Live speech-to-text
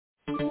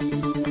We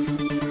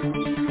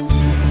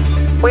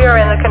are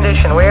in the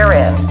condition we are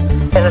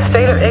in the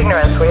state of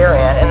ignorance we are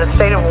in the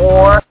state of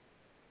war.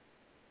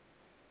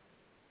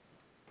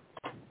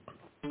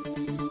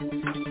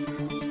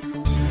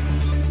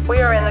 We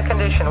are in the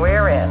condition we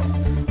are in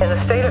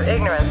the state of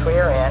ignorance we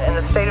are in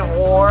the state of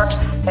war,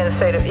 in the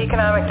state of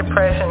economic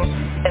depression,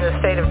 in the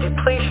state of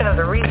depletion of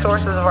the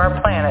resources of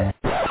our planet.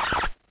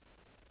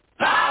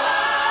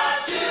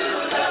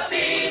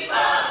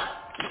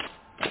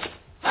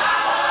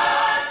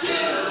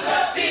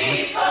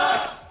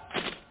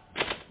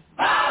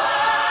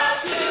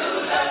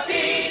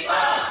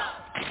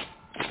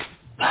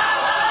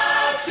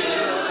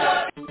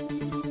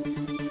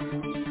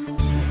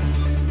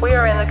 We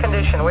are in the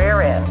condition we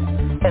are in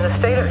the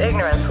state of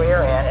ignorance we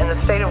are in the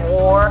state of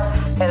war,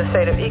 in the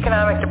state of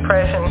economic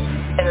depression,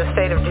 in the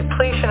state of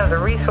depletion of the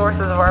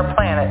resources of our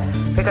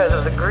planet because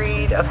of the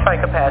greed of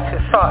psychopaths who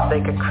thought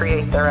they could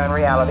create their own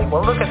reality.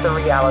 Well, look at the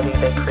reality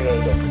they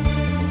created.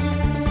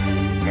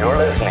 You're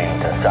listening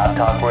to Shop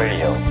Talk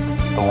Radio,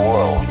 the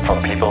world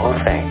for people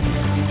who think.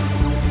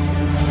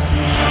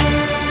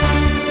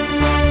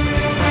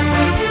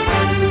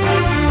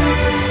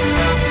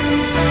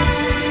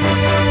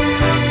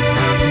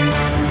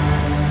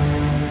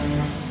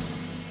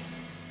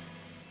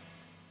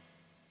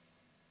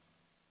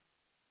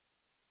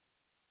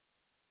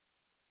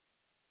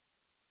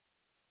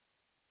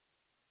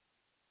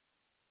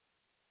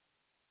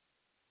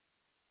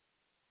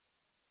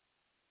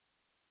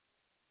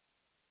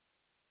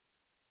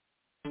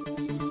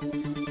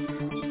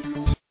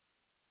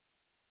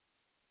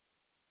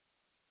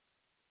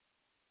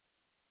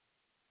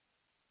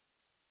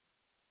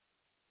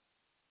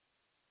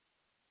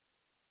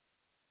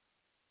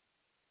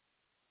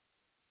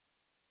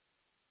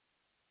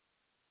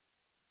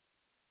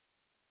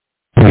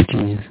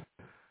 Genius.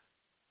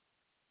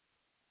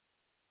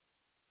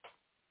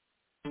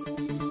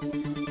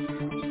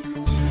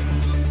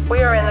 We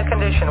are in the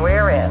condition we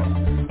are in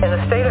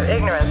the state of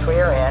ignorance we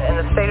are in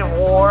the state of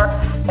war,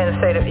 in the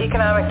state of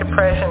economic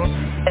depression,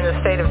 in the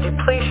state of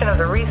depletion of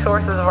the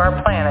resources of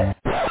our planet.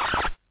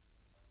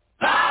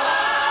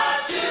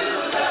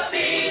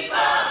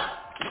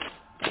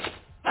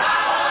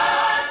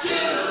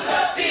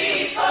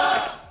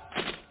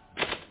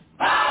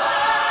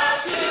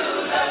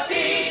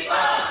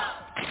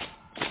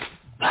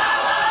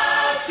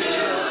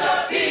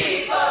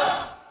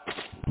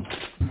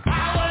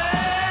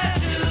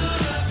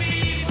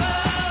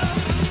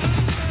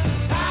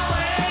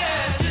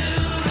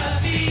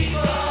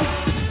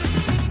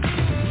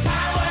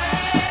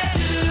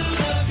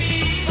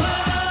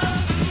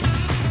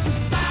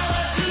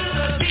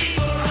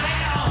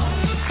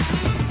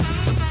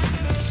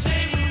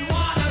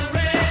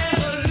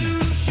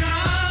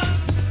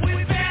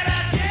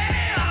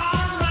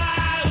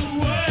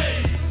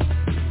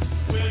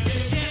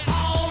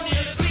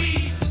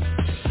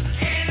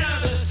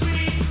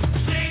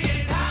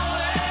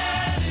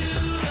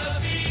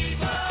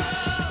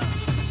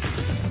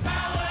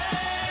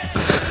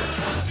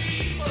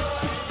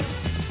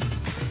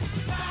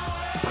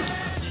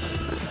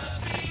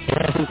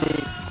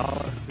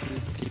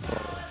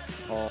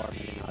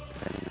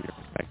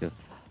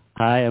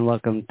 Hi and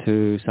welcome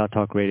to Shop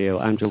Talk Radio.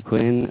 I'm Joe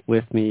Quinn.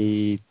 With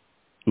me,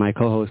 my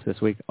co-hosts this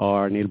week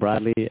are Neil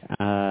Bradley,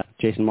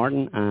 Jason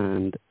Martin,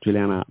 and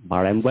Juliana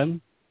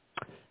Barembwem.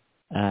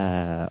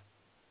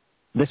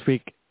 This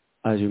week,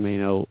 as you may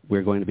know,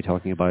 we're going to be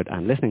talking about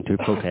and listening to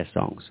protest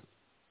songs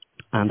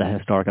and the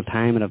historical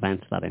time and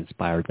events that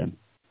inspired them.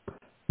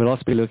 We'll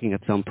also be looking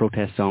at some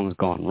protest songs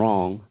gone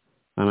wrong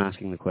and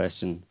asking the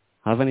question,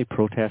 have any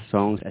protest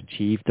songs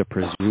achieved the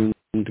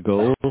presumed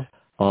goal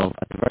of,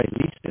 at the very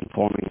least,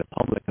 informing the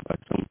public about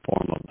some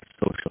form of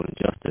social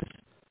injustice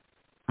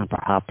and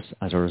perhaps,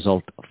 as a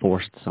result,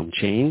 forced some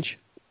change?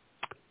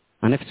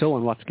 And if so,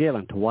 on what scale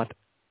and to what,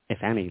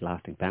 if any,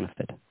 lasting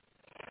benefit?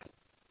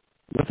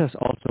 With us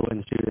also in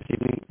the studio this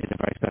evening is a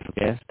very special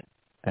guest,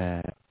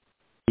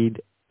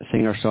 lead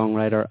singer,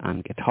 songwriter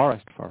and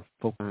guitarist for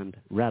folk band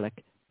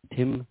Relic,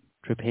 Tim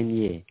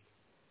Trepanier.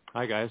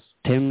 Hi guys.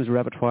 Tim's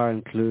repertoire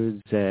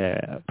includes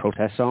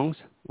protest songs,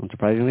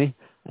 unsurprisingly,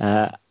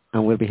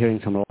 and we'll be hearing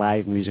some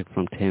live music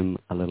from Tim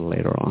a little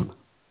later on.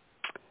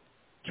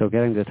 So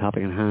getting to the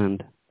topic in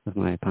hand with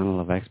my panel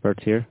of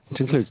experts here,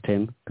 which includes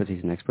Tim, because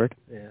he's an expert,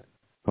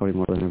 probably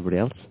more than everybody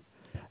else.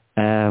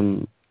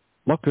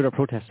 What good are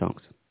protest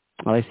songs?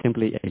 Are they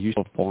simply a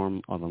useful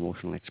form of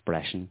emotional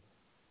expression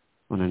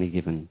on any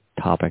given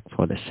topic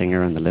for the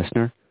singer and the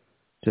listener,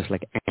 just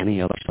like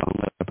any other song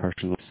that a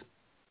person wants?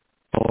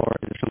 Or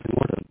is there something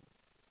more to them?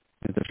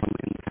 Is there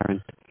something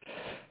inherent?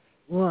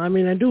 Well, I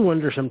mean, I do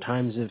wonder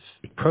sometimes if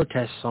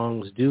protest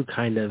songs do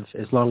kind of,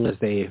 as long as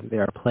they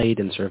are played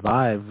and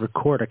survive,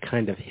 record a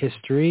kind of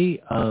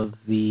history of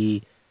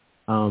the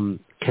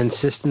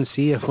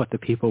consistency of what the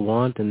people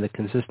want and the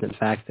consistent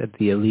fact that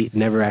the elite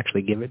never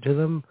actually give it to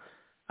them.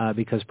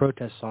 Because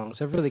protest songs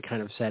have really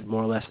kind of said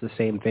more or less the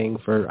same thing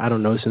for, I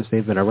don't know, since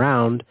they've been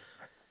around,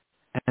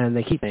 and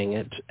they keep saying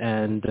it.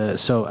 And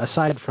so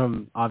aside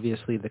from,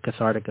 obviously, the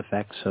cathartic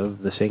effects of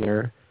the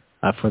singer,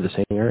 for the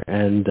singer,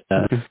 and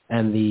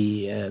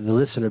the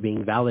listener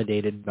being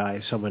validated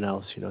by someone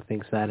else,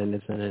 thinks that and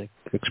it's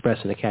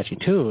expressed in a catchy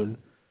tune.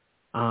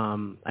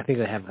 I think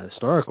they have a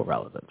historical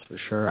relevance for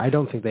sure. I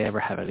don't think they ever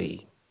have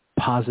any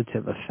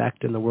positive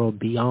effect in the world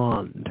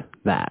beyond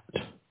that.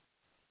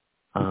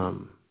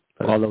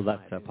 Although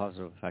that's a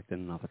positive effect in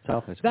and of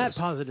itself, I suppose. That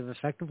positive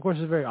effect, of course,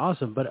 is very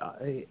awesome, but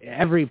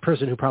every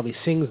person who probably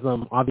sings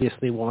them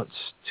obviously wants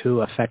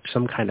to affect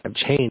some kind of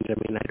change. I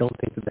mean, I don't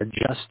think that they're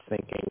just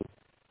thinking,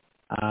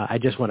 I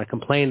just want to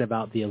complain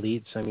about the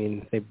elites. I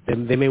mean,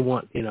 they may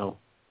want,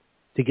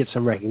 to get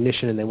some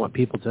recognition, and they want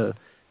people to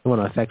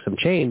want to affect some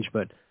change,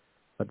 but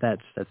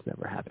that's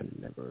never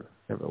happened, never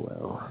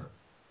will.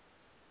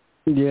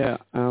 Yeah,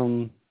 I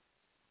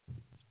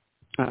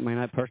mean,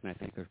 I personally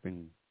think there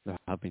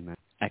have been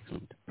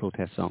excellent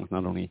protest songs.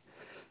 Not only,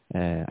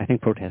 I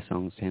think protest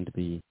songs tend to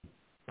be,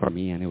 for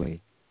me anyway,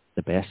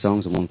 the best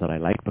songs, the ones that I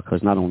like,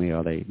 because not only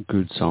are they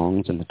good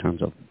songs in the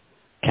terms of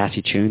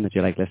catchy tune that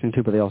you like listening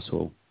to, but they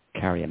also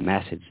carry a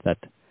message that,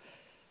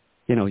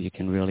 you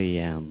can really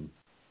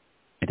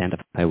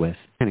identify with,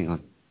 depending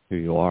on who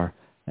you are.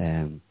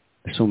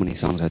 There's so many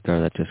songs out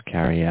there that just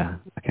carry a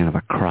kind of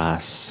a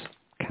crass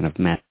kind of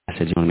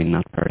message,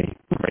 not very,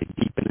 very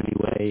deep in any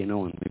way, and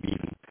maybe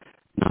even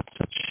not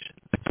such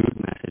a good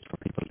message for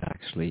people to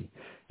actually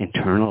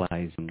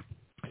internalize them.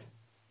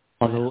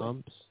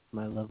 Although,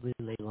 my lovely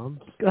lay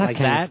lumps, that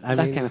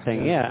kind of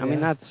thing. Yeah, I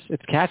mean,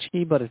 it's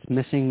catchy, but it's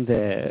missing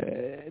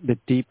the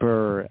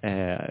deeper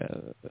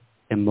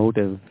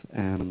emotive,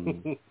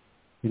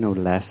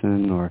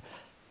 lesson or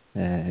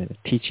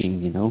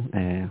teaching.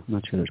 I'm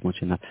not sure there's much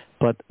in that.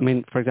 But I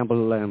mean, for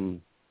example,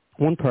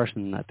 one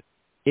person that,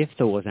 if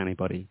there was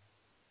anybody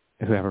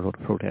who ever wrote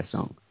a protest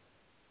song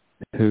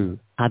who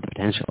had the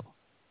potential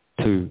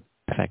to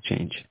affect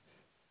change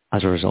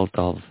as a result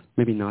of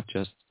maybe not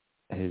just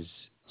his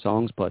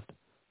songs, but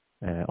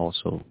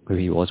also who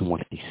he was and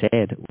what he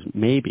said, was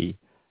maybe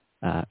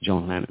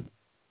John Lennon.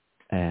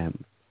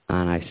 And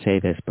I say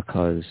this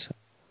because,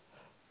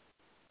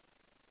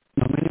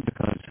 not mainly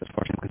because, as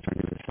far as I'm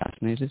concerned, he was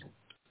assassinated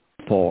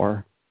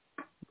for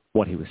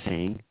what he was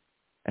saying,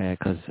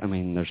 because, I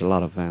mean, there's a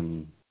lot of...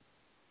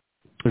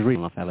 there's really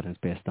enough evidence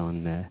based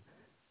on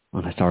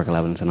historical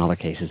evidence in other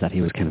cases that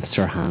he was kind of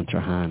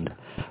Sirhan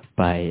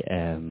by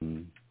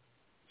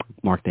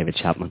Mark David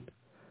Chapman.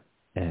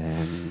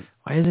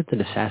 Why is it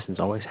that assassins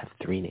always have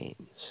three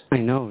names? I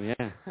know,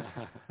 yeah.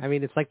 I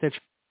mean, it's like they're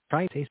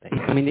trying to say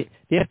things. I mean,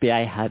 the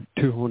FBI had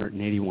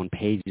 281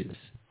 pages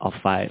of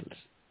files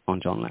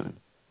on John Lennon.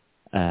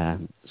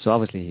 So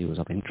obviously he was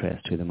of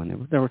interest to them, and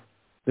they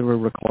were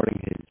recording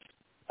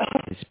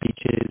his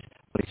speeches,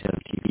 what he said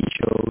on TV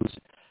shows.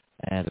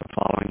 They were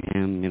following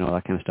him,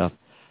 that kind of stuff.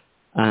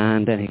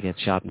 And then he gets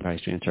shot in very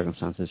strange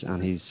circumstances.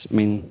 And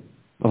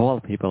of all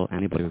the people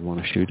anybody would want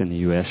to shoot in the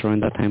US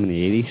around that time in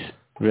the 80s,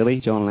 really,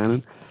 John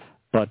Lennon.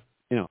 But,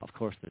 of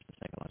course, there's the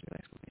psychological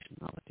explanation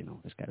of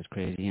it. This guy was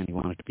crazy and he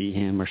wanted to be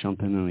him or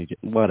something, and he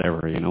just,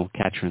 whatever,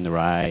 Catcher in the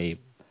Rye.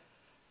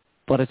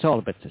 But it's all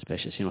a bit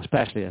suspicious,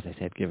 especially, as I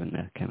said, given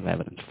the kind of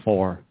evidence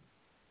for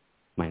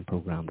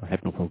mind-programmed or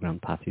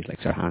hypno-programmed pathies like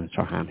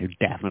Sirhan, who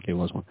definitely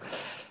was one.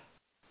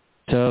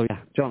 So, yeah,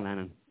 John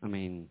Lennon, I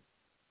mean,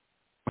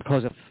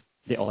 because of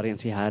the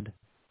audience he had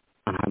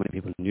and how many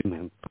people knew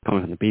him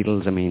coming from the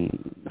Beatles, I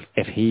mean,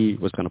 if he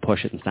was going to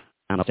push it and stand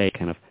up, say,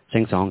 kind of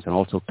sing songs and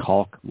also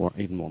talk,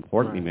 even more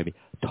importantly, maybe,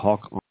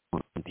 talk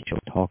on TV,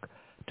 talk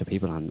to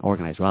people and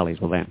organize rallies,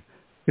 well then,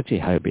 you could see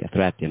how it would be a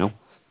threat, Yeah,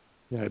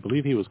 I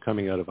believe he was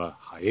coming out of a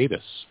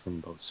hiatus from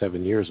about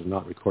 7 years of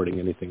not recording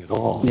anything at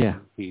all. Yeah.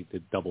 He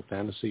did Double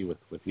Fantasy with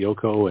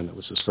Yoko, and it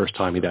was his first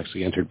time he'd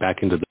actually entered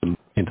back into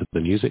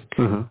the music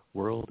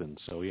world, and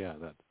so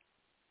that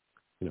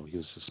he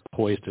was just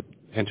poised to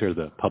enter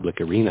the public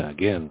arena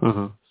again.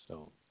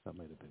 So that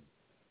might have been.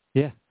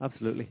 Yeah,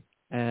 absolutely.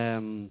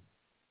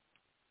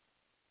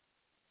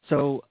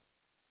 So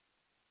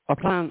our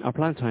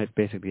plan tonight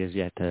basically is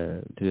yet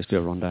to just do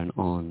a rundown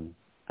on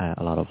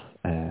a lot of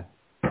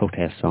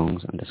protest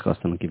songs and discuss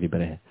them and give you a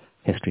bit of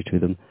history to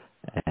them.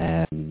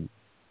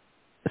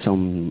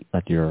 Some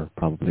that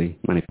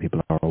many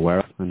people are aware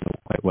of and know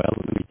quite well,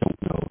 and maybe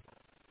don't know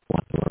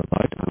what they were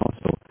about, and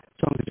also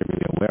songs that you're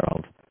maybe aware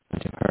of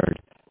that you've heard,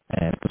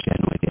 but you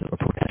had no idea they were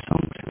protest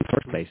songs in the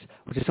first place,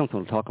 which is something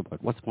we'll talk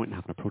about. What's the point in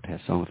having a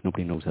protest song if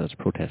nobody knows that it's a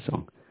protest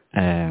song?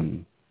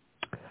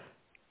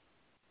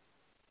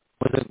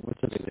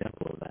 What's an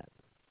example of that?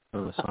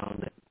 Of a song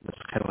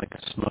that's kind of like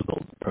a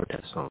smuggled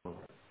protest song.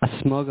 A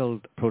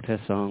smuggled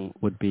protest song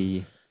would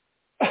be,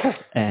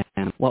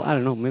 well, I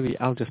don't know, maybe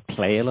I'll just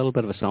play a little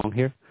bit of a song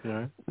here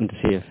and to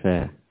see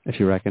if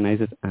you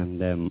recognize it, and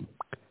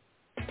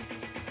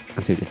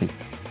see what you think.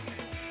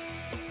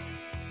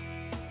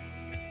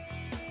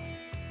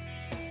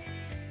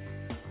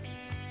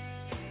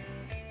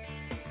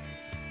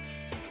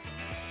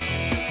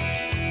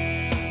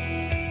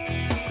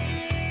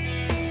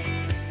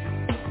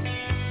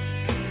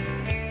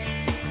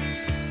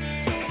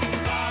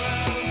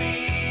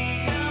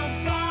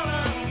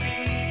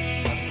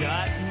 I've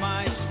got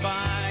my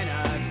spine,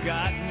 I've got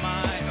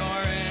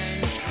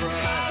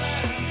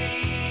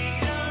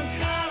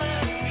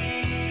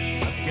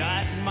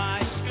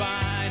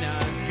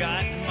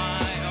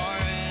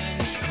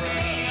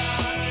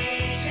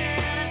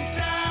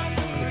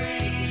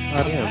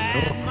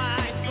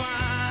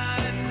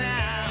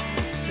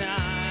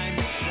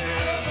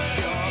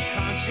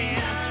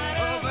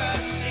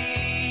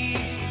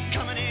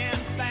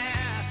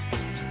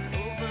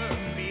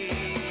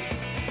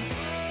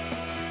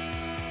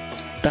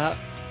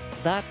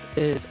That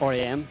is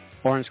R.E.M.,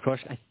 Orange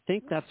Crush. I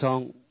think that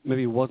song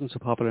maybe wasn't so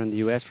popular in the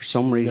US for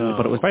some reason,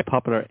 but it was very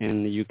popular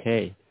in the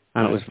UK.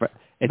 And it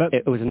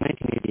was in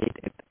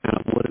 1988,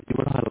 and you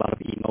would have had a lot of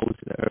emos,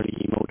 the early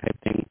emo type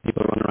thing,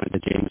 people running around the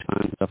James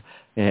Bond and stuff,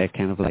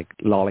 kind of like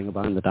lolling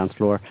about on the dance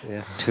floor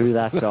to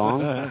that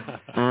song.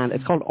 And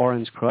it's called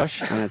Orange Crush,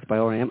 and it's by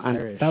R.E.M.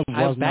 And that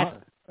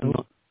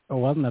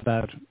wasn't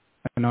about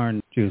an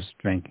orange juice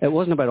drink. It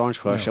wasn't about Orange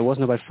Crush. No. It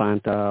wasn't about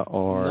Fanta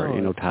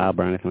or Tab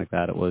or anything like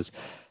that. It was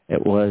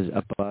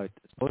about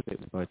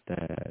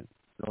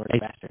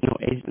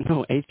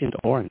Agent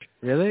Orange.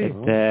 Really?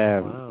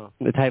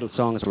 The title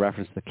song is a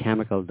reference to the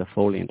chemical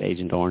defoliant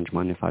Agent Orange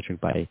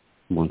manufactured by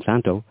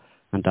Monsanto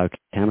and Dow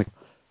Chemical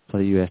for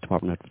the U.S.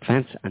 Department of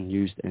Defense and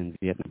used in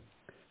Vietnam.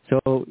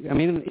 So, I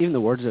mean, even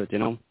the words of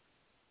it,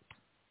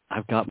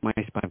 I've got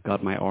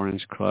my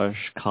orange crush,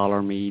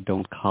 collar me,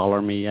 don't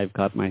collar me, I've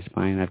got my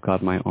spine, I've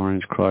got my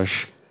orange crush,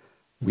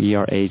 we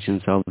are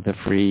agents of the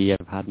free,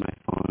 I've had my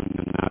fun,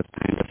 and now it's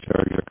time to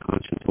serve your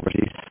conscience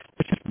overseas.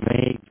 It's just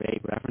vague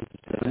references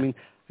to it. I mean,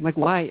 I'm like,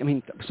 why? I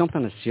mean,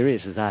 something as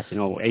serious as that,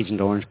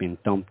 Agent Orange being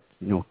dumped,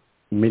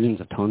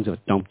 millions of tons of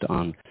it dumped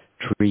on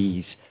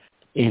trees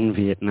in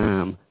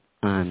Vietnam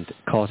and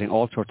causing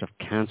all sorts of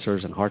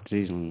cancers and heart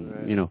disease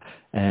and,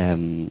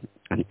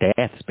 and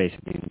deaths,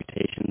 basically, and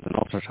mutations and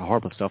all sorts of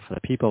horrible stuff for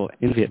the people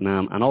in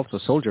Vietnam and also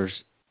soldiers,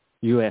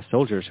 U.S.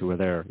 soldiers who were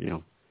there,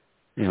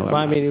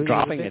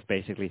 dropping it,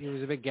 basically. He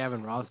was a big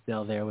Gavin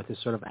Rossdale there with his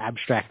sort of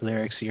abstract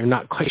lyrics. So you're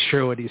not quite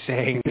sure what he's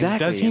saying.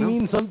 Exactly. Does he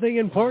mean something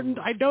important?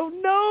 I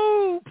don't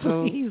know.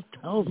 Please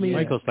tell me.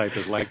 Michael Stipe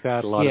is like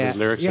that. A lot of his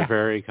lyrics are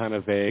very kind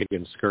of vague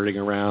and skirting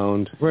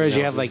around. Whereas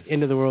you have like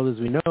Into the World as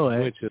We Know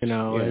It. Which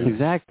is,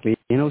 exactly.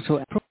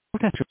 So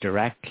protest are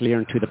direct, clear,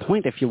 and to the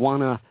point. If you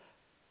want to,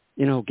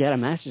 get a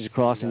message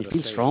across and you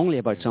feel strongly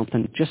about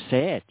something, just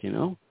say it,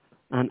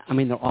 And, I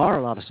mean, there are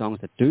a lot of songs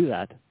that do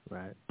that.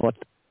 Right. But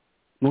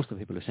most of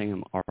the people who sing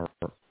them are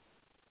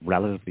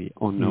relatively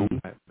unknown.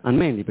 Right. And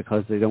mainly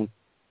because they don't,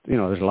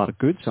 there's a lot of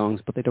good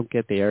songs, but they don't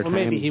get the airtime. Well,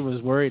 maybe he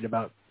was worried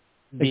about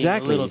being a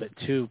little bit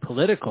too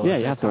political. Yeah,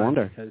 you have to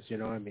wonder. Because,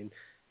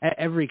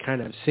 every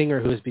kind of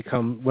singer who has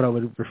become what I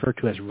would refer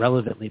to as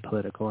relevantly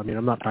political. I mean,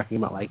 I'm not talking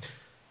about like,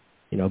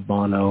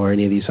 Bono or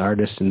any of these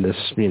artists and this,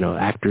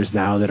 actors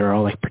now that are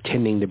all like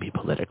pretending to be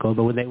political.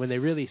 But when they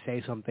really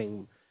say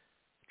something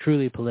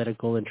truly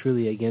political and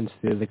truly against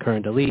the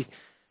current elite,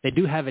 they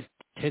do have a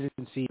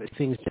tendency,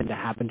 things tend to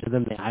happen to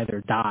them. They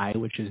either die,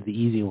 which is the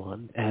easy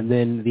one, and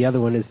then the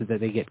other one is that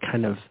they get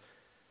kind of,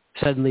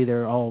 suddenly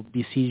they're all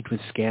besieged with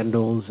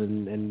scandals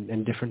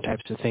and different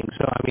types of things.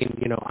 So, I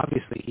mean,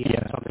 obviously he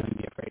has something to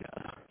be afraid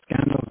of.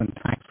 Scandals and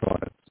tax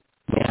fraud.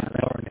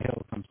 Lauryn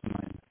Hill comes to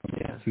mind from the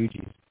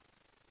Fugees.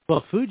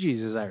 Well,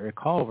 Fugees, as I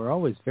recall, were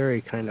always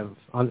very kind of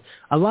on.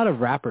 A lot of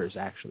rappers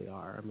actually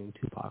are. I mean,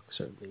 Tupac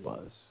certainly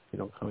was,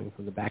 coming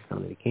from the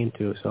background that he came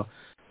to. So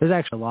there's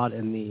actually a lot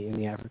in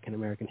the African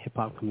American hip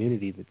hop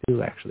community that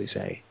do actually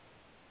say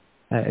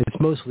it's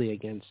mostly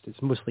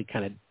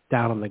kind of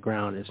down on the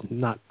ground. It's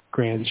not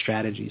grand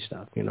strategy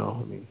stuff, I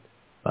mean,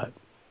 but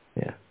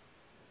yeah.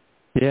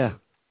 Yeah.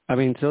 I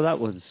mean, so that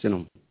was,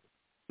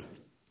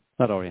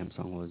 that R.E.M.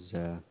 song was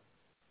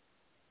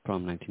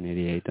from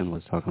 1988 and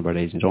was talking about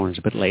Agent Orange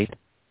a bit late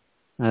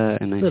in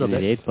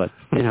 1988, but,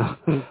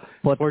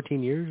 but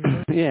 14 years?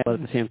 Yeah, but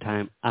at the same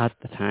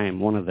time,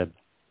 one of the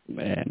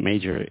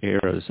major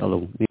eras,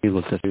 although Neil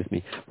will disagree with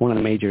me, one of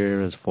the major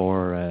eras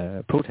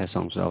for protest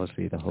songs was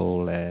obviously the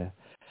whole... that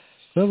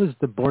was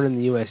the Born in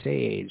the USA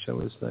age. That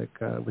was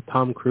like with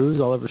Tom Cruise.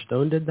 Oliver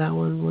Stone did that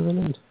one,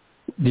 wasn't it?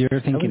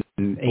 You're thinking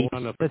Born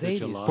on the 4th of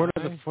July? Born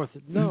on the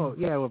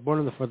 4th. Born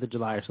on the 4th of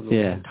July or something.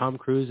 Yeah. Like that. Tom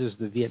Cruise is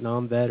the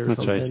Vietnam vet or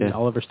something. Right, yeah.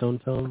 Oliver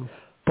Stone film.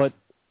 But,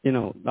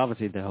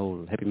 obviously the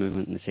whole hippie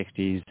movement in the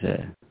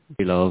 60s,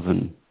 we love,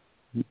 and...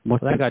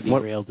 What got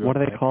derailed. What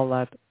do they call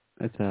that?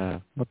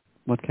 It's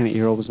what kind of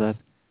era was that?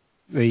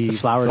 The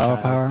Flower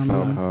Power.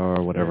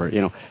 Or whatever,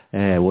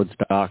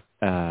 Woodstock,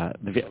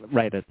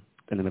 right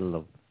in the middle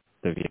of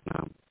the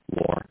Vietnam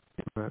War,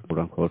 quote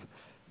unquote.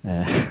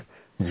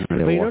 But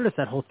you notice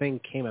that whole thing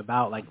came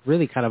about like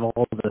really kind of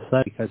all of a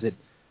sudden because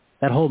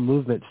that whole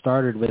movement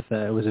started with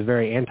it was a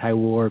very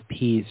anti-war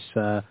piece.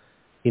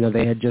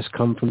 They had just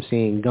come from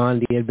seeing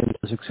Gandhi had been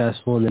so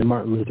successful, and then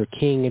Martin Luther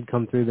King had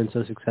come through, been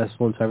so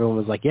successful, and so everyone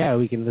was like, yeah,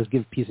 let's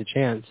give peace a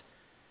chance.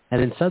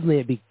 And then suddenly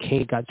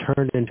it got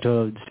turned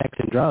into sex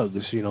and drugs,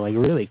 like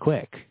really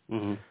quick.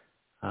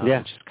 Mm-hmm.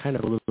 Which is kind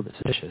of a little bit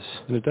suspicious.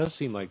 And it does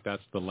seem like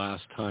that's the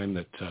last time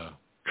that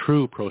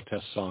true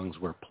protest songs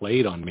were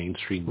played on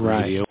mainstream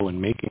radio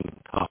and making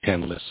top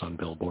 10 lists on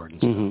Billboard and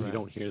stuff. Mm-hmm. You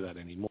don't hear that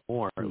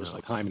anymore. It was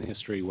like a time in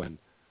history when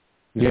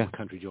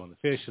Country Joe and the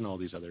Fish and all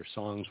these other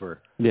songs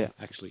were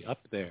actually up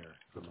there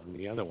among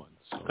the other ones.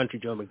 So. Country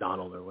Joe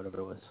McDonald or whatever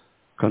it was.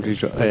 Country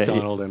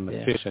McDonald and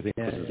the Fish, I think.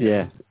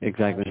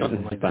 Exactly.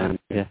 Like that.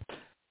 Yeah.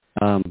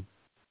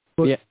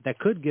 Well, that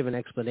could give an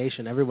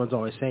explanation. Everyone's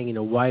always saying,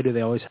 why do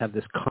they always have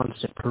this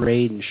constant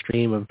parade and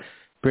stream of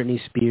Britney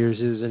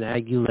Spearses and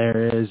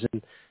Aguileras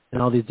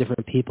and all these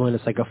different people, and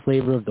it's like a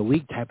flavor of the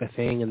week type of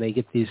thing, and they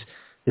get this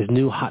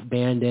new hot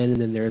band in,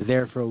 and then they're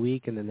there for a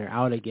week, and then they're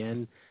out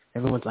again.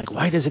 Everyone's like,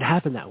 why does it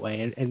happen that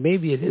way? And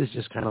maybe it is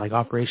just kind of like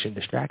Operation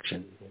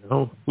Distraction,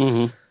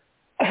 Mm-hmm.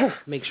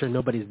 Make sure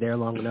nobody's there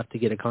long enough to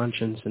get a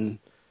conscience and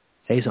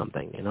say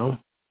something,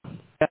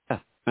 Yeah,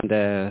 and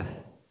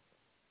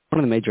one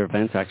of the major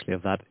events, actually,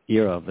 of that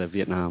era of the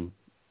Vietnam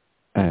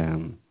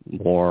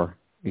War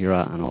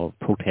era and all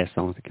protest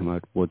songs that came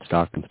out,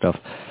 Woodstock and stuff,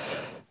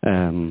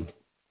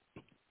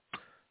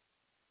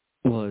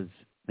 was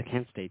the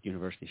Kent State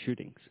University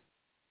shootings.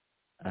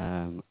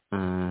 And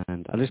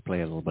I'll just play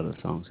a little bit of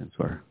the song since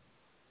we're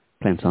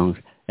playing songs.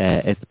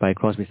 It's by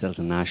Crosby, Stills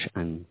and Nash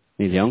and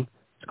Neil Young.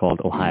 It's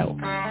called Ohio.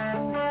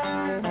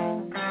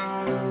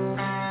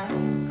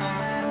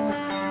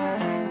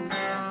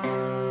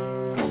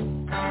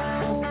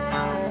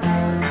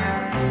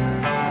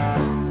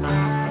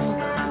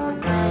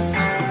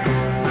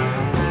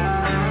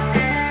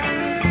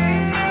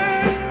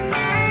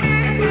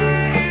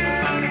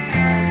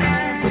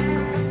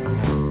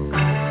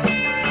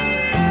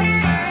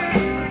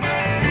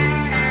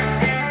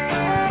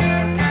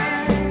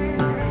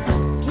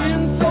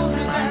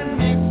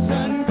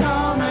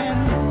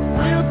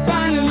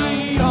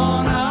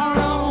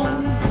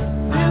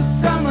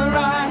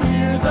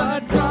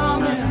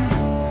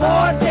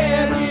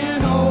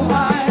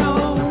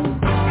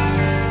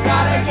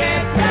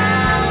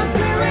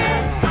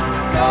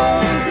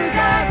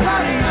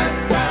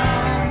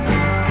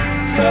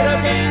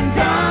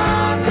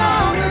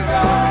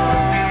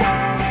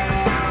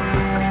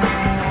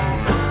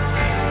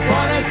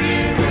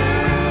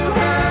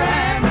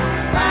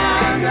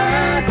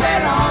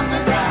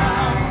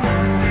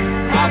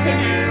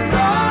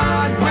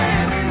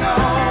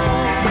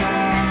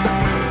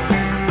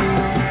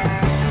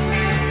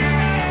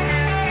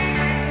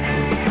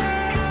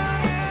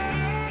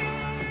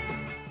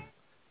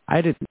 I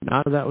did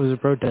not know that was a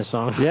protest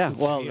song. Yeah,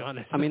 well,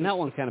 I mean, that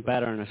one's kind of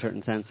better in a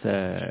certain sense.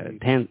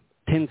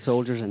 Tin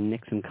soldiers and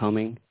Nixon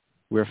coming.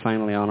 We're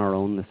finally on our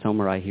own. The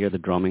summer I hear the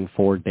drumming.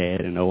 4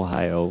 dead in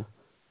Ohio.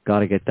 Got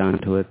to get down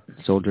to it.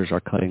 Soldiers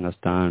are cutting us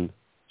down.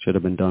 Should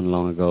have been done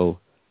long ago.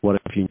 What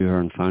if you knew her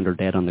and found her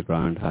dead on the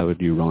ground? How would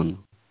you run?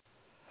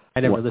 I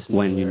never listened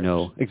when to you lyrics.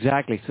 know.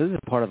 Exactly. So this is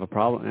part of a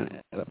problem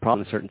in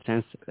a certain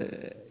sense.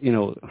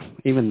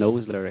 Even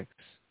those lyrics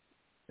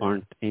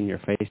aren't in your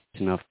face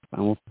enough.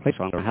 And we'll play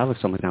stronger. I have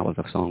some examples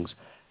of songs,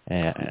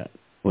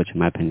 which in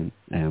my opinion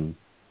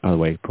are the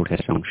way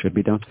protest songs should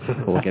be done.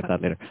 But we'll get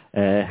that later.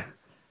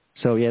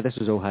 So yeah, this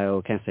was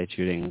Ohio, Kent State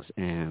shootings.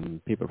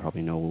 People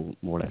probably know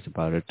more or less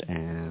about it.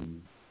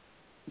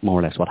 More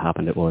or less what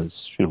happened. It was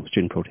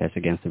student protests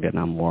against the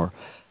Vietnam War.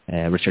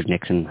 Richard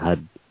Nixon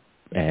had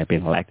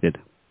been elected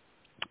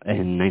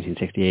in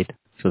 1968.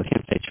 So the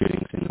Kent State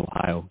shootings in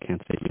Ohio,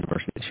 Kent State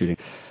University shooting,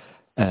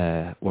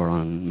 were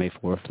on May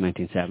 4th,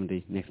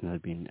 1970. Nixon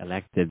had been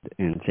elected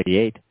in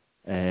 68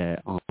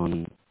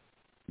 on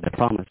the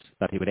promise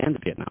that he would end the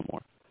Vietnam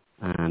War.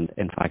 And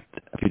in fact,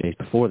 a few days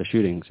before the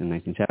shootings in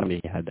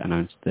 1970, he had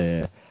announced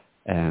the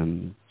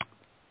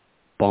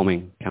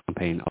bombing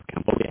campaign of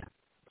Cambodia,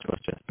 which was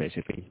just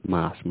basically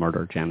mass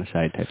murder,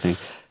 genocide type thing.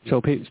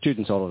 So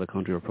students all over the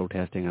country were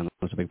protesting, and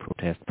there was a big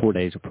protest, 4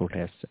 days of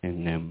protests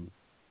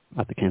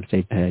at the Kent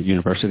State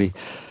University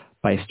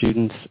by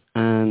students,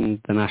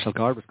 and the National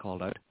Guard was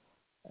called out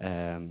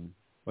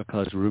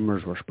because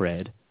rumours were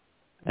spread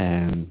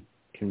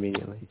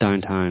conveniently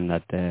downtown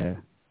that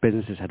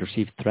businesses had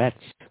received threats,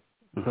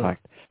 in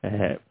fact,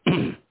 that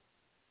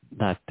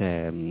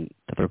they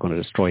were going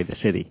to destroy the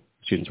city.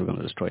 Students were going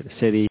to destroy the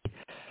city.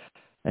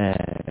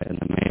 And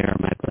the mayor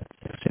met with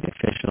city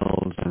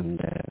officials and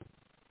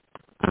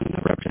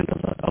a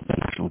representative of the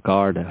National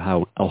Guard,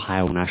 the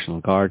Ohio National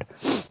Guard.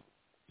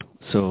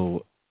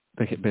 So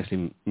they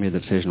basically made the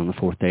decision on the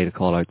 4th day to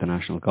call out the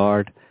National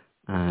Guard,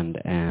 and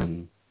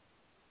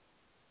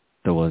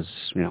there was,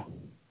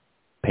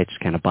 pitched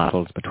kind of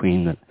battles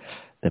between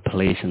the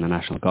police and the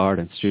National Guard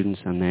and students,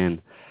 and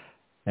then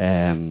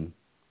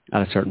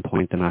at a certain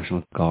point the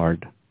National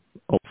Guard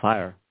opened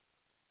fire,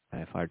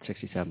 fired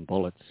 67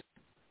 bullets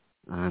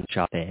and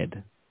shot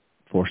dead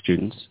 4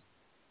 students.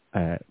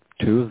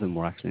 2 of them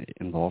were actually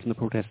involved in the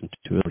protest, and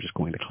 2 of them were just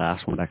going to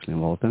class, weren't actually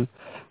involved in it,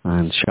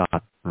 and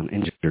shot and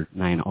injured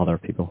 9 other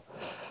people.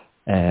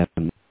 But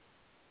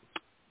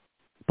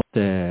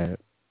there's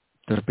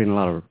been a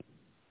lot of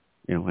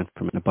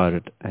information about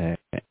it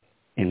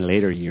in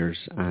later years,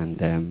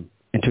 and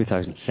in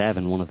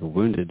 2007, one of the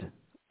wounded,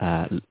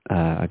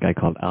 a guy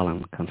called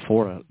Alan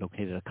Canfora,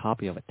 located a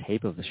copy of a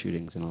tape of the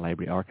shootings in a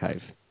library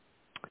archive.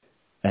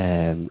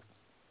 And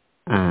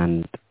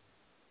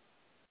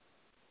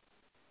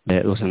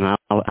there was an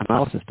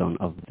analysis done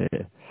of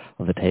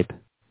the tape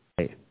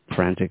by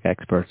forensic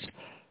experts,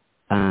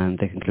 and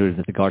they concluded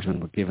that the guardsmen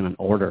were given an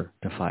order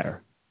to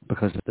fire,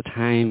 because at the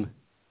time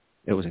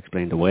it was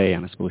explained away,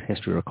 and I suppose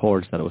history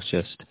records that it was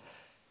just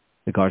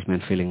the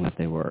guardsmen feeling that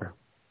they were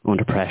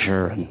under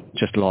pressure and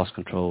just lost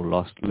control,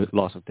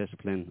 loss of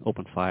discipline,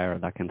 open fire,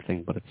 that kind of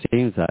thing. But it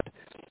seems that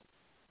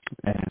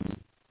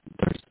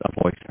there's a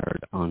voice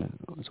heard on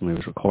somebody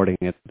was recording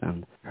it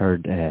and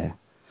heard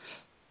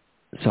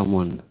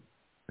someone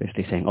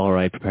basically saying, "All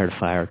right, prepare to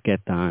fire,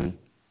 get down,"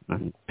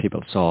 and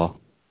people saw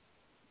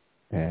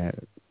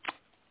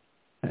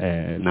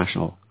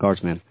National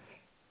Guardsmen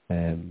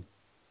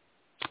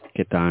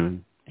get down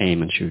and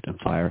aim and shoot and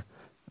fire.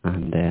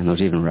 And there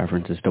was even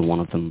references to one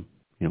of them,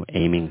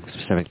 aiming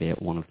specifically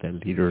at one of the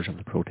leaders of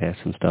the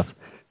protests and stuff,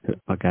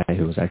 a guy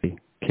who was actually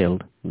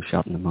killed, who was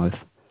shot in the mouth.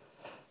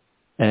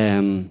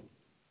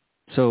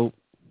 So, the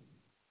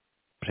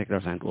particular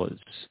event was,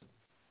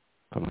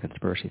 from a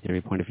conspiracy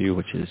theory point of view,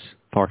 which is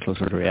far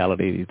closer to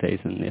reality these days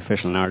than the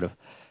official narrative,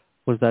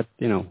 was that,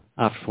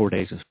 after 4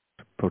 days of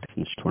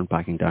protestants weren't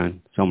backing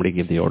down, somebody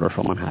gave the order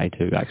from on high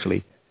to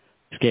actually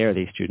scare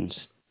these students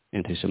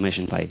into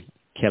submission by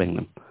killing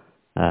them.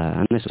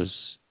 And this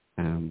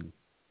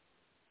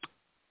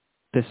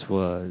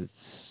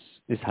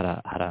had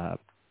a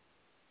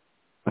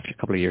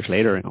couple of years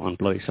later on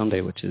Bloody Sunday,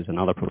 which is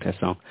another protest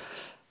song,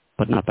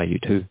 but not by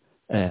U2,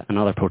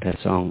 another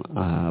protest song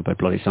by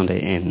Bloody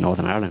Sunday in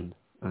Northern Ireland,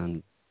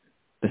 and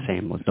the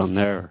same was done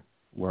there,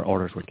 where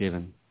orders were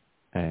given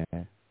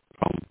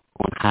from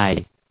on high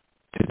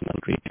to the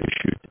military to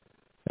shoot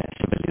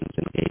civilians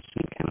engaged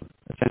in kind of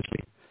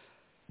essentially,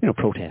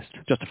 protest,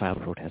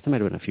 justifiable protest. There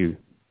might have been a few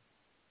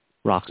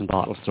rocks and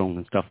bottles thrown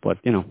and stuff, but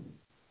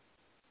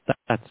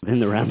that's within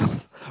the realm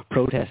of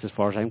protest as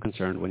far as I'm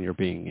concerned. When you're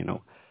being,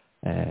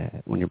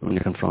 when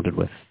you're confronted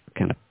with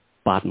kind of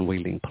baton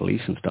wielding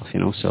police and stuff,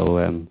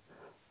 So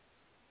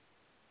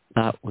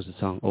that was the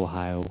song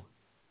 "Ohio"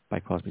 by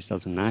Crosby,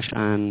 Stills and Nash,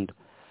 and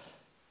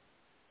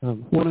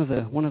one of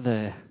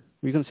the.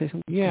 Were you going to say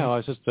something? Yeah, I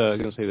was just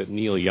going to say that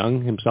Neil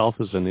Young himself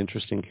is an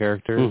interesting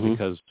character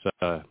because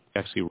he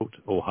actually wrote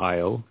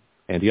 "Ohio,"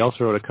 and he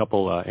also wrote a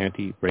couple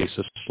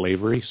anti-racist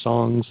slavery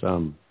songs,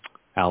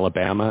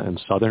 "Alabama" and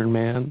 "Southern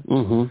Man."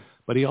 Mm-hmm.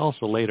 But he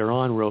also later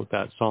on wrote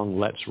that song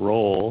 "Let's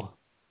Roll,"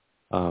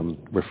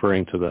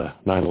 referring to the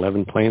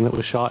 9/11 plane that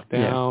was shot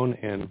down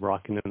and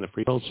rocking in the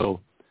free world. So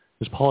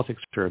his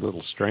politics are a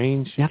little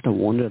strange. You have to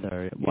wonder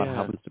there what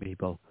happens to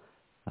people.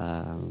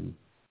 I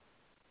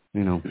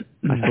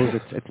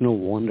suppose it's no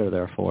wonder,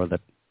 therefore,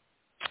 that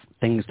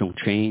things don't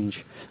change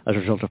as a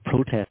result of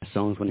protest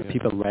songs when the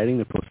people writing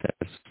the protest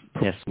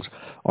songs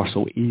are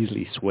so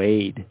easily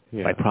swayed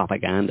by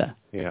propaganda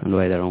and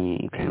by their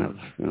own kind of,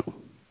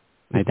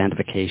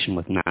 identification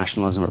with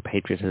nationalism or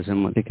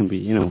patriotism. They can be,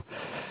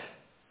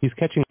 He's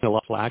catching a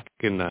lot of flack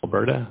in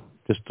Alberta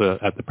just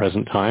at the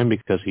present time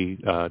because he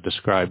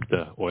described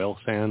the oil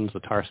sands,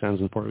 the tar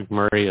sands in Fort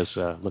McMurray as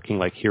looking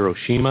like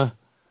Hiroshima.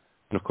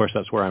 And of course,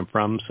 that's where I'm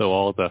from. So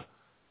all the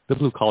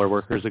blue-collar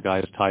workers, the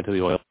guys tied to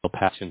the oil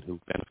patch and who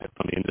benefit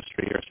from the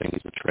industry are saying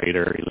he's a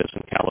traitor. He lives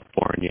in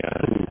California.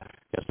 And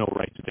he has no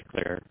right to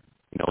declare,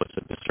 it's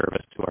a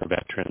disservice to our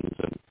veterans.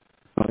 And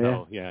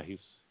he's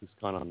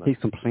gone on that. He's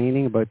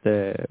complaining about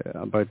the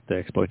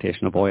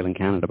exploitation of oil in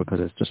Canada because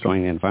it's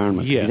destroying the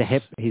environment. Yes.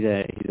 He's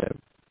a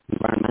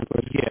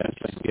environmentalist.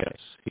 Yes.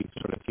 He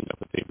sort of teamed up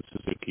with David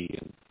Suzuki,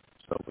 and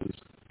so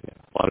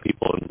a lot of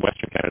people in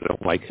Western Canada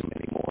don't like him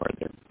anymore.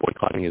 They're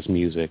boycotting his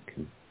music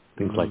and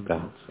things like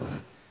that. So.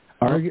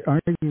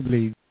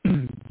 Arguably,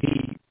 the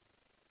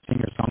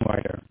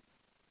singer-songwriter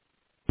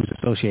who's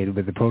associated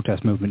with the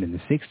protest movement in the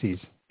 60s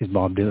is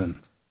Bob Dylan.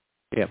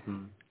 Yep.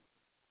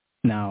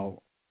 Now,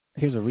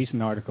 here's a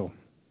recent article.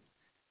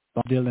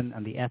 Bob Dylan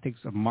and the Ethics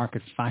of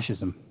Market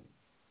Fascism.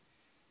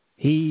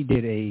 He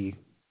did a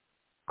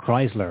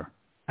Chrysler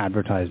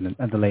advertisement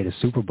at the latest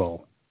Super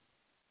Bowl.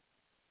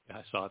 Yeah,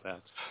 I saw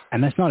that.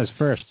 And that's not his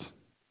first.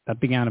 That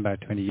began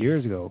about 20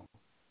 years ago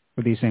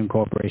with these same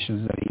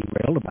corporations that he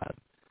railed about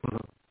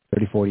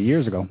 30, 40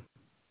 years ago.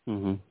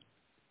 Mm-hmm.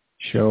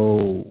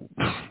 So,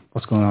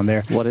 what's going on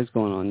there? What is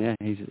going on? Yeah,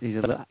 he's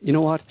you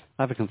know what?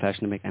 I have a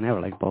confession to make. I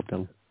never liked Bob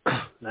Dylan.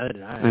 Neither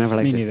did I. I never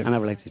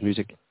liked his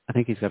music. I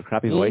think he's got a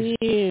crappy voice.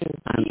 And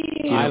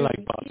I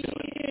like Bob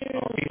Dylan.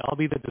 I'll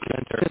be the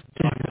dissenter.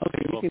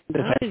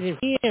 How does it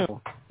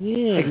feel?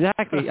 Yeah.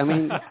 Exactly. I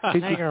mean,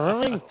 like a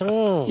rolling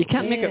through. You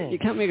can't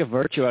make a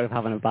virtue out of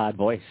having a bad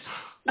voice.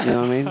 You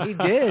know what I mean?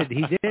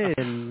 He did,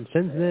 and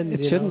since then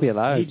it shouldn't be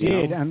allowed. He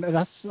did, and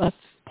that's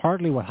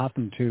partly what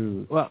happened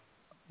in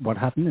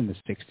the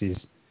 60s.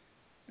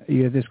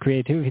 You had this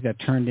creativity that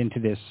turned into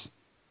this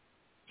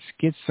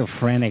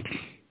schizophrenic,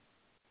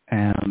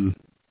 anything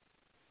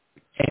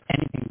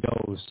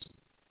goes,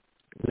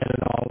 let it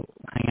all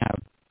hang out.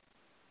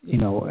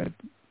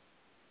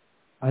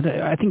 I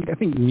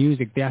think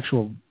music, the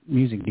actual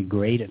music,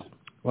 degraded.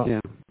 Well,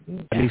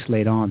 at least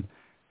late on,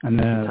 and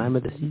the time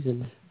of the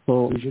season.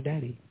 Well, who's your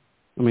daddy?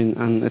 I mean,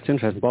 and it's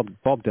interesting. Bob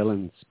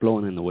Dylan's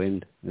 "Blowing in the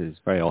Wind" is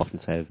very often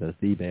cited as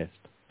the best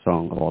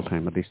song of all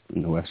time, at least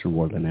in the Western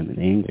world and in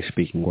the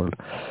English-speaking world.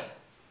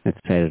 It's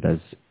cited as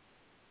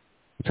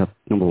it's at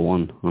number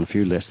one on a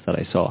few lists that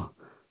I saw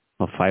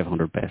of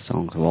 500 best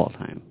songs of all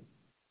time.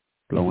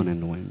 Blowing in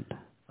the Wind.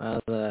 I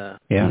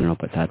don't know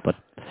about that, but,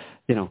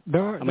 you know.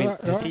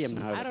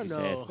 I don't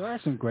know. There are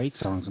some great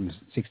songs in the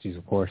 60s,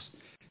 of course.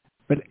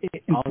 But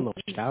All in the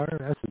Shower,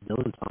 that's a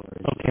Dylan song.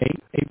 Okay,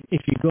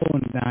 if you go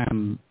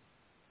and,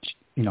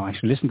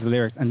 actually listen to the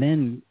lyrics and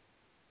then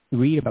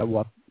read about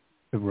what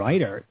the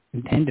writer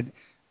intended,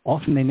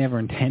 often they never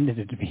intended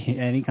it to be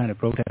any kind of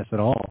protest at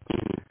all.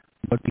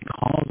 But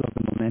because of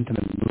the momentum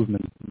of the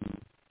movement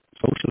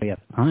socially at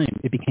the time,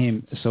 it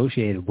became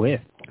associated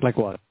with. Like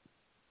what?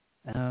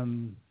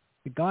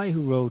 The guy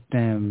who wrote,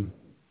 name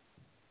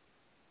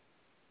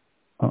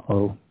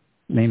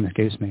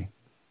escapes me.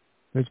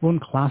 There's one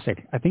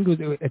classic. I think it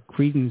was a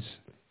Creedence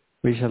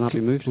We Shall Not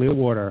Be Moved.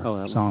 Clearwater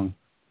song.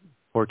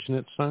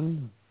 Fortunate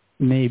Son?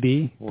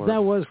 Maybe.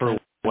 That was For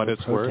What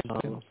It's Worth.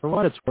 For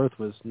What It's Worth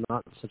was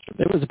not such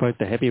a... It was about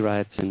the hippie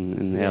riots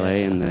in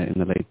LA in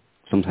the late,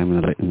 sometime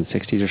in the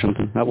 60s or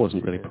something. That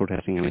wasn't really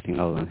protesting anything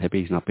other than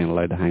hippies not being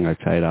allowed to hang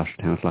outside after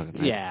 10 o'clock at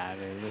night. Yeah.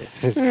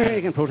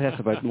 You can protest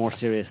about more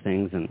serious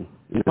things. And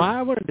Well,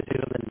 I wanted to say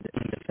something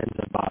in defense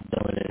of Bob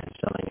Dylan and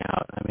selling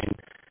out.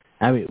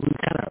 I mean, we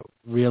kind of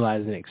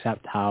realize and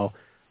accept how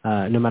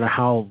no matter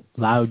how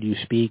loud you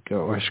speak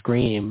or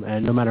scream,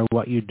 and no matter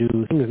what you do,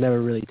 things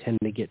never really tend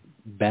to get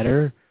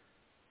better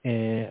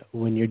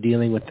when you're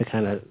dealing with the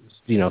kind of,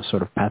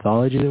 sort of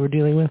pathology that we're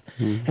dealing with.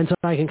 Mm-hmm. And so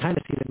I can kind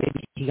of see that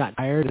maybe he got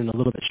tired and a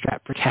little bit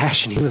strapped for cash,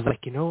 and he was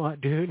like, you know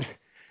what, dude?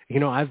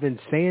 I've been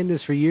saying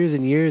this for years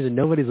and years, and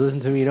nobody's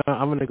listened to me.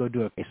 I'm going to go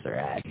do a Chrysler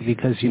ad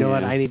because, you know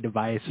what, I need to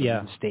buy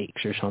some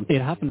steaks or something.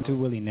 It happened to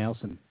Willie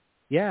Nelson.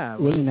 Yeah.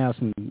 Willie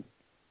Nelson.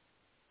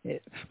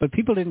 But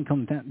people didn't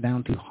come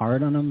down too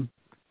hard on him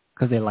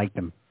because they liked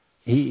him.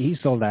 He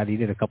sold out. He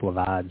did a couple of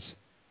ads.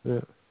 Yeah.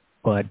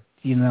 But,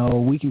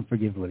 we can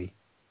forgive Willie.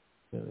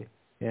 Really?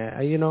 Yeah,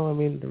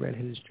 the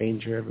Red-Headed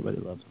Stranger, everybody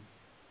loves him.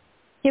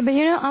 Yeah, but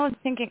I was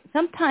thinking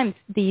sometimes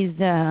these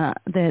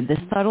the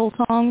subtle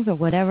songs or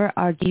whatever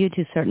are due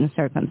to certain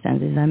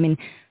circumstances. I mean,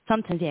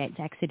 sometimes it's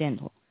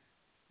accidental,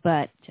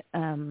 but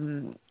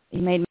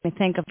it made me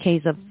think of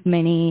case of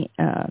many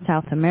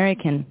South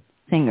American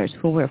singers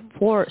who were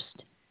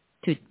forced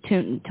to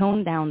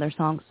tone down their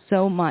songs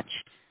so much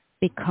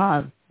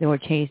because they were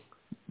chased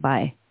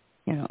by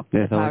the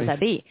powers that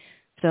be.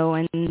 So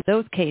in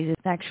those cases,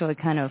 it's actually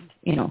kind of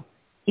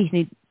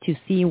easy to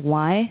see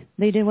why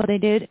they did what they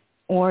did.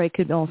 Or it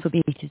could also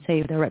be to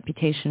save their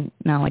reputation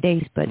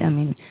nowadays. But, I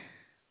mean,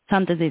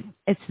 sometimes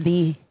it's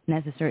the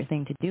necessary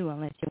thing to do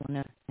unless you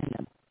want to end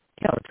up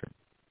killed.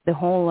 The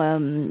whole,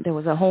 there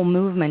was a whole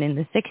movement in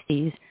the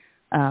 60s.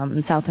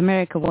 South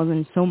America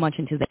wasn't so much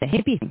into the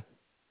hippie thing,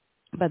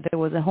 but there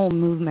was a whole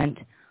movement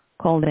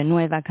called the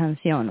Nueva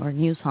Canción, or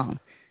New Song.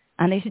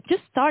 And they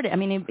just started, I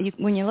mean,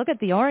 when you look at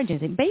the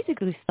origins, it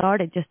basically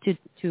started just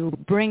to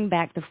bring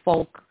back the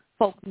folk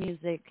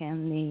music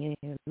and the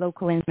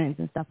local instruments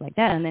and stuff like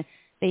that. And then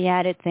they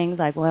added things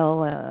like,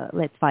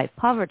 let's fight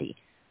poverty.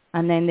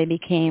 And then they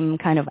became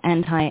kind of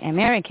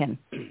anti-American,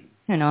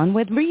 and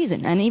with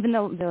reason. And even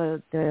though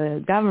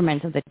the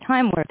governments of the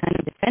time were kind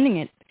of defending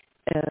it,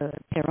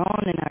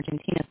 Perón in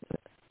Argentina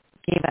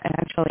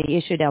actually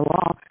issued a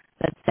law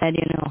that said,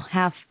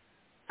 half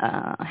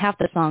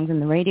the songs in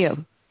the radio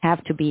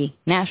have to be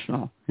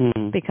national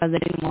because they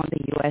didn't want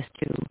the U.S.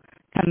 to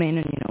come in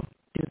and,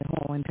 do the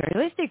whole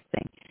imperialistic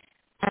thing.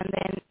 And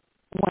then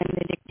when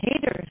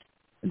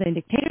the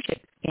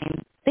dictatorship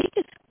came, they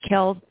just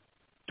killed,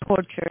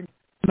 tortured,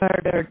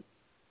 murdered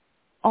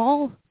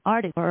all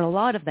artists, or a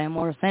lot of them,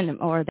 or sent them,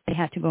 or they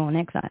had to go in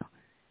exile.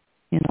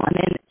 And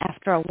then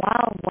after a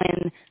while,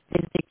 when the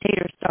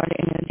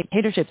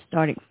dictatorship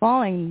started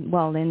falling,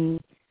 well, then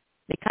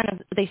the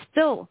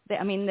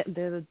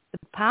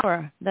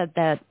power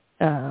that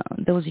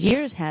those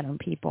years had on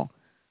people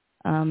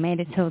made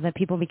it so that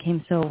people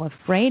became so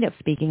afraid of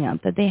speaking up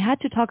that they had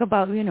to talk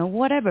about,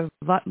 whatever,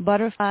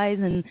 butterflies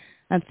and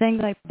things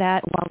like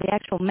that, while the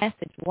actual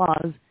message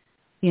was,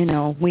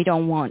 we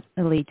don't want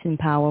elites in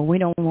power, we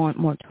don't want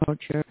more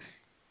torture.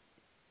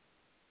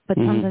 But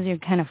sometimes you're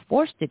kind of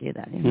forced to do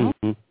that,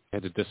 You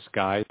had to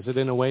disguise it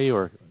in a way,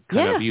 or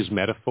kind of use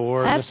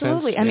metaphor.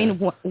 Absolutely. In a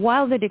sense? I mean,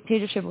 while the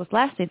dictatorship was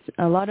lasted,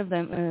 a lot of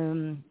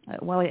them,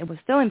 while it was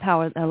still in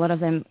power, a lot of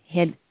them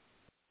hid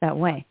that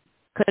way.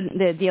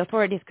 The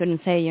authorities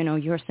couldn't say,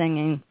 you're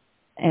singing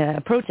a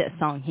protest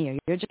song here.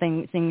 You're just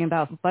singing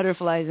about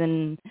butterflies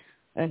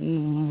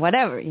and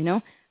whatever,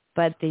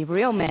 But the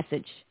real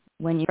message,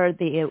 when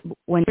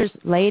years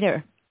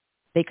later,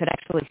 they could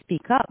actually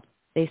speak up.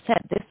 They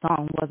said this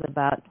song was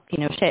about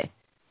Pinochet.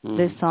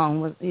 This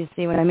song was, you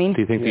see what I mean? Do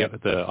you think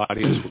the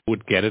audience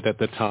would get it at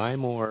the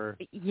time, or?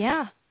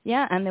 Yeah.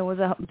 And there was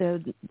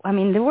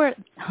there were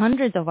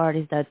hundreds of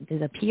artists that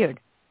disappeared.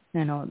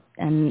 And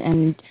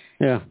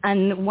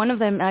one of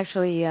them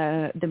actually,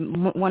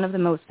 one of the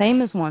most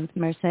famous ones,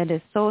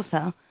 Mercedes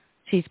Sosa,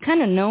 she's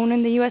kind of known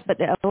in the U.S., but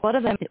a lot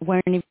of them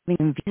weren't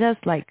even visas.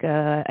 Like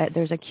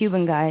there's a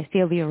Cuban guy,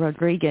 Silvio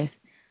Rodriguez,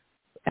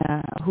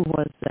 who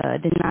was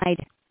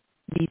denied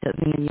visas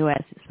in the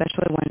U.S.,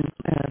 especially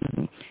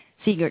when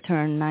Seeger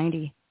turned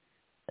 90.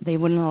 they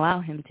wouldn't allow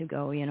him to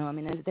go, you know. I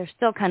mean, there's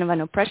still kind of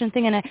an oppression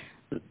thing, and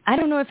I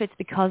don't know if it's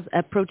because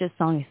a protest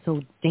song is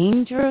so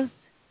dangerous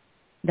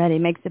that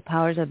it makes the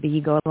powers that be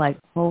go like,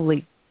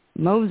 holy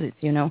Moses,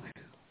 you know,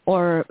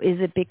 or is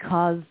it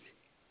because,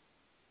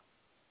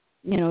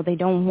 you know, they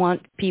don't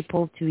want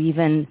people to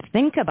even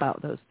think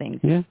about those things?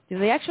 Yeah. Do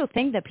they actually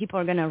think that people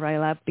are going to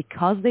rile up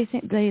because they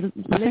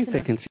I think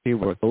they can see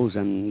where it goes,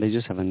 and they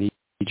just have a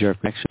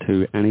knee-jerk reaction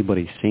to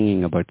anybody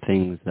singing about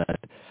things that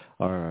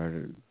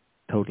are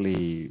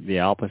totally the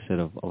opposite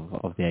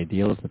of the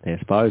ideals that they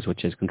espouse,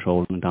 which is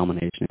control and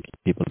domination and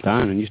keep people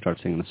down. And you start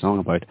singing a song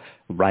about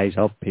rise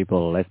up,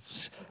 people, let's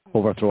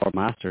overthrow our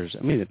masters.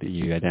 Immediately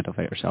you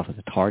identify yourself as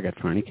a target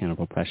for any kind of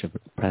oppressive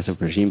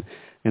regime.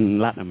 In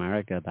Latin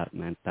America, that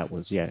meant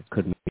it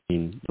could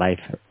mean life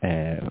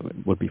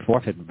would be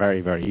forfeited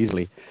very, very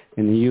easily.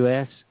 In the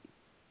US,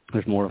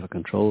 there's more of a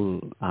control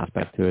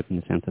aspect to it in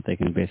the sense that they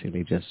can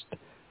basically just,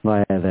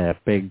 via the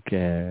big,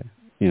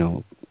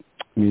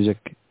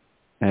 music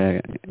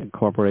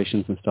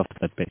corporations and stuff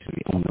that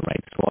basically own the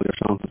rights to all your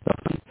songs and stuff,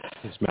 and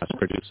just mass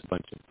produce a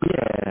bunch of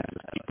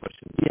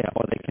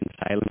or they can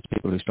silence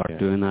people who start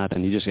doing that,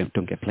 and you just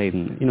don't get played,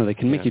 and they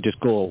can make you just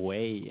go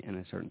away in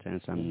a certain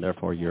sense, and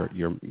therefore your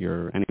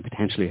any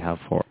potential you have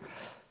for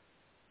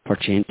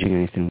changing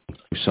anything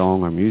through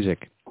song or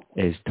music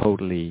is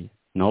totally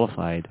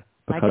nullified.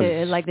 Like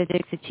the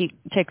Dixie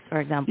Chicks, for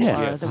example.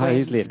 Yeah, or the how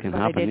way easily it can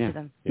happen.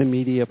 Yeah, the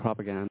media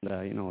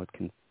propaganda, it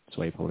can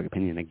sway public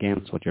opinion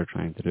against what you're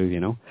trying to do.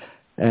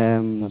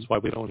 That's why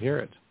we don't hear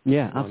it.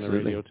 Yeah, on absolutely.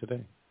 the radio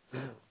today.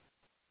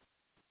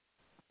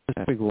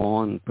 We go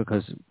on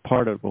because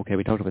part of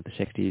we talked about the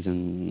 60s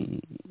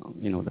and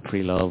the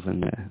free love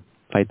and the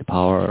fight the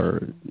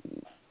power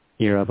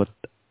era, but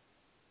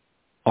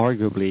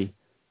arguably,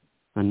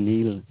 and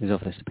Neil is of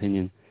this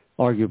opinion,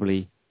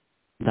 arguably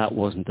that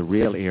wasn't the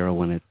real era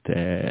when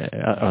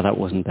or that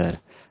wasn't the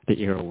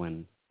era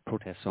when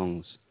protest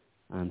songs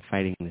and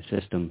fighting the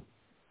system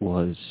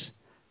was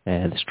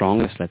the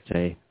strongest, let's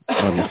say,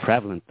 or most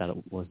prevalent that it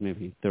was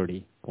maybe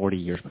 30, 40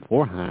 years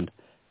beforehand.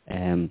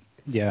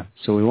 Yeah.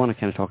 So we want to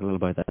kind of talk a little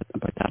about that.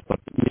 But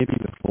maybe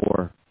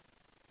before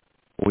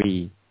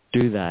we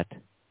do that,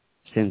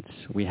 since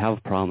we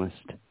have promised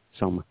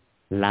some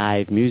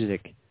live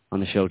music on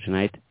the show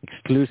tonight,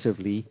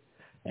 exclusively,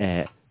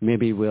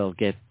 maybe we'll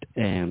get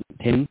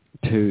Tim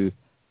to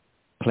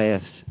play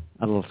us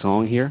a little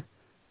song here.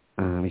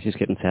 He's just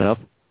getting set up.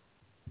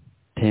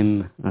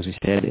 Tim, as we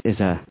said, is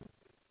a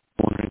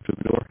wandering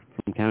troubadour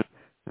from Canada,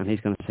 and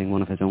he's going to sing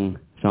one of his own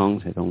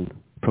songs, his own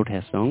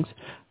protest songs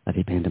that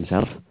he penned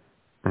himself,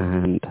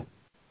 and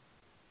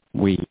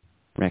we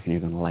reckon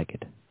you're going to like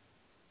it.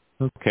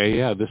 Okay,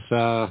 yeah, this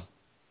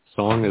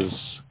song is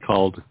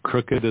called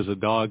Crooked as a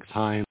Dog's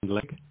Hind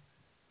Leg,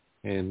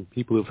 and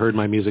people who've heard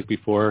my music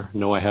before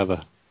know I have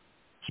a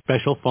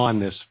special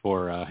fondness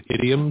for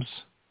idioms.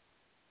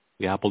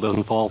 The apple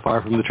doesn't fall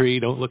far from the tree,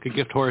 don't look a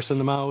gift horse in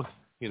the mouth.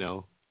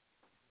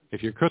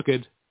 If you're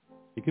crooked,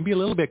 you can be a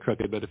little bit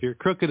crooked, but if you're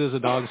crooked as a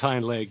dog's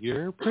hind leg,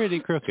 you're pretty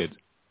crooked.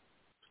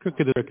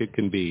 Crooked as crooked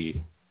can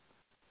be.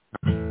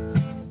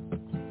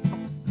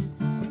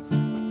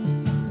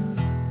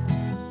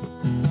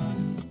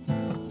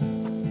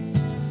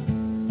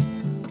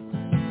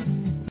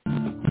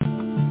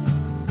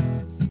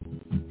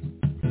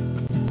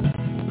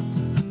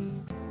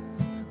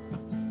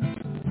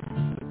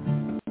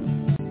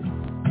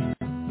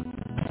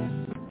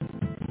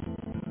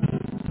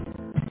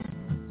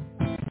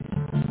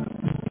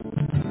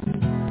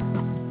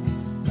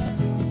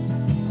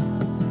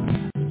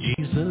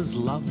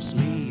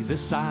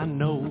 I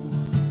know,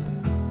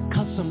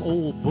 'cause some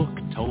old book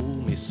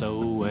told me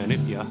so, and if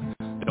you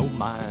don't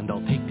mind,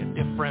 I'll take a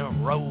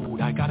different road.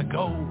 I gotta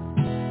go.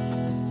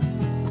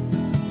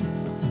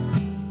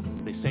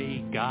 They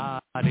say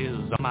God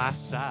is on my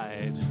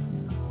side,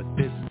 but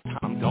this time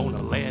I'm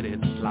gonna let it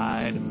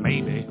slide and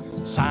maybe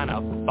sign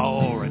up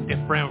for a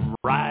different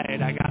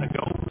ride. I gotta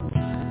go.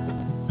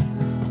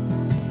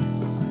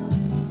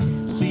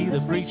 See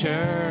the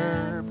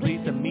preacher,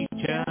 pleased to meet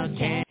ya,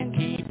 can't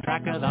keep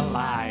track of the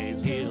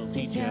lies he'll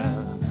teach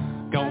ya.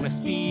 Gonna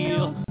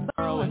steal,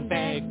 throw and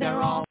beg,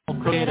 they're all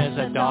crooked as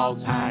a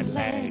dog's hind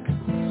leg.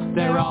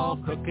 They're all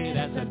crooked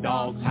as a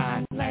dog's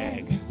hind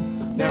leg.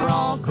 They're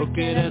all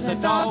crooked as a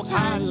dog's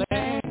hind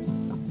leg.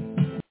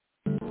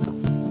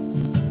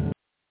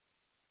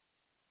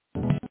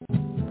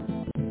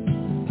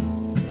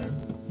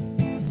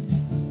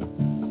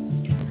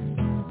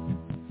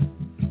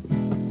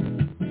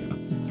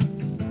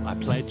 I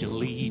pledge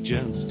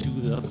allegiance to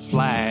the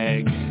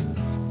flag,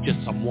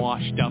 just some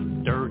washed up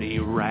dirty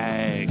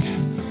rag.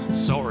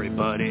 Sorry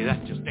buddy,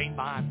 that just ain't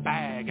my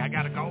bag. I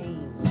gotta go.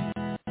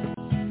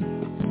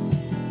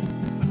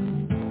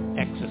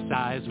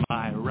 Exercise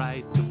my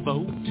right to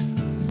vote.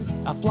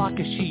 A flock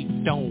of sheep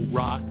don't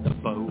rock the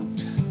boat.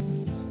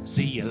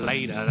 See you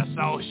later, that's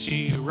all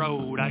she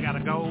wrote. I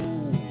gotta go.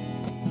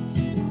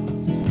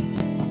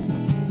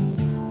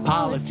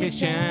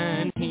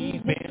 Politician,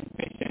 he's been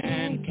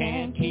fishing,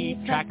 can't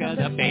keep track of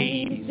the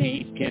babies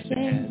he's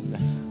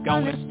kissing.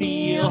 Gonna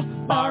steal,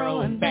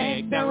 borrow, and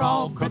beg. They're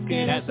all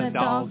crooked as a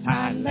dog's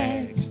hind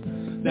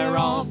leg. They're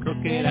all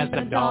crooked as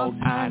a dog's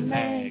hind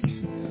leg.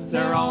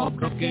 They're all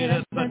crooked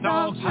as a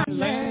dog's hind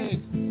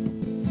leg.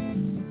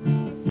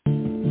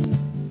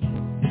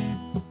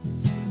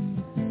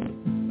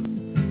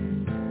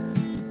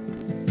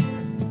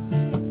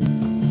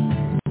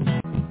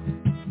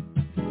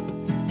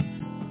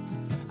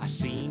 I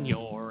seen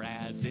your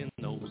ads in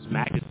those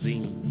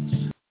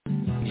magazines,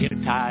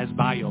 hypnotized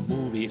by your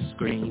movie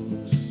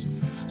screens.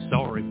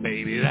 Sorry,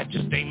 baby, that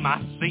just ain't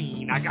my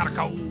scene. I gotta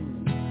go.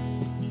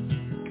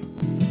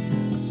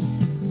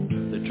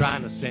 They're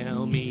trying to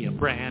sell me a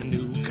brand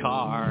new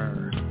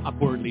car,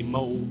 upwardly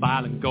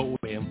mobile and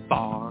going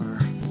far.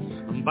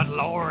 But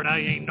Lord, I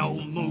ain't no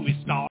movie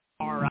star.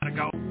 I gotta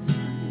go.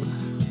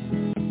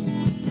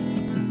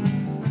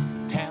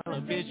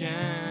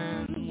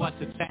 Television,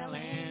 what's it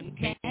selling?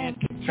 Can't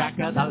keep track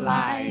of the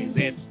lies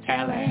it's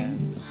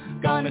telling.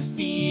 Gonna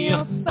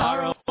steal,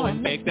 borrow,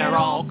 and beg. They're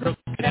all crooked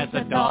as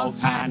a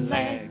dog's hind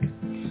leg.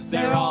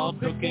 They're all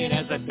crooked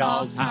as a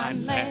dog's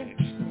hind leg.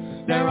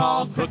 They're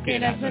all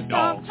crooked as a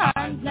dog's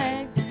hind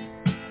leg.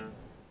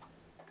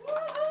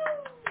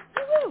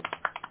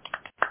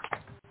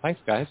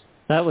 Thanks, guys.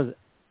 That was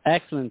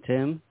excellent,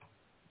 Tim.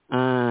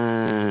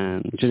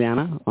 And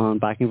Juliana on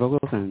backing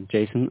vocals and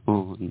Jason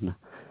on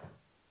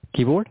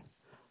keyboard.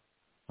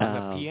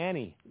 On the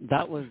piano.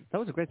 That was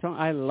a great song.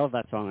 I love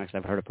that song. Actually,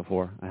 I've heard it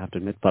before, I have to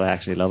admit, but I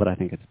actually love it. I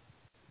think it's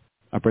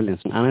a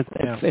brilliant song. And it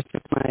fits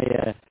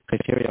my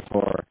criteria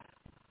for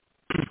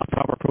a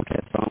proper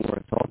protest song where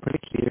it's all pretty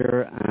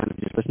clear, and if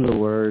you just listen to the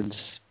words,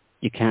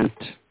 you can't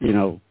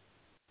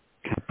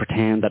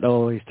pretend that,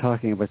 oh, he's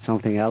talking about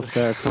something else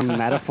there, some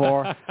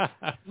metaphor.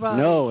 Well,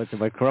 no, it's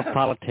about corrupt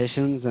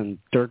politicians and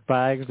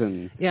dirtbags.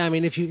 And yeah, I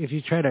mean, if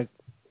you try to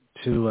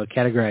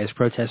categorize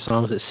protest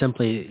songs as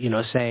simply,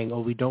 saying, oh,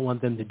 we don't want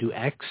them to do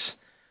X,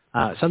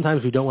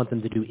 sometimes we don't want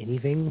them to do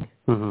anything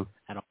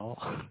at all.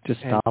 Just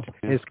stop.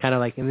 It's kind of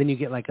like, and then you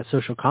get like a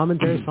social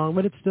commentary song,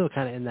 but it's still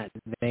kind of in that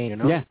vein,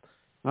 Yeah,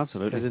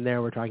 absolutely. Because in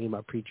there we're talking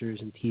about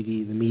preachers and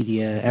TV, the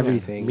media,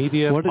 everything. Yeah.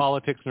 Media,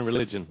 politics, and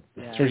religion.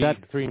 Yeah.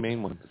 Three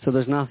main ones. So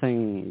there's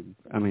nothing,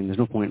 there's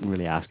no point in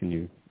really asking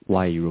you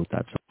why you wrote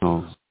that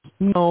song.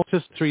 No,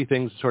 just three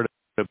things sort of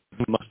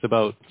must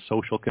about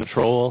social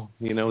control,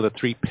 the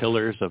three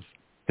pillars of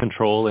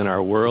control in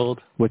our world.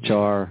 Which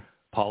are?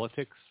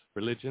 Politics,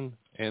 religion,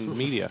 and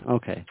media.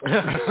 Okay.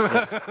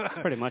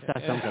 Pretty much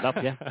that sums it up,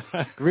 yeah.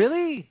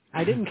 Really?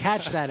 I didn't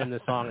catch that in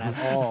the song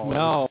at all.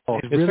 No,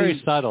 it's really,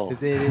 very subtle.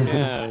 It is.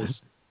 Yeah,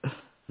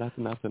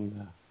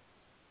 nothing.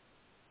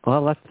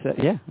 Well,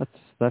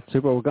 that's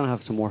super. We're going to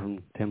have some more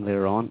from Tim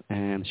later on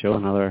and show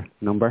another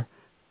number.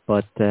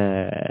 But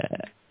as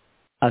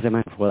I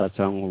mentioned before that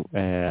song,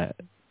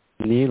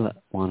 Neil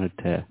wanted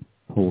to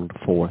hold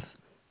forth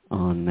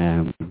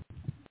on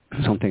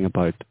something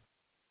about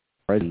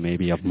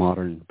maybe of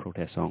modern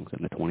protest songs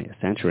in the 20th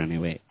century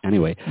anyway.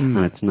 And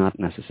it's not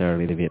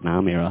necessarily the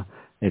Vietnam era,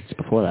 it's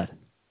before that.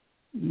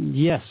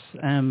 Yes,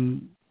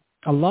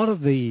 a lot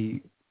of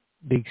the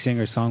big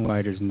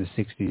singer-songwriters in the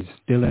 60s,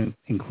 Dylan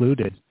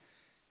included,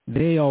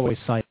 they always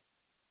cited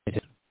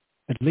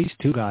at least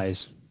two guys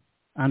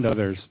and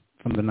others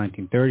from the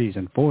 1930s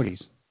and 40s,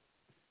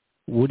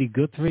 Woody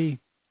Guthrie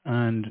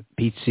and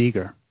Pete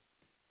Seeger.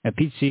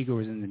 Pete Seeger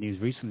was in the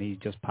news recently. He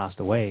just passed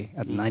away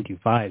at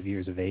 95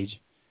 years of age.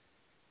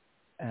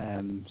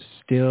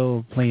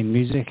 Still playing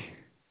music.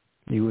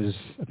 He was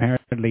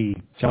apparently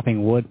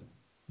chopping wood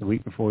the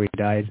week before he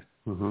died.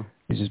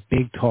 He's this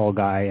big, tall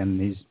guy, and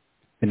he's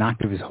been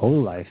active his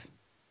whole life.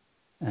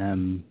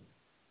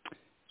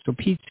 So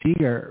Pete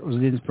Seeger was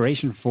the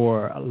inspiration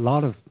for a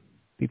lot of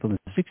people in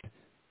the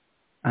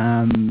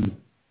 60s.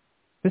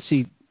 Let's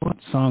see, what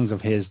songs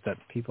of his that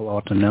people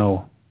ought to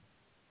know?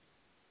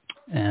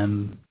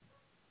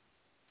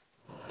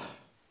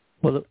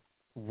 Well,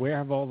 Where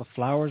Have All the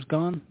Flowers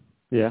Gone?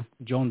 Yeah.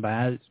 Joan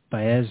Baez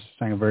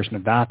sang a version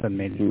of that and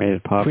made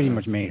it popular. Pretty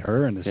much made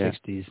her in the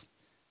 60s.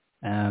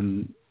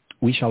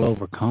 We Shall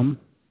Overcome.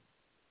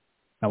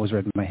 That was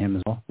written by him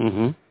as well.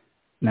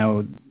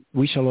 Now,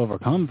 We Shall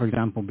Overcome, for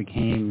example,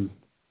 became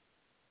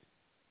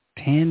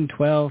 10,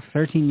 12,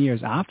 13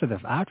 years after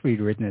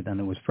he'd written it and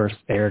it was first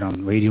aired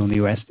on radio in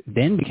the US,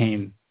 then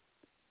became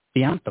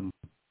the anthem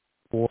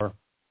for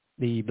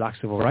the Black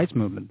Civil Rights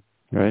Movement.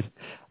 Right.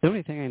 The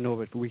only thing I know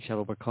about We Shall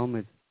Overcome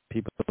is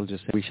people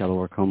just say We Shall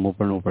Overcome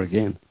over and over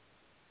again.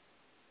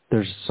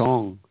 There's a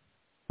song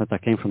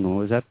that came from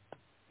them. Is that,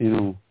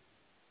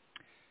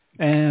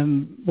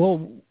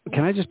 well,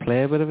 can I just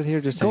play a bit of it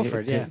here? Just go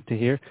for it, yeah. To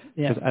hear?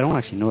 Yeah. Because I don't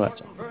actually know that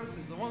song. Verse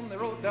is the one they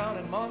wrote down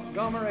in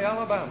Montgomery,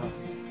 Alabama.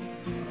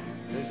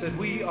 They said,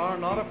 we are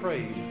not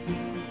afraid.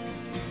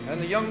 And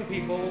the young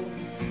people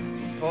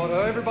taught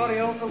everybody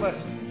else a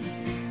lesson.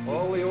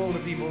 All the older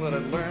people that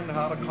had learned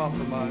how to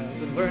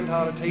compromise and learned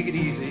how to take it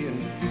easy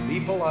and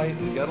be polite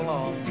and get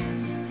along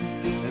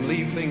and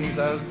leave things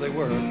as they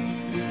were.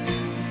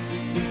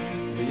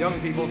 The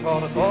young people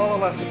taught us all a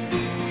lesson.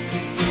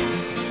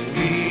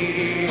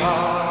 We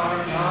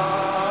are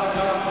not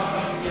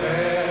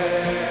afraid.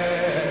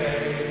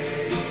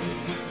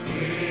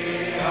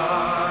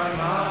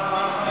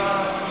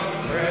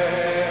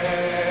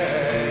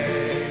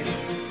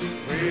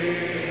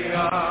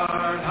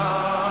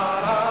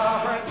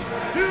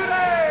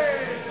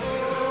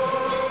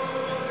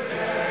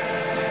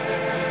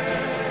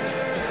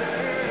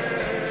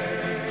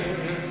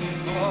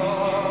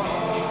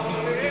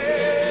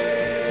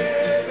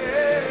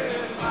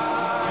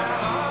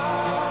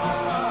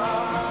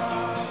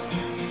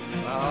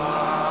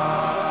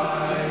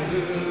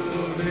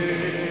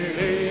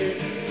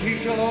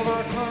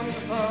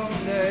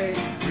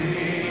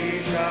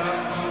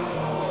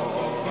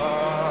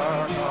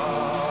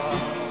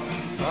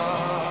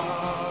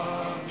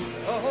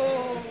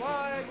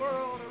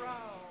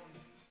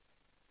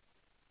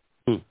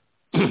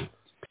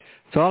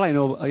 all I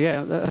know,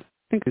 I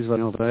think is what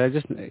I know, but I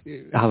just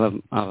have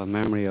a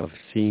memory of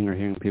seeing or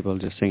hearing people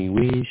just singing,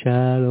 "We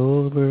shall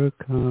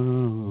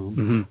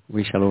overcome,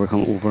 we shall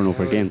overcome" over and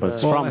over again. But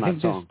it's from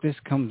that song. This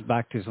comes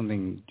back to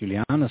something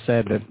Juliana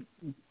said, that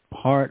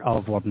part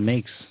of what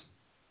makes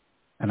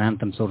an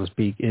anthem, so to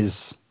speak, is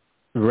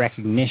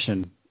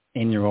recognition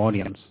in your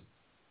audience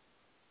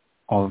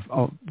of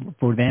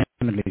for them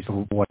at least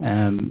of what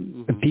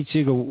Pete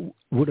Seeger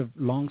would have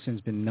long since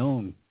been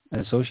known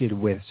and associated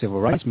with civil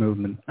rights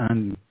movement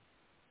and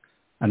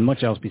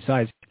much else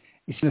besides.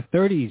 You see, in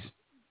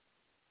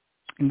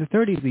the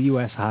 30s, the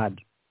U.S. had,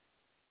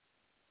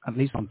 at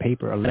least on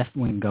paper, a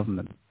left-wing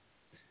government.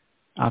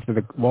 After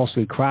the Wall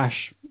Street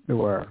crash, there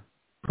were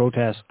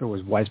protests, there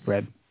was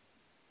widespread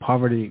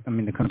poverty. I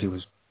mean, the country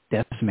was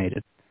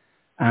decimated.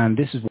 And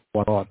this is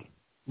what brought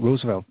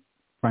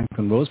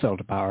Franklin Roosevelt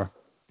to power.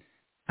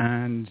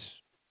 And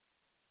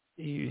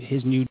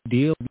his New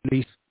Deal, at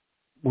least,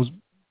 was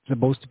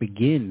supposed to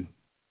begin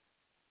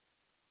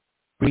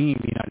bringing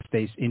the United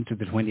States into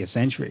the 20th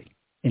century,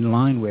 in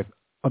line with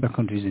other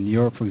countries in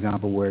Europe, for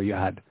example, where you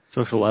had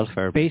social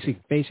welfare, basic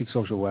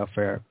social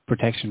welfare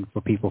protection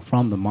for people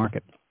from the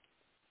market.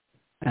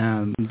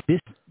 This is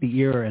the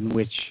era in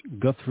which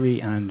Guthrie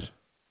and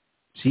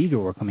Seeger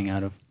were coming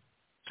out of.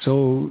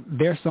 So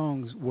their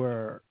songs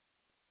were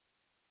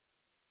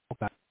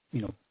about,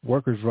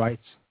 workers'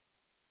 rights.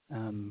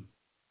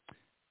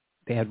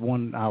 They had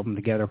one album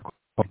together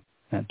called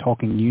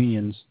Talking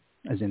Unions,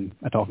 as in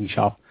a talking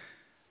shop.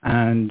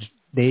 And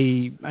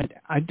I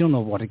don't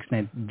know what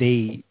extent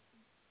they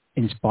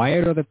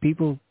inspired other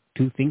people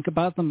to think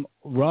about them.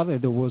 Rather,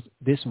 there was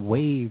this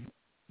wave,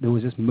 there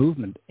was this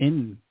movement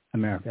in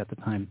America at the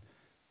time.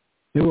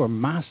 There were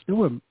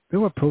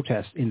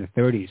protests in the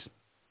 30s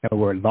that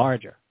were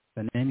larger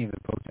than any of the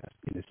protests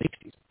in the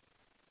 60s.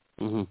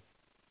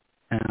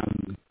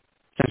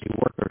 Essentially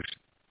workers.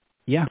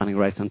 Yeah. Planning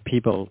rights and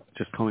people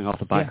just coming off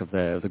the back of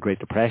the Great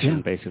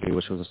Depression, basically,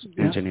 which was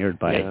engineered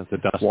by the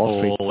Dust Wall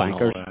Street Bowl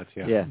bankers. And all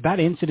that, That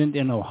incident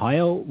in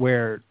Ohio,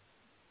 where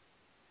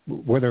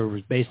whether it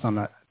was based on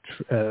a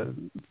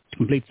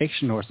complete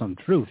fiction or some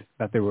truth,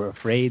 that they were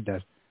afraid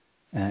that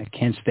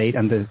Kent State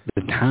and the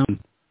town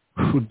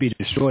would be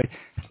destroyed.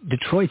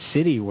 Detroit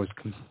City was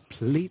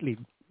completely,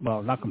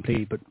 well, not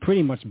completely, but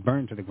pretty much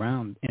burned to the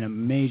ground in a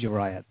major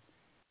riot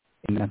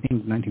in, I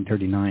think,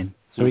 1939.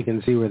 So we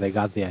can see where they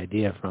got the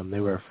idea from.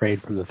 They were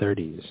afraid from the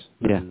 30s.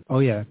 Yeah. Oh,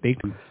 yeah, big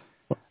time.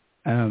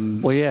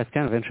 Well, yeah, it's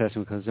kind of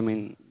interesting because, I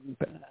mean,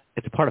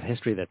 it's a part of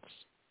history that's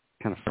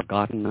kind of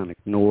forgotten and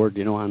ignored,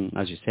 and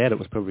as you said, it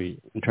was probably,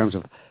 in terms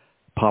of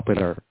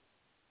popular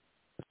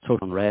social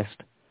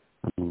unrest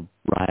and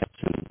riots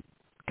and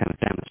kind of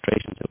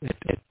demonstrations,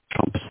 it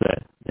trumps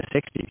the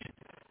 60s.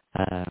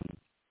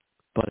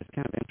 But it's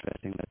kind of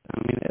interesting that, I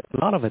mean, a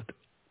lot of it,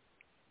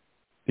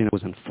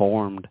 was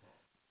informed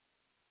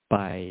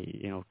by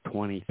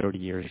 20, 30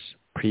 years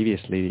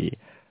previously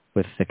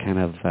with the kind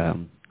of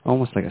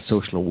almost like a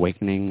social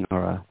awakening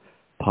or a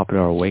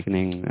popular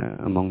awakening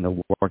among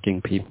the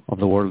working people of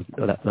the world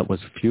that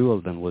was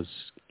fueled and was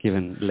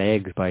given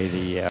legs by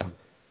the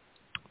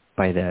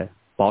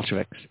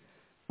Bolsheviks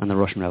and the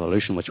Russian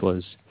Revolution, which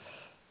was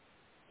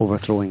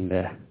overthrowing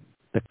the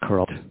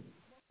corrupt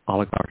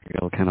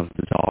oligarchical kind of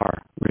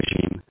Tsar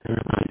regime.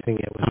 I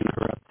think it was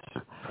corrupt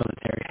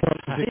proletariat.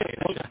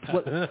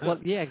 Well,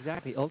 yeah,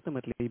 exactly.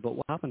 Ultimately, but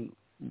what happened,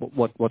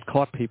 what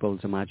caught people's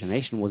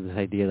imagination was this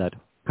idea that,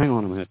 hang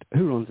on a minute,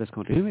 who runs this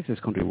country? Who makes this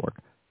country work?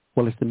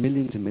 Well, it's the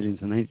millions and millions,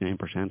 the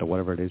 99% or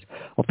whatever it is,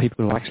 of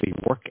people who actually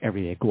work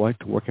every day, go out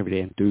to work every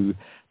day and do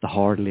the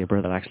hard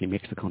labour that actually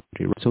makes the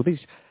country run. So these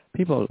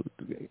people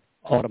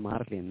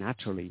automatically and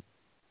naturally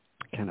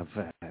kind of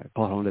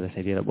caught on to this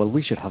idea that, well,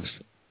 we should have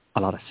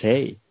a lot of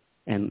say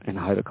in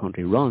how the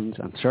country runs,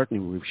 and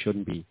certainly we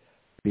shouldn't be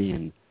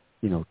being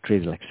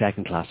treated like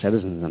second-class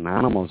citizens and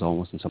animals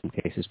almost in some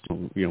cases,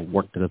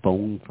 work to the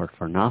bone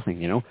for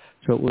nothing,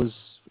 So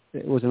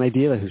it was an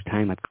idea whose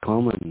time had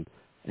come,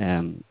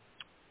 and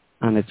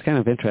it's kind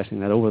of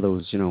interesting that over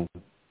those,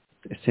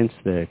 since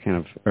the kind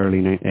of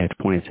early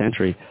 20th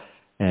century,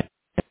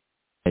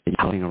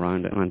 happening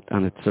around,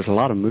 and there's a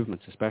lot of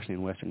movements, especially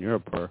in Western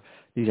Europe, where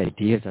these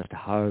ideas as to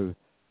how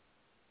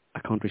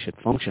a country should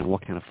function,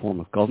 what kind of form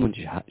of government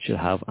you should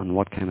have, and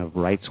what kind of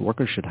rights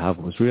workers should have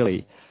was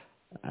really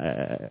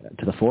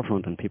to the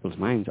forefront in people's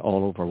minds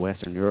all over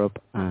Western Europe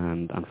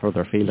and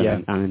further afield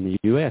and in the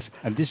US.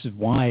 And this is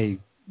why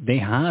they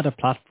had a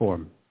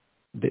platform.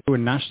 They were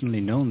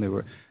nationally known. They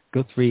were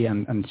Guthrie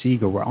and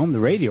Seeger were on the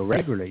radio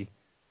regularly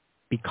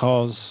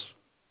because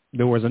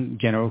there was a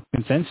general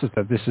consensus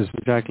that this is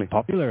exactly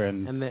popular,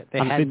 and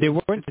they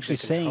weren't actually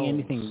saying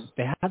anything.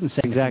 They hadn't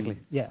said exactly.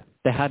 Anything. Yeah,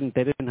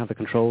 they didn't have the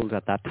controls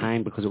at that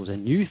time because it was a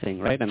new thing,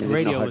 right? I mean,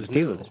 radio was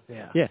new.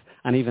 Yeah,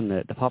 and even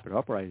the popular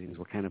uprisings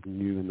were kind of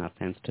new in that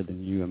sense to the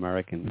new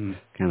American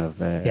kind of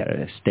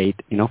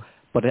state,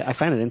 But I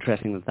find it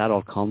interesting that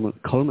all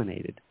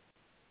culminated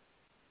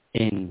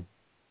in,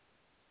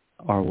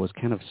 or was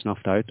kind of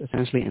snuffed out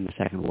essentially in the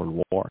Second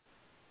World War.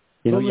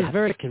 You know, it was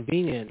very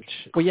convenient.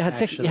 Well, you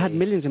had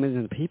millions and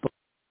millions of people.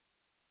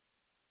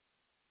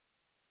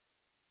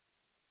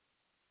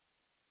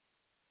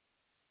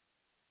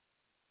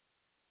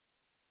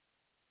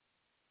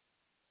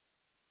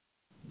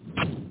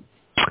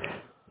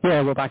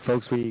 Yeah, we're back,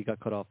 folks. We got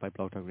cut off by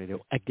Blog Talk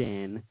Radio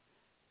again.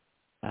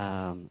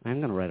 I'm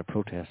going to write a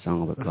protest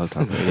song about Blog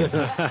Talk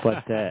Radio.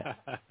 But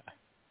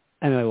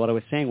anyway, what I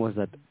was saying was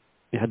that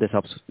you had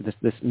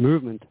this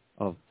movement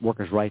of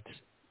workers' rights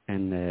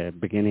in the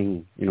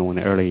beginning, in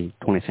the early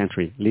 20th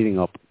century, leading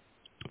up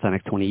to the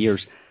next 20 years.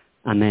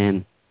 And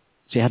then,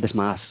 so you had this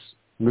mass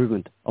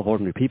movement of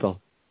ordinary people.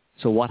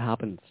 So what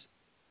happens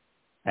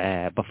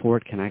before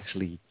it can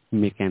actually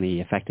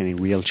affect any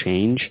real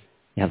change?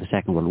 You have the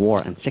Second World War,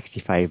 and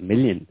 65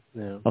 million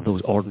of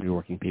those ordinary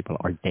working people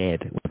are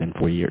dead within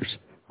 4 years.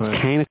 Right.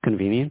 It's kind of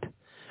convenient.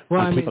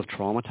 Well, and people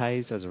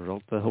traumatized as a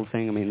result of the whole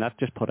thing. I mean, that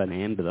just put an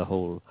end to the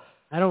whole...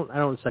 I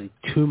don't study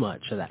too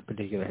much of that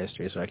particular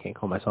history, so I can't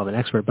call myself an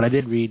expert, but I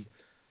did read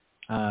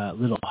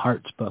Little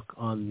Hart's book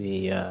on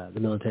the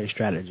military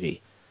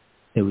strategy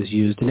that was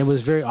used, and it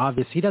was very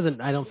obvious. He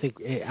doesn't, I don't think,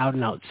 out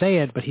and out say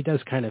it, but he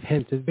does kind of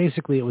hint that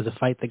basically it was a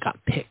fight that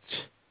got picked.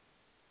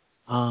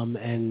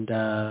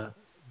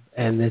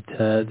 And that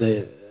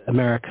the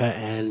America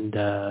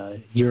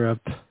and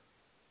Europe,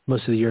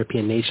 most of the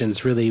European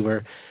nations really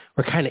were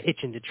kind of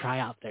itching to try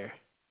out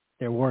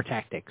their war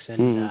tactics,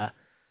 and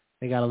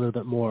they got a little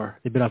bit more.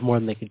 They bit off more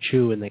than they could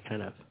chew, and they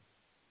kind of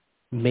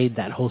made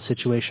that whole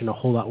situation a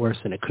whole lot worse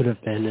than it could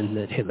have been, and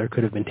that Hitler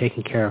could have been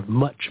taken care of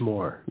much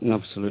more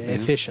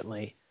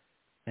efficiently,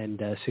 and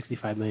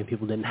 65 million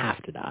people didn't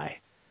have to die.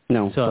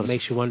 No, so it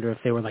makes you wonder if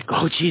they were like,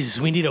 oh Jesus,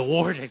 we need a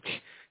war to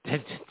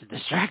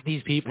distract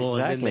these people,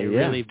 exactly, and then they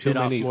really bit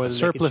off more than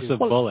surplus of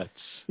bullets.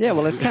 Yeah,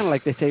 well, it's kind of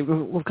like they say,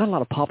 we've got a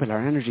lot of popular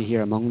energy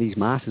here among these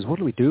masses. What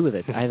do we do with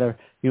it? Either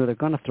they're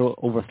going to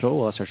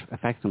overthrow us or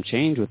affect some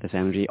change with this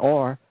energy,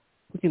 or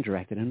we can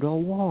direct it into a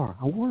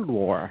world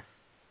war.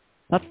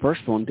 That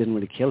first one didn't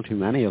really kill too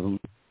many of them.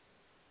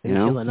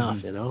 Didn't kill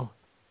enough,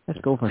 Let's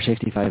go for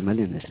 65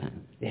 million this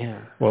time.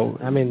 Yeah. Well,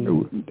 I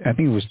think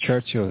it was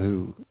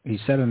Churchill he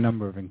said a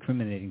number of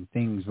incriminating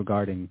things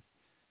regarding,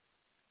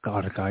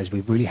 God, guys,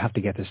 we really have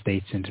to get the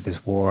States into this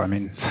war. I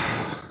mean,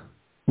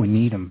 we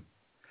need them.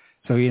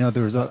 So,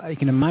 I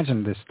can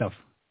imagine this stuff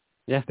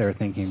they're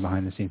thinking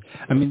behind the scenes.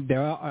 I mean, they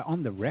are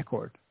on the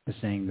record as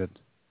saying that,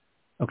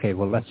 okay,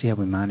 well, let's see how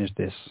we manage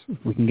this.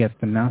 If we can get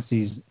the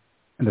Nazis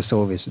and the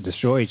Soviets to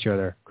destroy each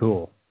other,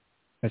 cool.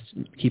 Let's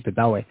keep it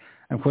that way.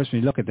 And, of course,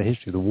 when you look at the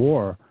history of the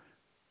war,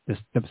 the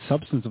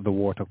substance of the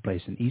war took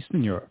place in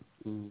Eastern Europe.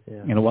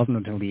 And it wasn't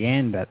until the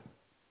end that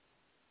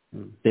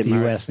the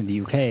US and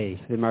the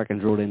UK. The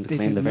Americans rode in to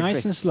claim the victory.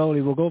 Nice and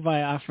slowly. We'll go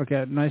via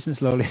Africa, nice and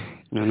slowly.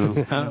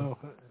 No.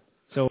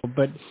 So,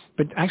 but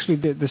actually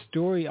the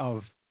story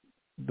of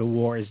the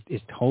war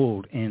is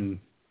told in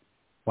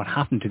what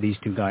happened to these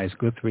two guys,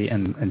 Guthrie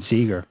and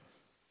Seeger.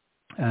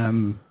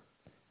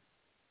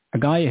 A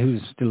guy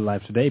who's still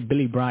alive today,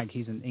 Billy Bragg,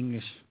 he's an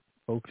English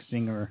folk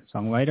singer,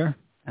 songwriter,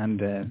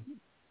 and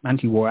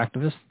anti-war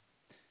activist.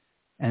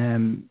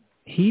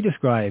 He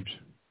described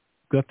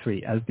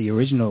Guthrie as the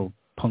original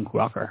punk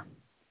rocker.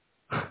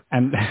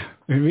 And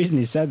the reason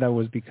he said that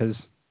was because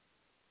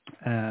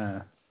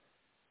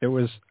there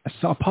was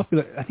a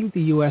popular, I think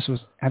the US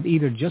had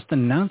either just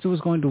announced it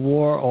was going to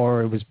war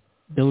or it was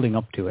building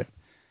up to it.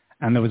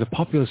 And there was a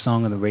popular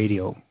song on the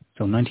radio,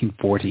 so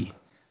 1940,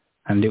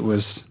 and it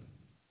was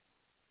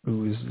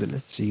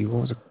let's see,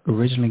 what was it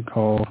originally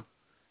called?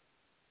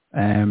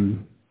 It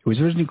was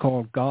originally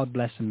called God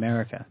Bless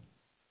America.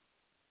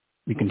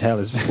 You can tell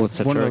it's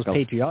one of those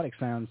patriotic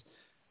sounds.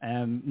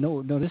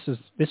 No, this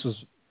was,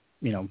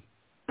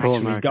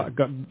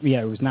 pro-American.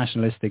 It was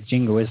nationalistic,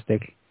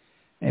 jingoistic.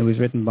 It was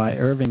written by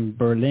Irving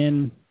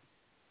Berlin,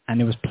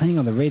 and it was playing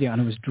on the radio,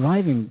 and it was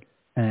driving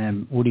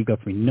Woody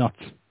Guthrie nuts.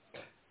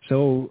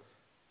 So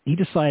he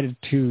decided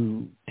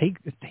to take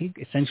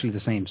essentially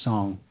the same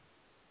song,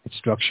 its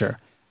structure,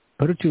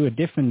 put it to a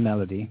different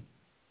melody,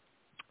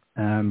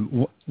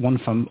 one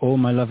from "Oh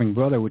My Loving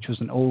Brother," which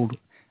was an old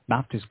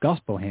Baptist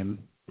gospel hymn.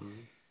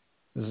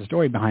 There's a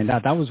story behind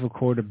that. That was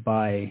recorded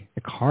by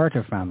the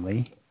Carter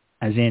family,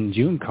 as in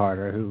June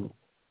Carter, who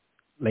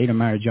later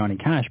married Johnny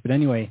Cash. But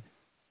anyway,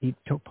 he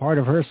took part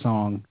of her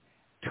song,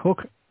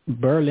 took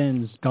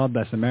Berlin's God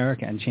Bless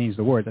America, and changed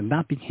the words. And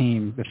that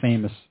became the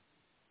famous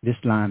 "This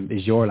Land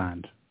Is Your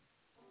Land."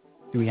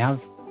 Do we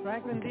have...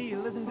 Franklin D,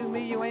 listen to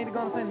me, you ain't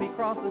gonna send me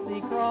cross the sea,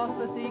 cross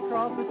the sea,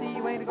 cross the sea,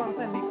 you ain't gonna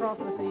send me cross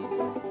the sea.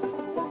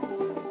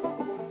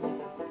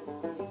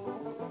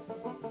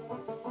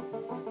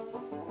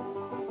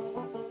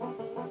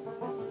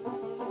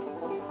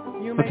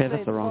 Okay,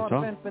 that's the wrong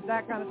song. But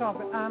that kind of talk,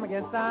 but I'm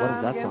against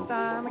that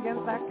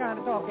kind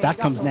of talk. That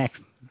comes next.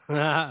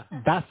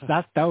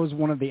 That was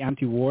one of the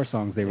anti-war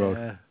songs they wrote.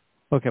 Yeah.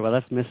 Okay, well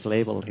that's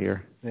mislabeled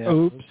here. Yeah.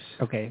 Oops.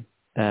 Okay.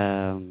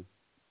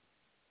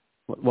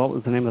 What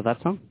was the name of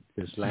that song?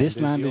 This Land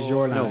Is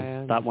Your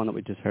Land. No, that one that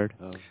we just heard.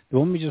 Oh. The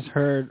one we just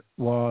heard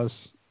was...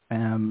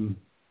 Me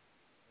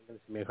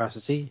Across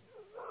the Sea?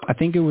 I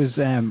think it was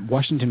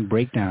Washington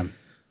Breakdown.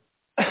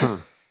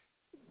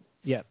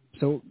 Yeah.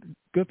 So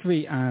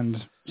Guthrie and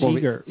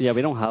Seeger.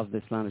 We don't have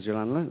This Land Is Your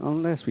Land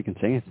unless we can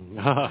sing it.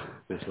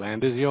 This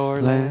land is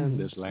your land.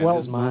 This land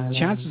is my land.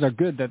 Chances are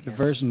good that the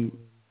version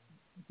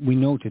we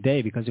know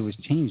today, because it was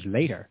changed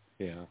later.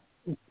 Yeah.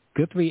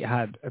 Guthrie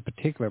had a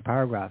particular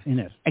paragraph in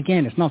it.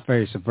 Again, it's not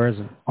very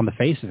subversive on the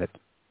face of it.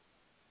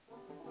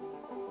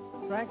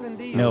 Franklin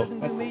D, no. listen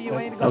to me, you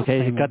ain't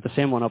Okay, he got the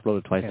same one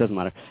uploaded twice. Doesn't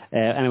matter.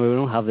 Anyway, we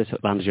don't have This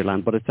Land Is Your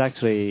Land, but it's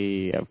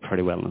actually a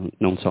pretty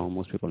well-known song.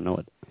 Most people know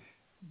it.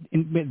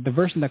 In the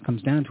version that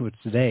comes down to it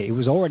today, it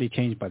was already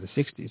changed by the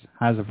 60s,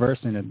 has a verse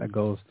in it that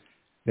goes,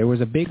 "There was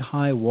a big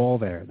high wall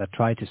there that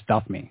tried to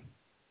stop me.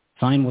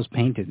 Sign was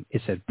painted,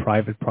 it said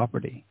private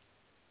property.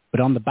 But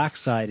on the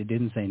backside, it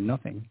didn't say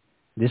nothing.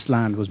 This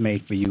land was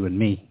made for you and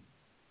me."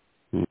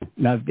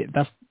 Now,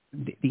 that's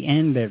the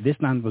end there. This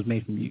land was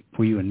made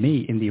for you and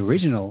me. In the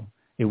original,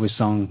 it was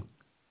sung,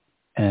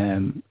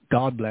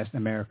 God bless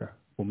America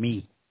for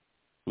me.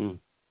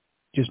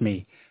 Just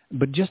me.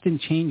 But just in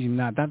changing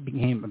that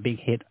became a big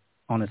hit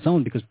on its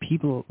own because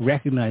people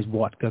recognized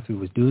what Guthrie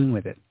was doing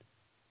with it.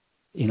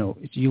 You know,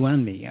 it's you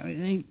and me. I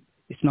mean,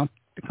 it's not,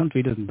 the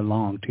country doesn't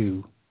belong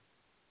to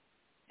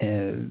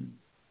the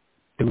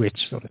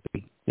rich, so to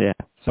speak. Yeah.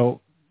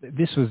 So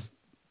this was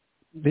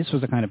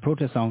a kind of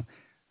protest song,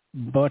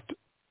 but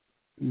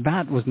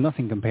that was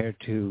nothing compared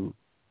to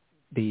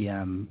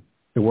the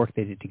work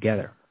they did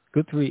together.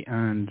 Guthrie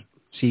and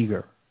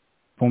Seeger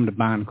formed a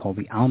band called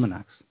the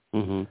Almanacs.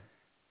 Mm-hmm.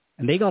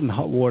 And they got in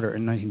hot water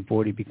in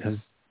 1940 because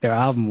their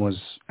album was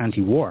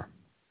anti-war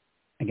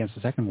against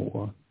the Second World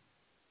War.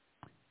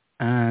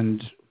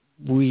 And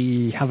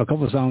we have a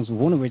couple of songs,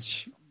 one of which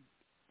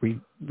we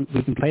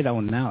can play that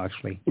one now,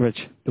 actually. Which?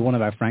 The one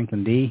about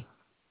Franklin D.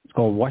 It's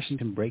called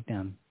Washington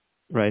Breakdown.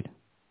 Right.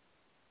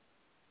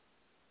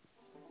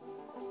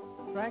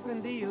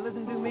 Franklin D,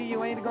 listen to me,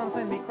 you ain't gonna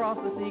send me cross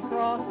the sea,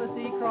 cross the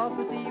sea, cross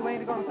the sea, you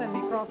ain't gonna send me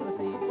cross the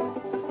sea.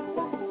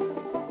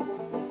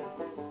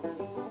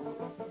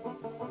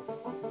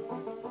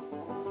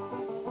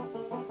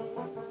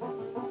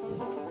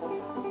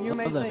 You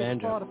may say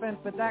for defense,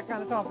 but that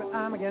kind of talk that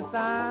I'm against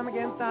that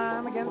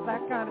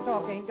kind of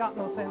talk ain't got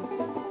no sense.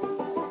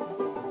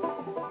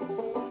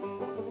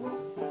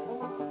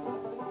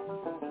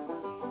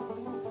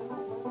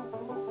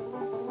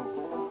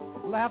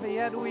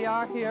 Lafayette, we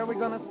are here, we're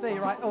gonna stay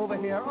right over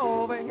here,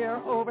 over here,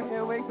 over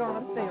here, we're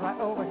gonna stay right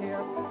over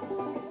here.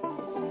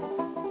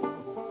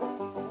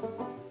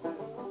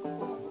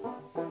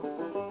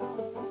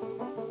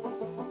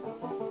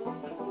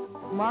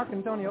 Mark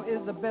Antonio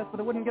is the best, but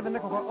I wouldn't give a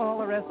nickel for all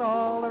the rest,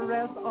 all the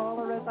rest, all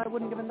the rest. I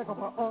wouldn't give a nickel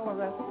for all the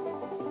rest.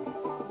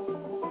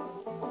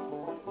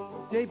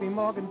 J.P.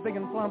 Morgan's big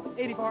and plump,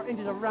 84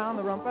 inches around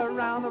the rump,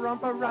 around the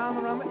rump, around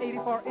the rump,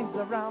 84 inches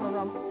around the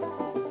rump.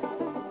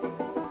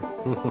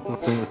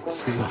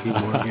 J.P.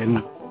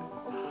 Morgan.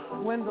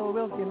 Wendell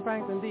Willkie and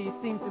Franklin D.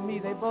 Seems to me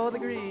they both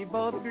agree, they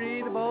both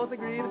agree,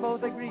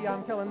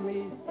 I'm telling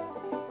me.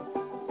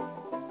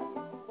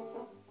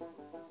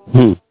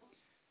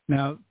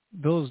 Now,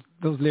 those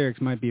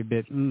lyrics might be a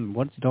bit,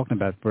 what's he talking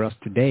about for us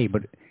today?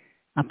 But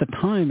at the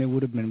time, it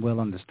would have been well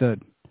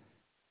understood.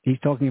 He's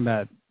talking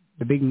about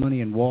the big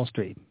money in Wall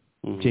Street.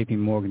 Mm-hmm. J.P.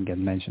 Morgan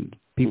getting mentioned.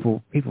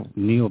 People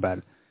knew about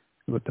it,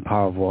 with the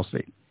power of Wall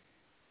Street.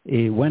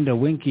 Wendell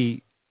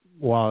Willkie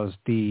was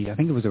I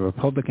think it was a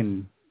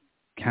Republican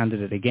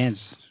candidate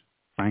against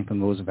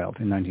Franklin Roosevelt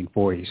in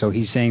 1940. So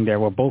he's saying there,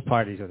 well, both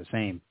parties are the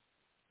same.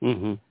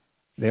 Mm-hmm.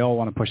 They all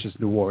want to push us to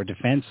the war.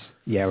 Defense,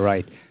 yeah,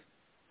 right.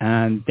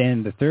 And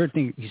then the third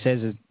thing he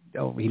says is,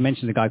 he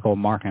mentions a guy called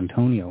Mark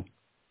Antonio.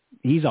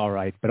 He's all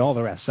right, but all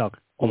the rest suck,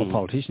 all the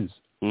politicians.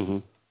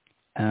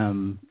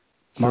 Mm-hmm.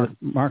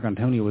 Mark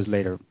Antonio was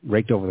later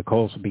raked over the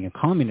coals for being a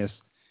communist,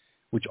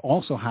 which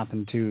also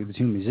happened to the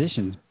two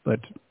musicians. But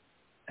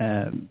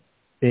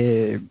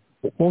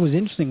what was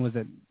interesting was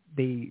that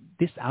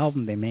this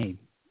album they made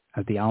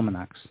at the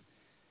Almanacs,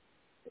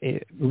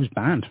 it was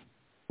banned.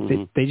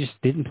 Mm-hmm. They just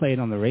didn't play it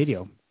on the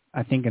radio.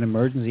 I think an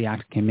emergency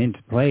act came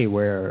into play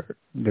where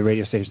the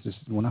radio station said,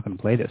 we're not going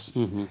to play this.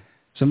 Mm-hmm.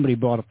 Somebody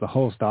brought up the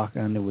whole stock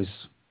and it was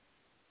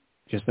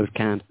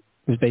canned.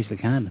 It was basically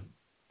canned.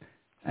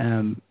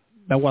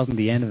 That wasn't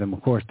the end of them,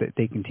 of course.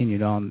 They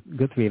continued on.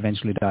 Guthrie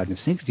eventually died in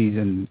the 60s,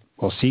 and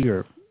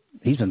Seeger,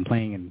 he's been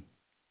playing and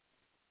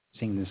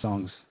singing the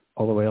songs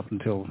all the way up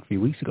until a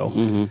few weeks ago.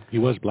 Mm-hmm. He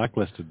was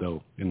blacklisted,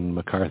 though, in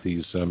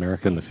McCarthy's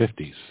America in the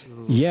 50s.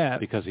 Yeah.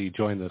 Because he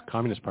joined the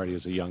Communist Party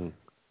as a young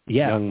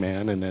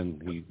man, and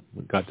then he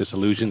got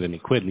disillusioned and he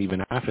quit. And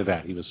even after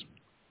that, he was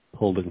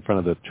pulled in front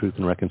of the Truth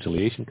and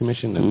Reconciliation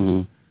Commission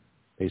and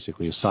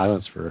basically was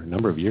silenced for a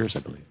number of years, I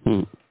believe.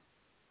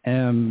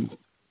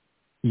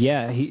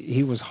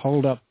 He was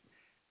hauled up.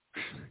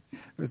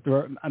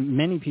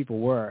 Many people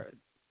were.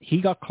 He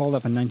got called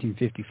up in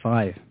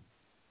 1955.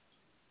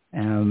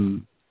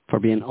 For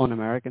being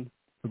un-American?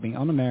 For being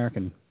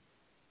un-American.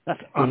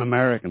 That's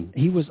un-American.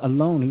 He was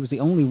alone. He was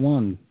the only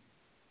one,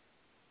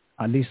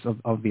 at least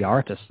of the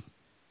artists,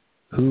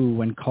 who,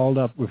 when called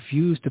up,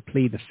 refused to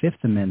plead the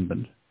Fifth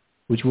Amendment,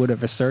 which would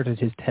have asserted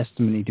his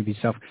testimony to be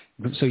self.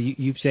 So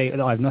you say,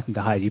 "Oh, I have nothing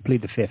to hide." You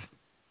plead the Fifth,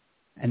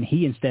 and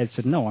he instead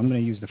said, "No, I'm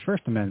going to use the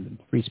First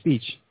Amendment, free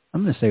speech.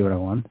 I'm going to say what I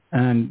want."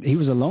 And he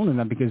was alone in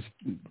that because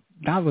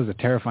that was a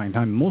terrifying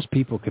time. Most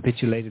people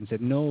capitulated and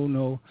said,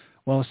 "No.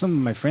 Well, some of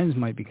my friends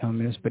might be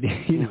communists," but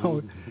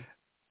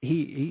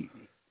he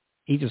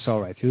just saw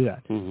right through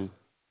that.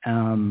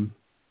 Mm-hmm.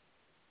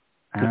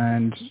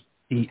 And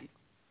the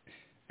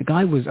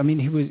guy was,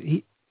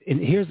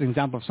 here's an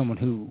example of someone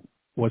who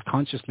was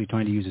consciously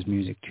trying to use his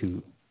music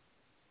to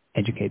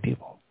educate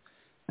people.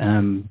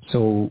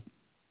 So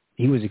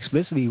he was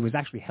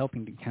actually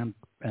helping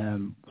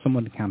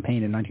someone to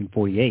campaign in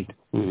 1948.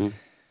 Mm-hmm.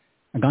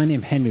 A guy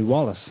named Henry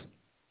Wallace.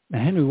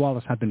 Now, Henry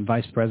Wallace had been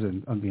vice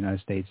president of the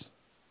United States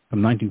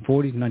from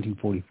 1940 to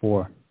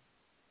 1944.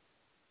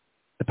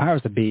 The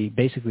powers that be,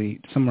 basically,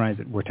 to summarize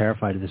it, were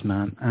terrified of this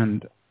man,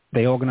 and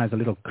they organized a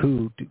little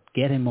coup to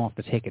get him off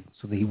the ticket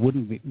so that he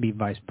wouldn't be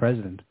vice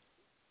president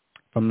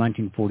from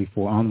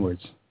 1944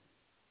 onwards,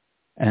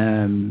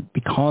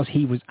 because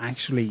he was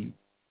actually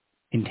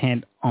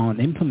intent on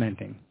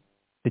implementing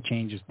the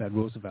changes that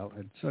Roosevelt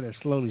had sort of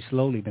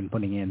slowly been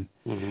putting in.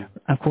 Mm-hmm.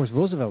 Of course,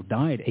 Roosevelt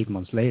died 8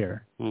 months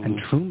later, mm-hmm.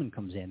 and Truman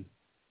comes in.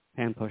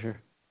 Hand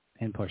pusher.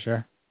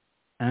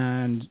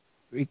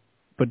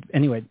 But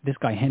anyway, this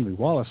guy, Henry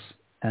Wallace,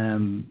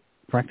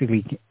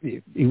 practically,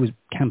 he was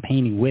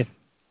campaigning with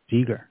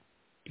Ziegler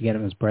to get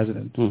him as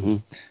president. Mm-hmm.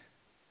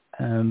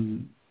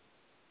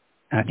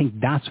 I think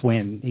that's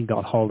when he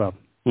got hauled up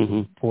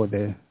mm-hmm. for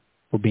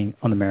being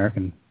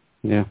un-American.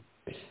 Yeah.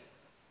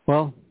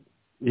 Well,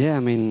 yeah,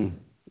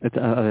 as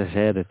I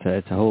said,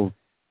 it's a whole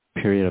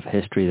period of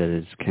history that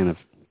is kind of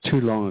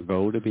too long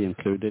ago to be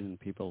included in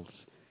people's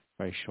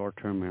very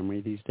short-term memory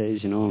these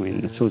days,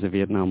 It's so the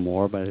Vietnam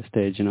War by this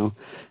stage, but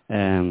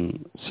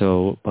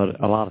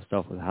a lot of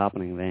stuff was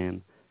happening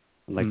then,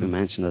 like we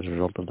mentioned, as a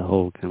result of the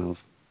whole kind of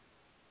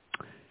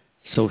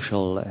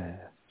social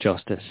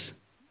justice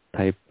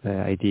type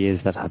ideas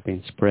that have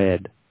been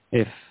spread,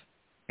 if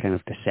kind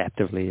of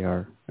deceptively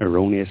or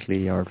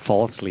erroneously or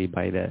falsely,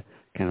 by the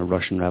kind of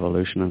Russian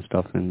Revolution and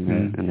stuff in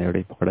the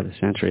early part of the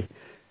century,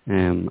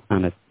 and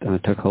it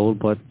took hold.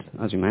 But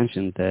as you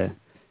mentioned, the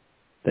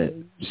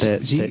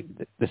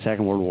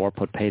Second World War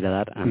put pay to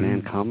that, and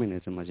then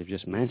communism, as you've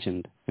just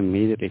mentioned,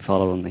 immediately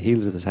followed on the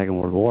heels of the Second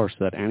World War, so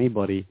that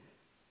anybody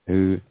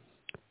who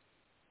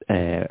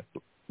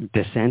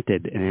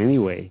dissented in any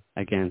way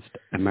against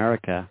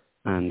America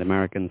and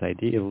America's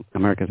ideals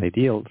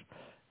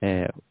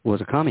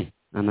was a commie,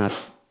 and that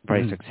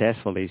very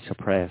successfully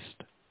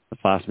suppressed the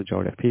vast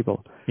majority of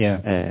people. Yeah,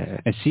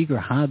 and Ziegler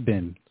had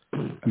been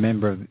a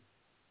member of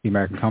the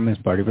American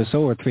Communist Party, but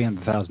so were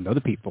 300,000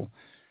 other people.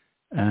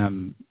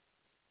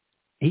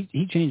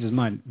 He changed his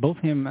mind. Both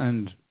him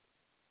and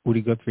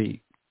Woody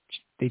Guthrie,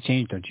 they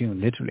changed their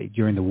tune literally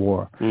during the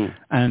war.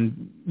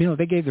 And,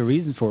 they gave the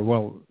reasons for it.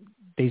 Well,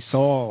 they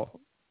saw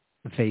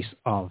the face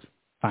of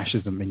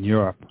fascism in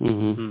Europe.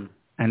 Mm-hmm.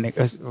 And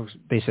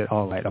they said,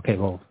 all right, okay,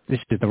 well, this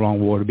is the wrong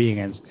war to be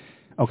against.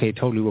 Okay,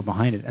 totally, we're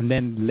behind it. And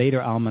then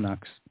later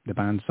Almanacs, the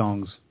band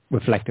songs,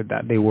 reflected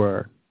that they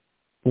were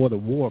for the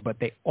war, but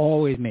they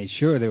always made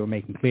sure they were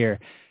making clear,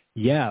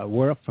 yeah,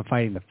 we're up for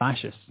fighting the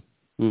fascists.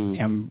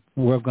 Mm-hmm. And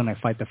we're going to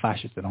fight the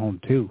fascists at home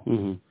too.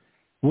 Mm-hmm.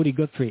 Woody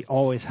Guthrie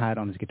always had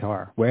on his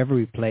guitar, wherever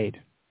he played,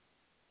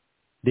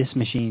 "This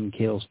machine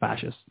kills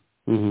fascists."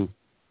 Mm-hmm.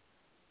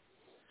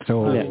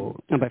 So,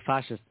 and by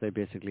fascists, they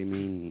basically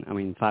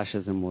mean,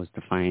 fascism was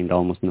defined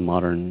almost in the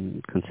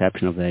modern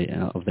conception of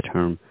the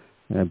term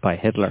by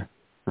Hitler,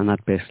 and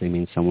that basically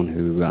means someone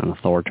who, an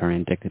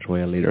authoritarian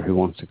dictatorial leader who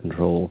wants to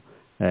control.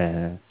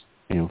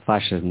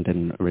 Fascism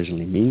didn't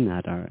originally mean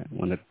that, or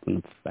when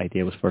the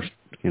idea was first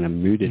kind of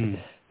mooted,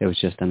 it was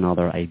just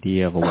another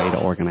idea of a way to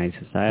organize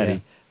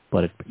society.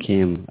 But it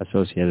became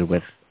associated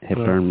with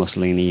Hitler and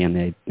Mussolini, and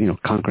they,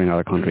 conquering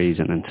other countries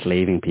and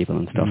enslaving people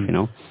and stuff.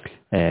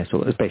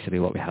 So it's basically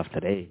what we have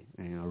today,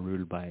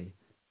 ruled by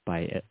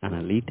an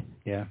elite.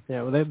 Yeah.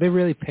 Well, they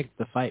really picked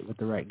the fight with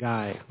the right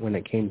guy when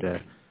it came to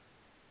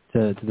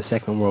the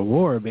Second World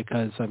War,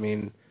 because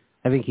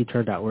I think he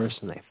turned out worse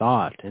than they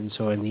thought. And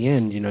so in the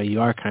end,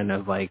 you are kind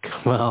of like,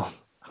 well,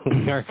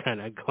 we are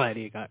kind of glad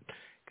he got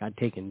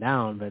taken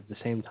down. But at the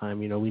same time,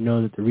 we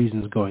know that the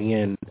reasons going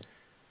in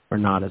are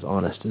not as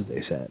honest as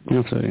they said.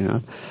 Absolutely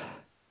not.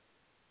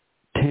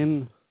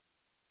 Tim,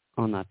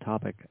 on that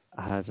topic,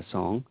 has a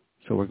song.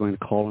 So we're going to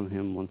call on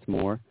him once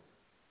more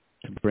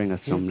to bring us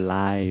some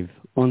live,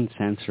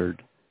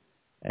 uncensored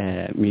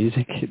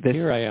music.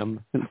 Here I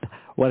am.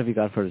 What have you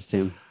got for us,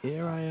 Tim?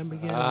 Here I am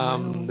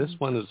again. This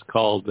one is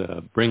called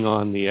Bring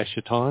On the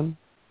Eschaton.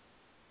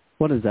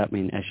 What does that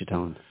mean,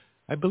 Eschaton?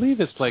 I believe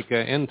it's like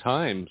end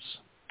times,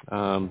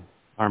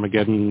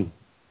 Armageddon,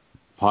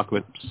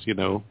 apocalypse,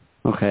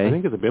 Okay. I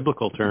think it's a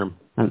biblical term.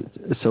 And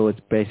so it's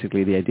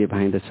basically the idea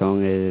behind the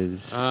song is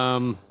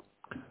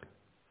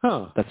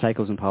that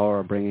cycles in power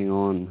are bringing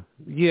on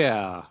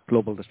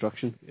global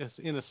destruction? Yes,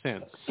 in a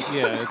sense.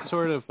 Yeah, it's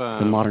sort of...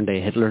 the modern-day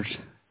Hitlers?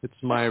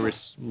 It's my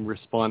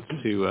response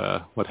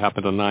to what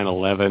happened on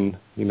 9/11.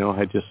 You know,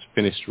 I just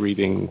finished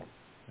reading,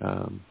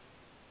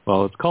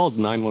 well, it's called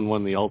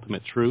 9/11: The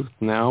Ultimate Truth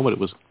now, but it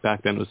was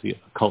back then it was the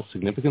occult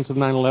significance of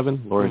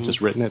 9/11. Laura's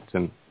just written it,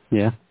 and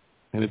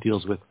it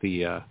deals with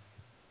the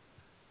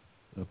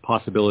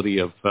possibility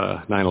of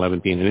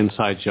 9/11 being an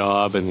inside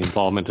job and the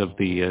involvement of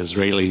the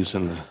Israelis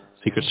and the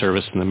Secret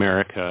Service in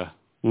America,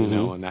 you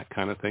know, and that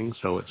kind of thing.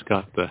 So it's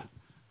got the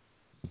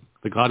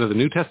God of the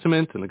New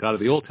Testament and the God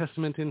of the Old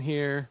Testament in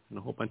here, and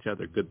a whole bunch of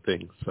other good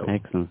things. So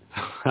excellent.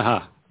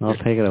 I'll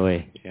take it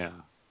away. Yeah.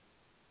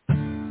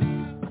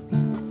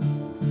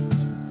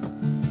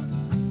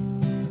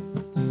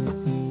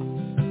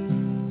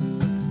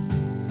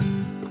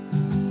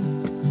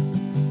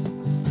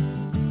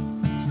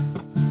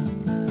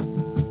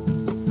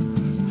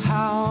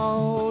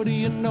 How do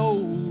you know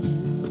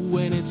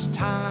when it's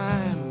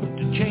time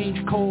to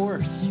change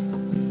course?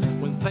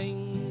 When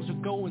things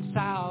are going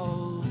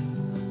south,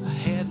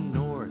 heading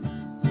north.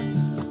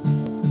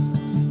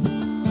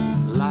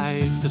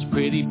 Life is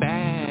pretty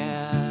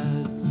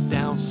bad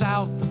down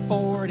south of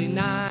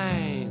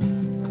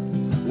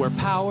 49, where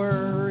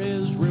power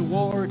is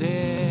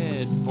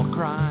rewarded for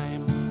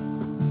crime.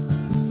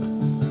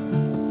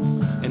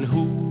 And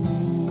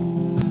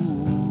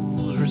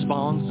who's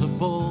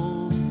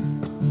responsible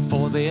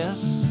for this?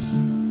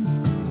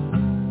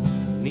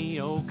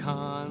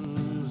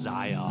 Neocon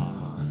Zion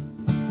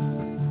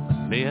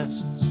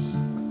mists.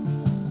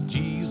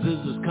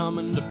 Jesus is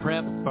coming to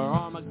prep for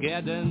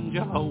Armageddon.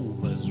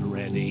 Jehovah's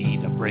ready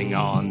to bring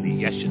on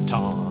the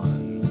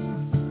Eschaton.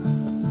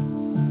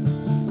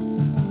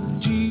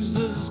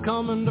 Jesus is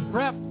coming to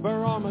prep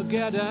for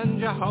Armageddon.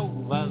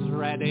 Jehovah's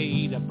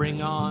ready to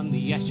bring on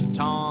the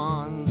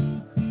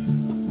Eschaton.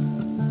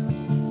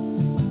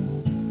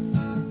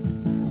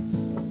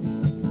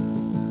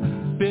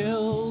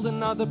 Build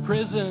another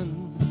prison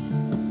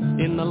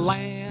in the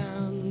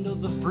land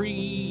of the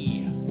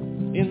free,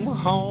 in the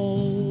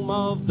home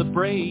of the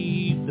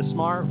brave. The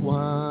smart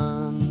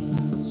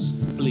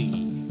ones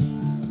flee.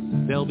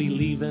 They'll be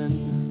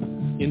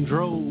leaving in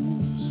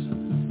droves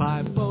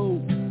by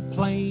boat,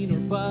 plane, or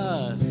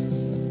bus.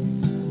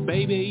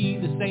 Baby,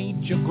 this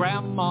ain't your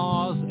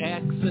grandma's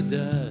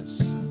exodus.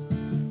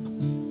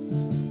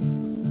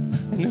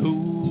 And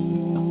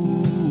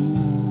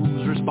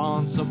who's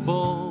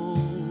responsible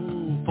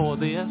for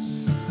this?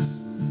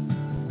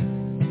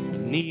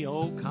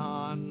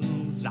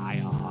 Neocon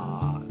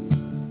Zion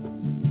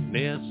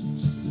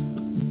mists.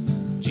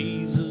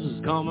 Jesus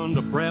is coming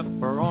to prep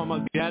for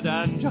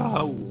Armageddon.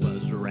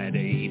 Jehovah's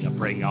ready to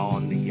bring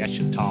on the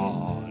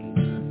Eschaton.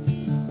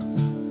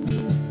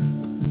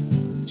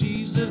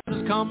 Jesus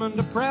is coming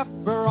to prep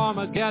for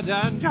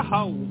Armageddon.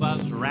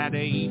 Jehovah's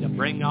ready to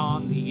bring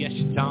on the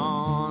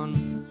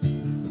Eschaton.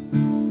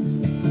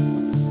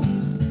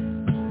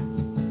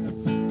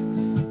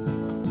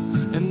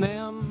 And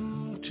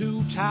them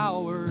two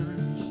towers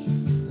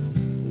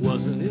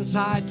was an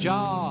inside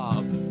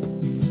job,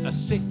 a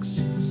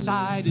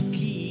six-sided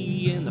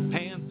key in the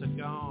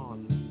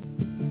Pentagon.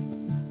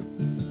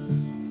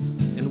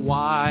 And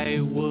why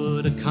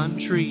would a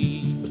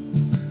country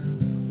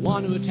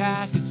want to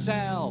attack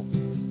itself?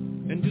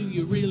 And do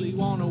you really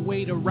want to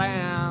wait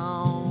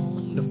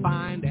around to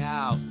find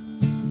out?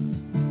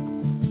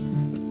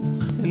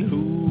 And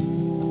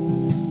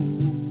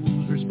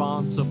who's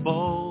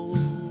responsible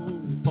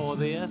for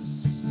this?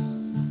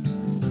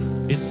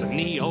 It's a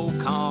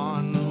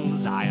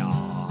neocon Zion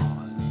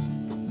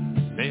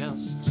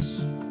mists.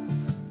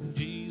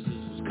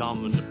 Jesus is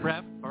coming to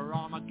prep for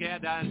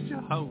Armageddon.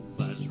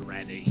 Jehovah's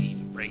ready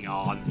to bring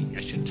on the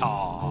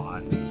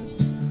Eschaton.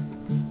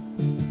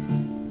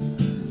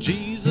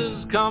 Jesus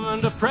is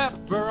coming to prep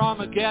for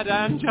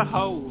Armageddon.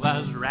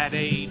 Jehovah's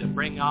ready to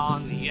bring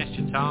on the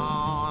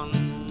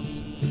Eschaton.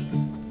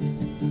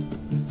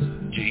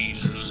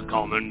 Jesus is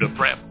coming to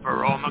prep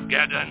for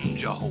Armageddon.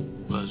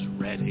 Jehovah's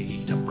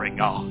ready to bring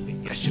on the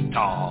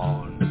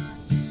Eschaton.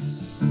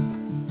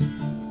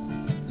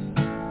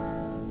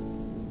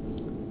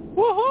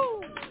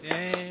 Woohoo!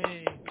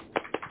 Yay!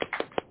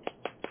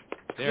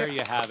 There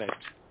you have it.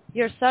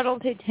 Your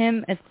subtlety,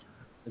 Tim, it's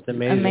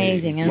amazing.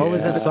 amazing. What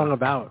was that song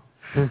about?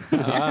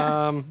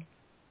 I'm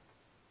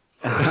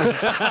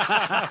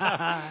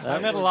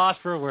at a loss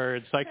for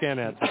words. I can't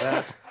answer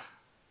that.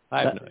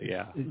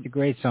 It's a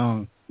great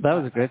song. That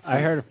was a great song. I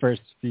heard it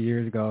first a few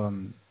years ago.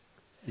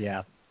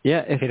 Yeah,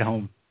 it hit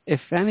home.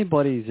 If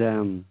anybody's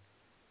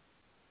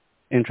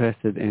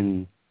interested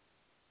in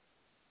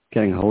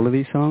getting a hold of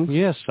these songs,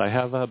 yes, I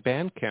have a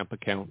Bandcamp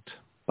account.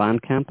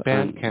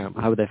 Bandcamp.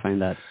 How would they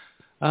find that?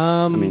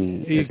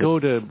 You go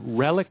to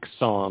Relic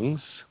Songs.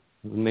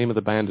 The name of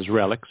the band is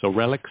Relic. So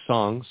Relic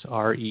Songs,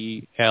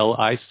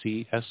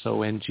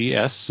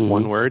 RELICSONGS,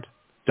 one word,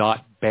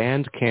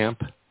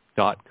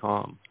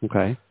 .bandcamp.com.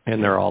 Okay.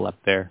 And they're all up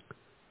there.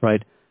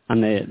 Right.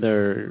 And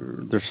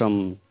there's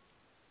some,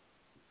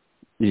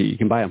 you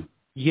can buy them.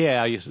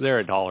 Yeah,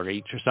 they're $1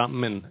 each or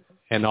something,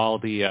 and all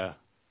the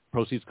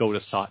proceeds go to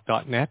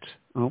SOT.net.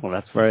 Oh, well,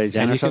 that's very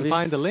generous. And you can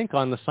find a link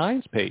on the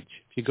signs page.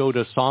 If you go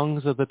to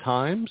Songs of the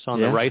Times on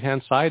the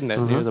right-hand side, and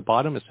then near the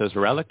bottom it says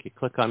Relic. You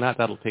click on that,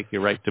 that'll take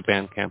you right to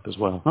Bandcamp as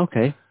well.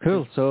 Okay,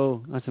 cool.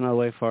 So that's another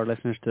way for our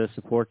listeners to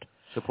support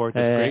this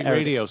great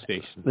radio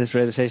station. This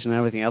radio station and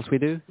everything else we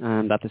do,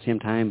 and at the same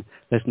time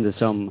listen to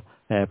some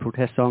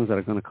protest songs that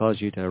are going to cause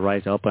you to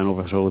rise up and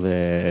overthrow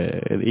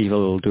the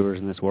evil doers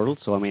in this world.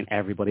 So, I mean,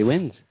 everybody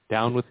wins.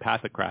 Down with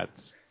pathocrats.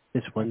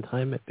 This one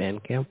time at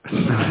Bandcamp.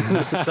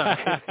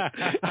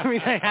 I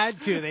mean, I had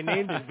to. They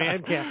named it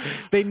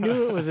Bandcamp. They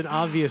knew it was an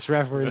obvious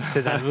reference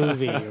to that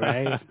movie,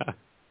 right?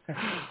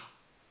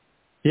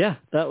 Yeah,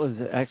 that was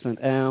excellent.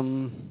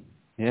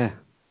 Yeah,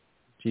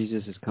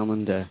 Jesus is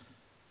coming to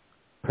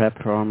prep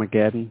for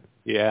Armageddon.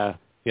 Yeah,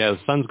 the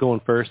sun's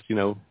going first,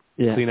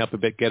 clean up a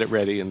bit, get it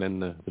ready, and then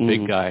the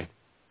big guy,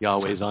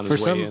 Yahweh's on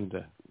his way in.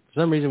 For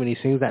some reason, when he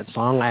sings that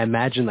song, I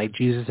imagine like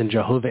Jesus and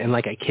Jehovah in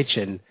like a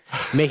kitchen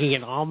making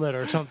an omelet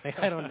or something.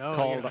 I don't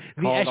know.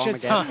 The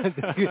Eschaton,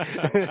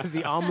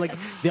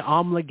 the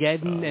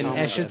Armageddon, and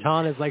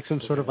Eschaton is like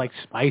some sort of like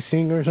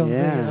spicing or something.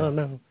 Yeah. I don't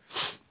know.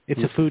 It's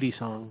a foodie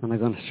song. And they're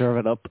going to serve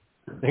it up.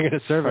 They're going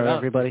to serve it up,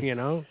 everybody.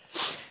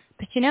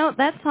 But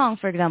that song,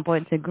 for example,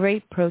 it's a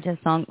great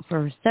protest song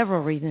for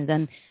several reasons.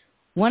 And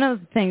one of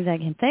the things I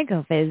can think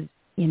of is,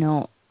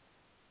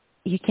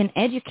 you can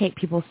educate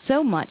people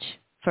so much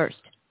first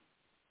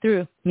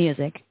through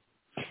music.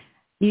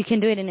 You can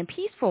do it in a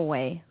peaceful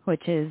way,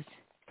 which is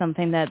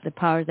something that the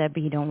powers that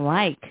be don't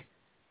like.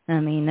 I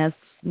mean, that's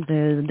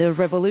the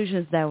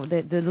revolutions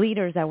that the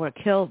leaders that were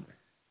killed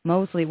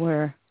mostly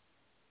were,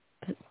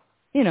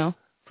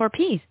 for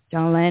peace.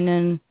 John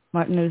Lennon,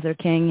 Martin Luther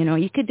King,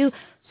 you could do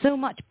so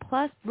much,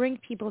 plus bring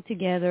people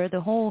together, the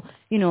whole,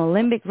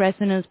 limbic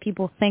resonance,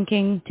 people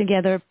thinking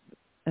together,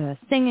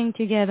 singing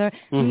together.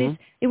 And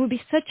it would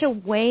be such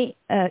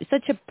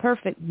a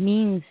perfect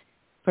means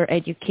for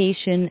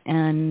education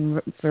and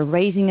for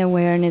raising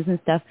awareness and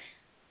stuff.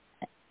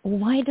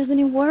 Why doesn't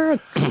it work?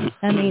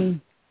 I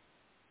mean...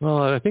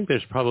 Well, I think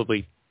there's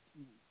probably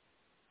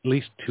at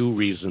least two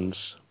reasons.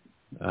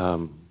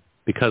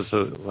 Because,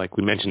 like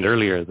we mentioned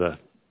earlier, the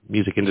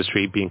music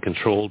industry being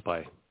controlled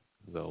by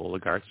the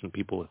oligarchs and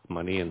people with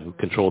money and who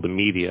control the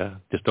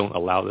media just don't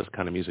allow this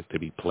kind of music to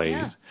be played.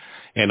 Yeah.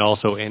 And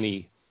also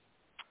any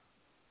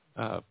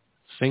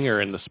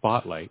singer in the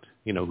spotlight,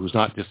 who's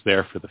not just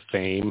there for the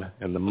fame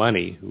and the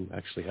money, who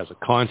actually has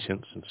a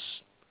conscience and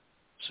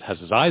has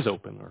his eyes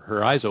open or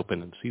her eyes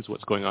open and sees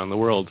what's going on in the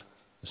world,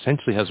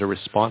 essentially has a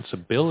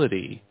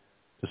responsibility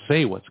to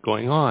say what's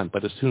going on.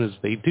 But as soon as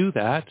they do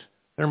that,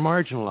 they're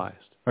marginalized.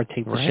 Or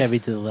take the Chevy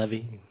to the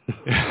levee.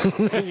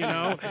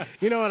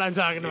 You know what I'm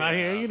talking about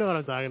here. You know what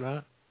I'm talking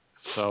about.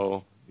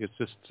 So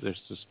there's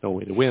just no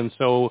way to win.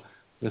 So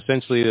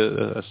essentially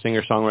a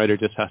singer-songwriter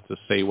just has to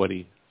say what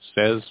he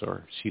says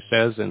or she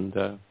says and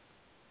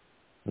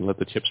let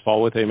the chips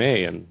fall where they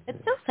may. And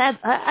it's so sad.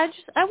 I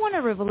want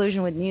a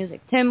revolution with music.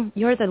 Tim,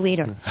 you're the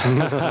leader.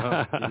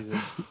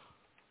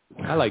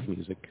 I like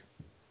music.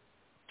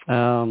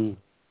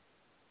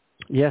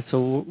 Yeah,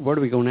 so where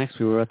do we go next?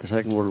 We were at the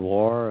Second World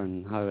War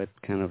and how it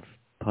kind of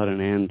put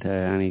an end to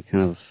any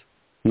kind of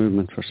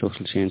movement for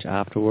social change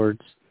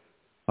afterwards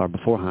or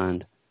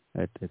beforehand.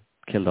 It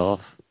killed off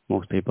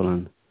most people,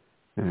 and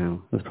it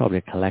was probably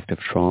a collective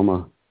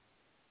trauma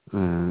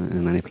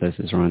in many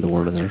places around the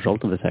world as a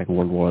result of the Second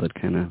World War that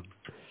kind of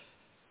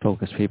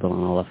focused people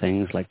on all the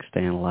things like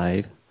staying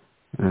alive.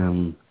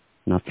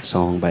 Not the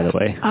song, by the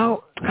way.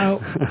 Ow, ow,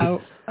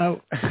 ow,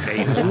 ow.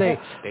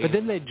 But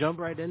then they jump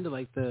right into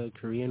like the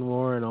Korean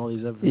War and all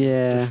these other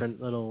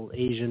different little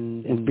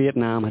Asian... Well,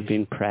 Vietnam had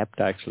been prepped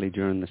actually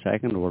during the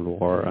Second World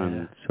War,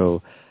 and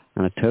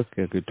it took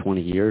a good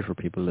 20 years for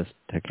people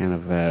to kind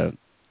of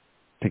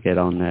to get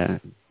on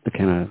the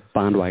kind of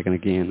bandwagon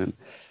again, and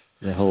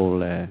the whole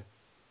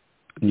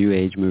New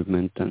Age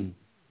movement and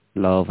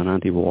love and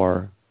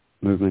anti-war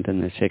movement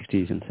in the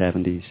 60s and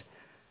 70s.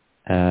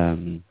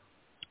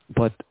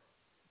 But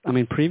I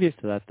mean, previous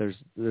to that, there's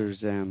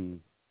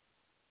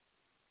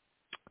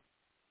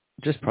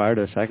just prior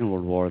to the Second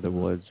World War, there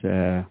was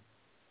a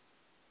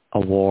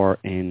war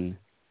in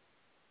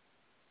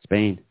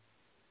Spain,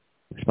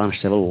 the Spanish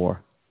Civil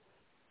War,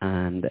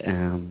 and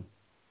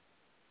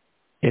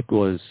it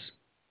was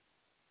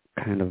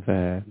kind of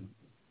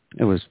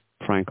it was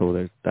Franco,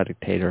 the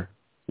dictator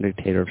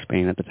of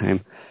Spain at the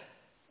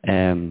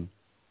time,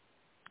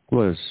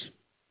 was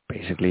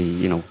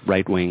basically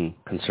right-wing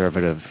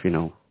conservative,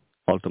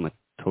 ultimate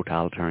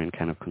totalitarian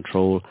kind of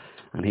control,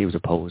 and he was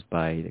opposed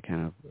by the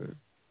kind of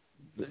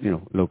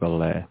local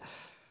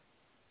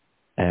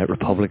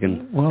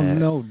Republican. Well,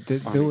 no,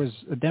 there was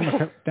a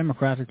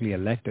democratically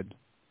elected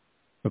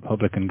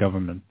Republican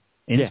government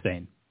in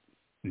Spain,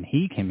 and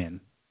he came in.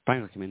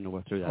 Franco came in and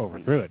overthrew that.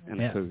 Overthrew it, in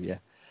a coup,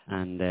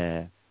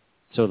 and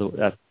so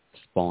that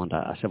spawned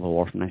a civil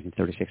war from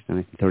 1936 to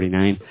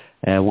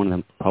 1939. One of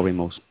the probably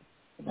most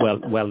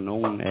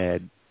well-known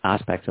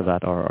aspects of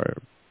that, or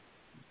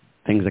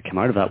things that came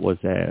out of that, was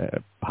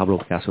Pablo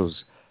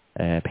Picasso's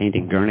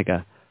painting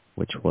Guernica,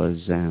 which was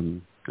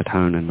a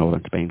town in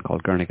northern Spain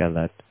called Guernica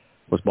that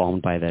was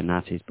bombed by the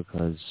Nazis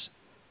because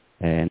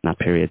in that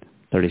period,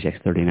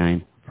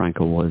 36-39,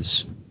 Franco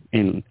was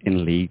in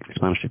league. The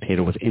Spanish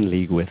dictator was in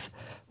league with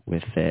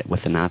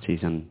the Nazis,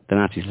 and the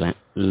Nazis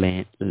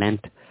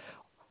lent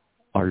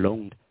or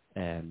loaned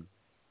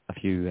a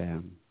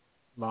few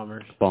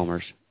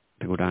bombers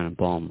to go down and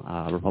bomb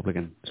a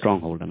Republican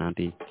stronghold and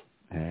anti.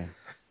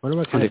 What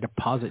about kind of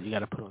deposit you got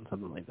to put on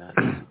something like that?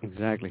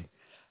 Exactly.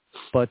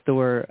 But there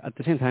were, at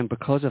the same time,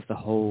 because of the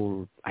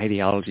whole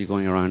ideology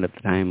going around at the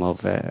time of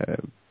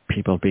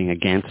people being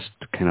against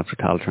kind of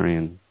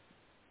totalitarian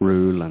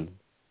rule and,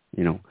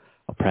 you know,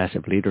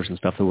 oppressive leaders and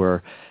stuff, there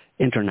were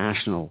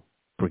international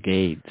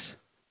brigades,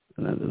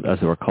 as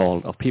they were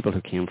called, of people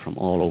who came from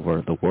all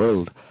over the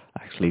world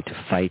actually to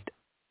fight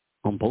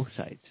on both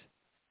sides.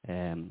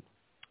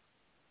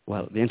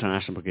 Well, the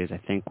international brigades, I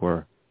think,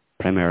 were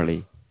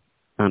primarily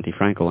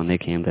anti-Franco, and they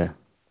came to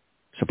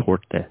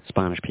support the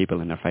Spanish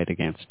people in their fight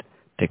against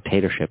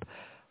dictatorship.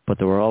 But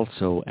there were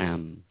also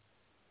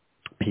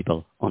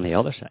people on the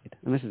other side.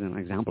 And this is an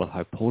example of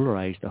how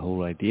polarized the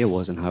whole idea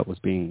was and how it was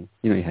being,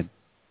 you know, you had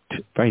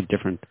very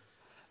different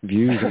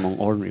views among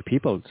ordinary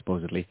people,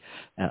 supposedly,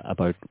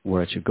 about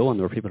where it should go. And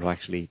there were people who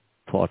actually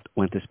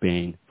went to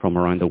Spain from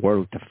around the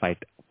world to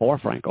fight for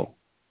Franco.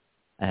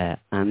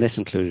 And this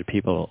included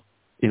people,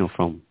 you know,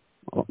 from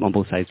on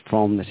both sides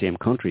from the same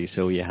country.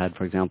 So you had,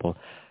 for example,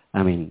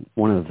 I mean,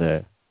 one of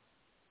the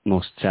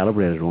most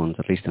celebrated ones,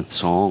 at least in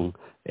song,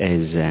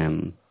 is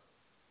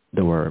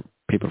there were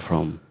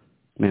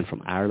men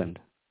from Ireland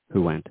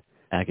who went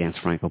against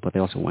Franco, but they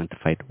also went to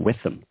fight with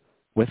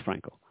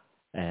Franco.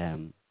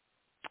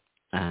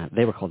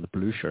 They were called the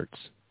Blue Shirts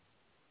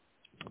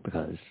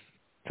because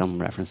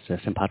some reference to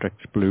St.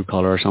 Patrick's blue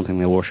colour or something.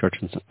 They wore shirts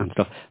and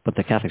stuff, but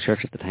the Catholic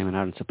Church at the time in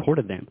Ireland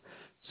supported them.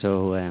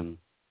 So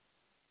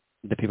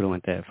the people who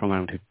went from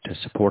Ireland to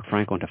support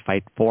Franco and to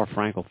fight for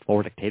Franco,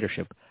 for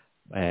dictatorship,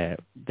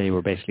 they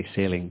were basically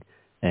sailing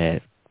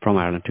from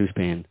Ireland to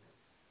Spain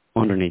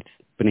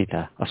beneath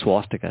a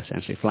swastika,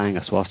 essentially, flying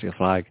a swastika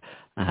flag,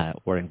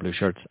 wearing blue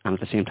shirts, and at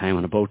the same time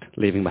on a boat,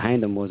 leaving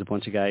behind them was a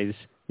bunch of guys,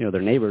 you know,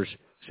 their neighbours,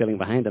 sailing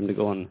behind them to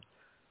go and,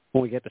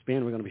 when we get to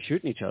Spain, we're going to be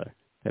shooting each other,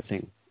 type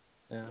thing,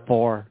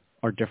 for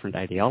our different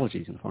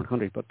ideologies in foreign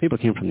countries. But people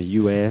came from the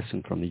US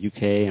and from the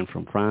UK and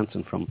from France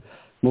and from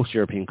most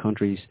European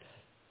countries,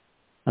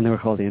 and they were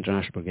called the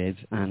International Brigades.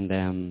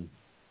 And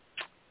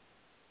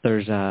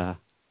there's a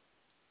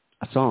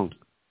song.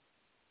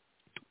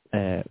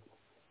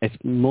 It's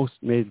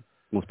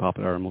most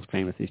popular or most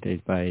famous these days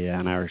by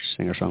an Irish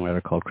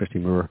singer-songwriter called Christy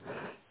Moore.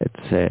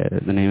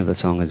 It's the name of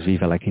the song is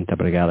Viva la Quinta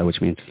Brigada,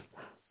 which means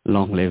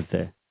long live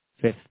the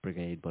 5th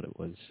Brigade, but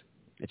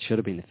it should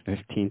have been the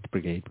 15th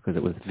Brigade because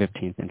it was the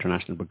 15th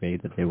International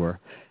Brigade that they were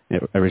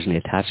originally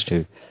attached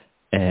to.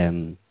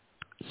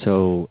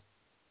 So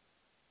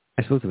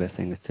I suppose the best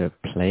thing is to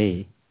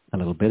play a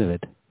little bit of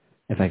it,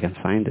 if I can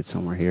find it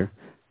somewhere here,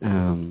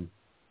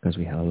 because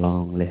we have a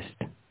long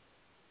list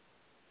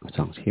of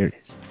songs. Here it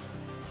is.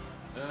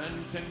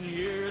 And 10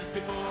 years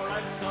before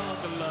I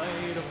saw the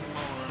light of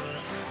morn,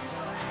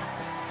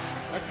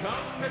 a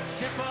comet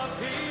ship of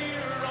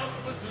heroes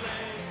was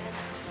laid.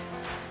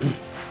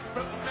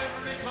 From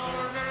every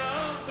corner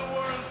of the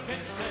world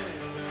came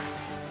sailing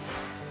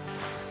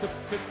the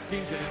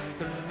 15th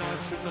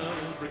International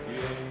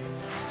Brigade.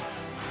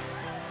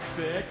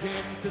 They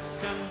came to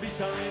stand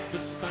beside the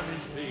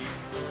Spanish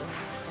people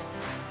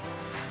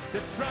to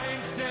try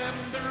and stem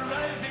the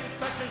rising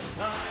fascist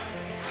tide.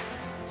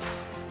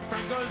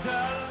 Franco's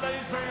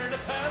allies were the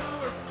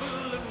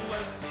powerful and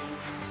wealthy.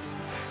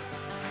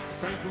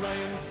 Frank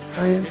Ryan's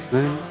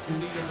men on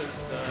the other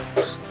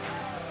side.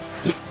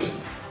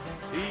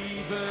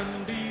 Even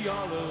the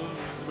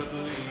olives were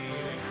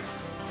bleeding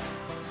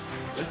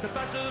as the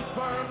battle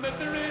for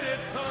Madrid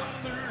had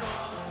thundered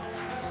on.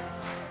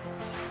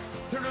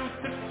 Truth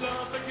and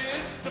love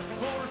against the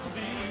force of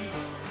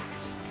evil,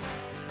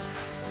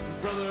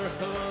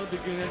 brotherhood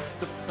against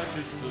the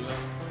fascist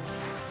love.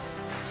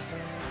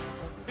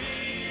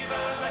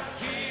 Viva la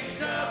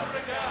Quinta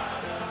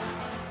Brigada,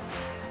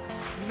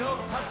 no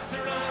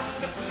pastor on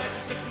the flesh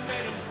that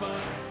made him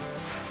fun.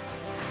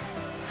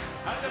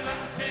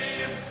 Adelante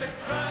is the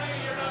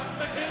crier of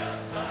the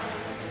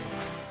hillside,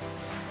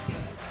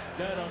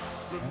 let us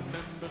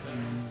remember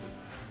them.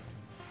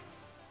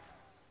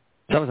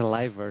 That was a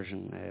live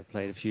version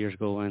played a few years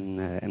ago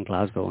in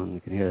Glasgow, and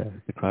you can hear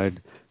the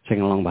crowd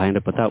singing along behind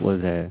it. But that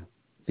was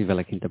Viva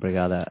la Quinta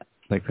Brigada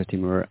by Christy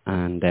Moore,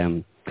 and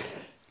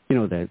you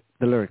know the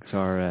lyrics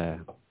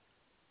are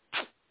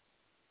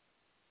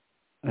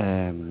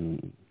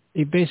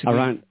he basically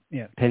around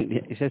 10.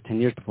 He says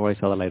 10 years before I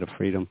saw the light of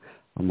freedom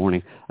or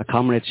morning, a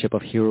comradeship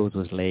of heroes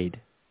was laid.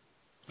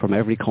 From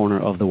every corner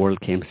of the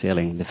world came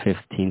sailing the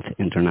 15th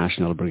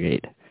International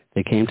Brigade.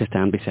 They came to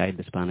stand beside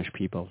the Spanish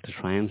people to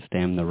try and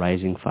stem the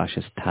rising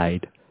fascist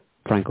tide.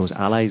 Franco's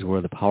allies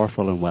were the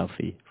powerful and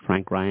wealthy.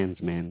 Frank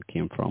Ryan's men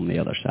came from the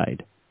other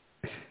side.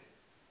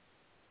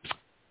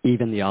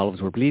 Even the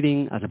olives were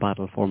bleeding as a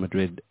battle for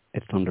Madrid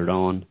it thundered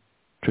on.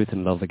 truth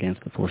and love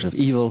against the force of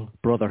evil,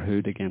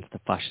 brotherhood against the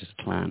fascist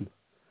clan.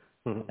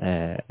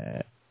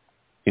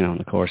 And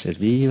the chorus is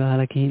Viva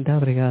la Quinta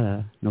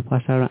Brigada, no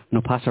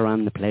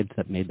pasarán the pledge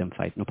that made them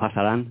fight. No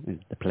pasarán is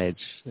the pledge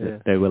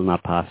that they will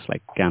not pass,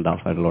 like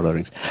Gandalf out of Lord of the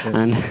Rings.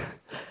 And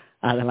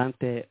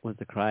Adelante was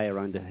the cry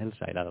around the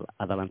hillside.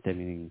 Adelante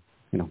meaning,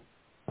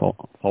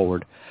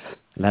 forward.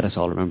 Let us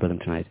all remember them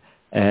tonight.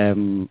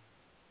 And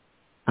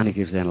he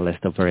gives then a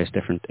list of various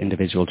different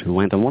individuals who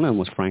went, and one of them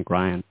was Frank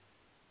Ryan.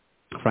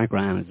 Frank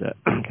Ryan is a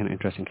kind of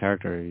interesting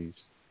character. He's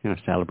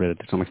celebrated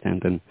to some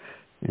extent in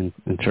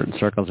certain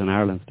circles in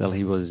Ireland. Still,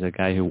 he was a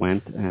guy who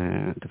went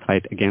to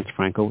fight against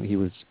Franco. He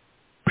was,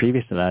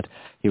 previous to that,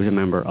 he was a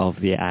member of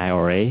the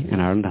IRA in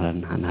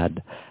Ireland and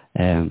had,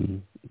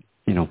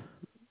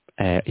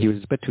 he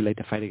was a bit too late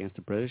to fight against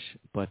the British,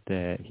 but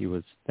the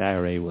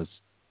IRA was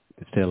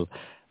still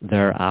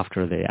there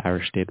after the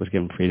Irish state was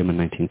given freedom in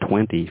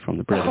 1920 from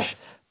the British,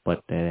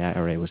 but the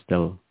IRA was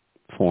still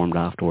formed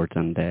afterwards,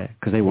 and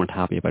because they weren't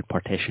happy about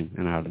partition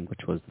in Ireland,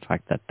 which was the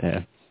fact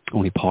that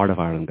only part of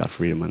Ireland got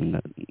freedom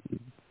and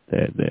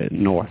the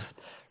north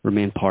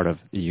remained part of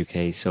the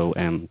UK. So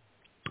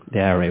the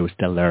IRA was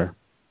still there.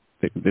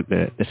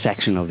 The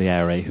section of the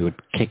IRA who had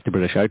kicked the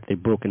British out, they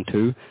broke in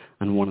two,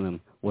 and one of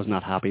them was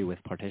not happy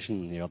with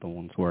partition, and the other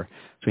ones were.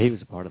 So he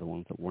was a part of the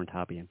ones that weren't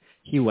happy, and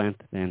he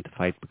went then to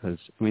fight because,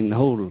 the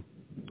whole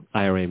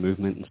IRA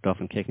movement and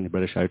stuff and kicking the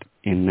British out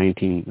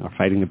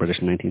fighting the British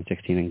in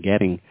 1916 and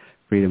getting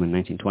freedom in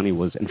 1920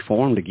 was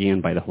informed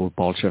again by the whole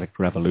Bolshevik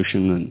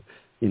revolution and,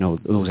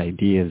 those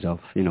ideas of,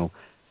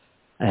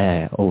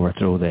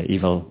 overthrow the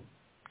evil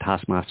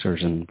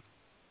taskmasters and,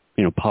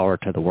 power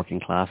to the working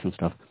class and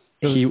stuff.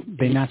 So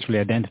they naturally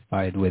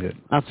identified with it.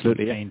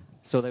 Absolutely, yeah.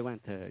 So they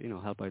went to,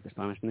 help out the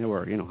Spanish, and they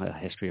were, had a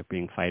history of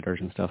being fighters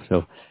and stuff.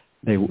 So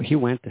he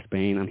went to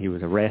Spain and he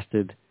was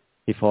arrested.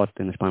 He fought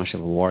in the Spanish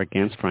Civil War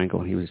against Franco,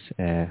 and he was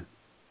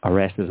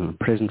arrested and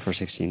imprisoned for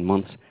 16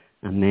 months.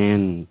 And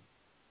then,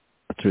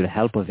 through the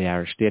help of the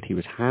Irish state, he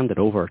was handed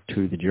over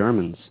to the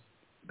Germans.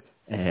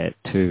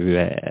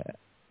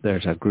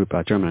 There's a group,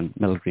 a German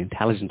military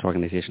intelligence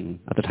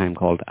organization at the time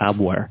called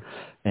Abwehr.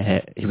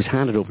 He was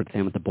handed over to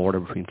them at the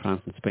border between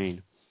France and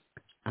Spain.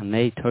 And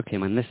they took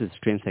him, and this is a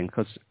strange thing,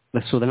 because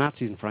so the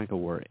Nazis and Franco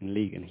were in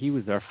league, and he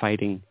was there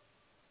fighting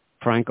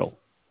Franco.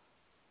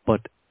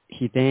 But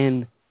he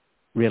then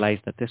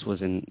realized that this was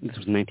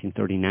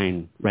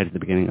 1939, right at the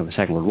beginning of the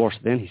Second World War. So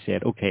then he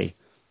said, okay,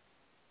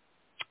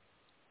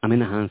 I'm in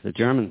the hands of the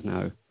Germans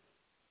now.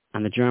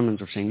 And the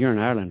Germans were saying, you're in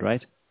Ireland,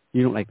 right?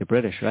 You don't like the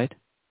British, right?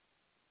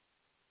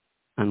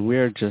 And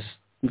we've just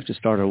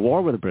started a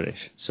war with the British.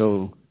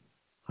 So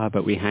how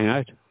about we hang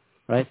out,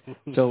 right?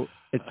 So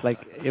it's like,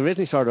 it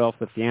originally started off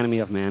with the enemy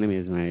of my enemy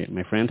is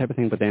my friend type of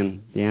thing, but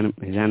then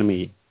his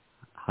enemy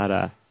had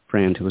a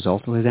friend who was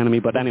also his enemy.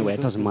 But anyway,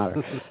 it doesn't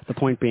matter. The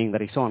point being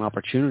that he saw an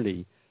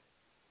opportunity,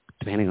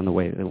 depending on the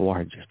way the war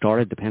had just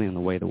started, depending on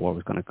the way the war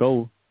was going to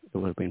go, it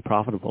would have been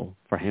profitable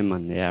for him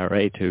and the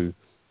IRA to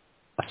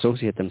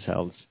associate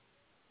themselves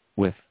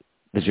with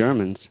the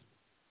Germans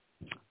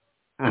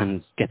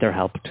and get their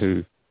help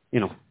to,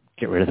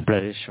 get rid of the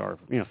British, or,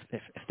 if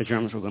the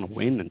Germans were going to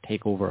win and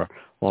take over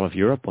all of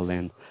Europe, well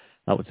then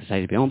that was the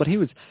side to be on. But he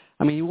didn't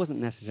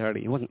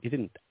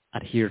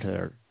adhere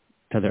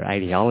to their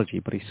ideology,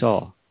 but he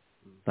saw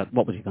that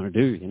what was he going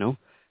to do,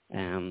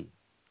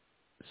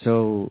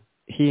 So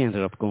he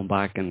ended up going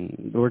back,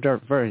 and there were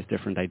various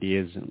different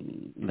ideas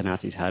the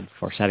Nazis had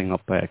for setting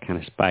up kind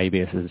of spy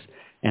bases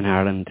in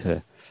Ireland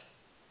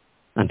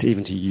and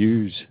even to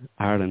use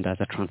Ireland as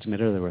a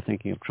transmitter. They were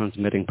thinking of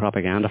transmitting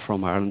propaganda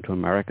from Ireland to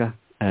America,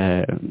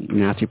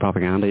 Nazi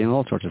propaganda,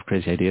 all sorts of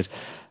crazy ideas.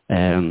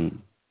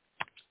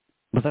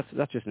 But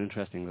that's just an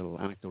interesting little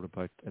anecdote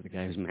about the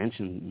guy who's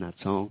mentioned in that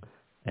song,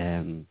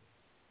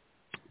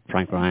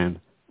 Frank Ryan.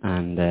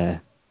 And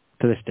to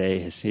this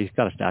day, he's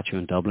got a statue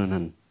in Dublin,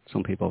 and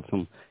some people,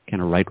 some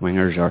kind of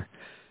right-wingers are,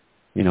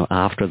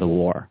 after the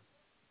war,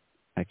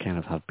 kind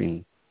of have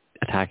been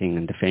attacking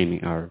and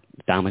defaming or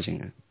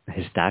damaging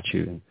his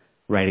statue and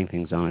writing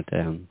things on it,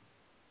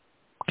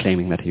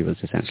 claiming that he was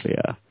essentially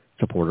a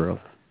supporter of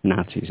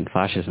Nazis and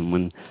fascism,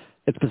 when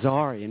it's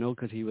bizarre,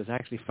 because he was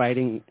actually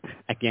fighting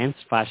against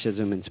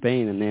fascism in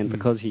Spain, and then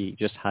because he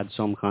just had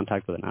some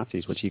contact with the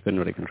Nazis, which he couldn't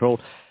really control,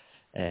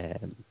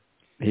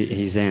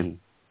 he's then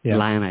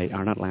lionized,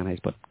 or not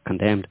lionized, but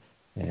condemned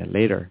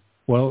later.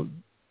 Well,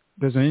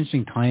 there's an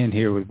interesting tie-in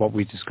here with what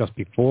we discussed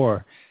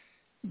before.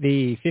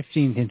 The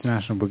 15th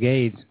International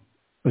Brigade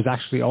was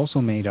actually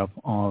also made up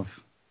of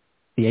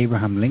the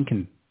Abraham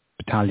Lincoln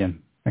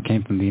Battalion that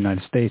came from the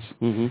United States.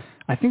 Mm-hmm.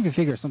 I think the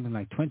figure is something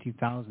like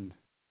 20,000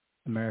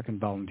 American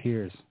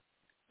volunteers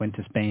went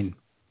to Spain,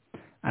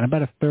 and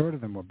about a third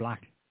of them were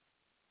black.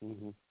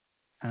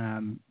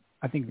 Mm-hmm.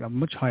 I think a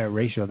much higher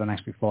ratio than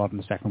actually fought in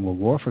the Second World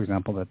War, for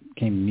example, that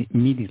came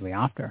immediately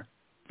after.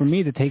 For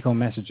me, the take-home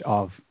message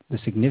of the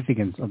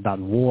significance of that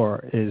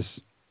war is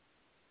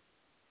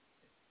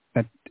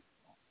that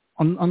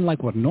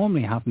unlike what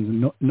normally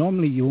happens,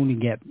 normally you only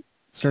get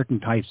certain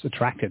types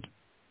attracted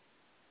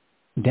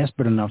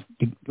desperate enough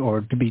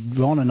to be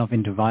drawn enough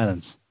into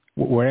violence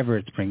wherever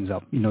it springs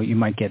up. You know, you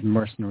might get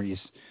mercenaries.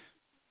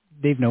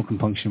 They've no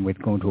compunction with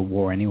going to a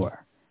war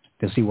anywhere.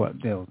 They'll see what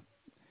they'll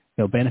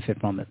benefit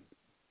from it.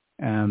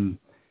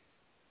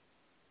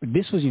 But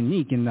this was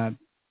unique in that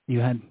you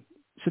had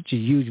such a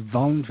huge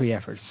voluntary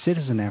effort,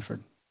 citizen effort.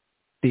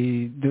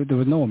 There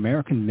was no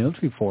American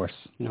military force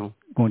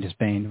going to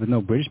Spain. There was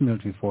no British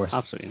military force.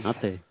 Absolutely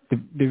not.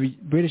 The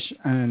British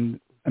and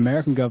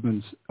American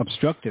governments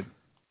obstructed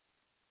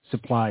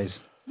supplies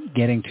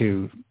getting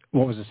to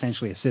what was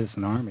essentially a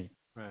citizen army.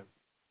 Right.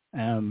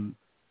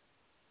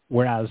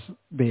 Whereas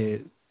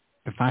the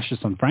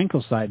fascists on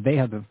Franco's side, they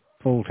had the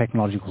full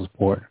technological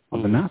support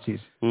of the Nazis.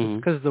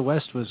 Because the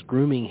West was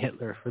grooming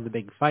Hitler for the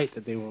big fight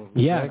that they were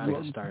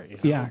going to start. You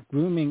know? Yeah,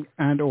 grooming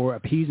and or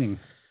appeasing.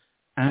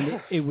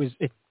 And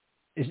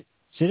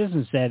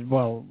citizens said,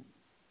 well,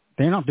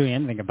 they're not doing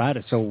anything about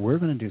it, so we're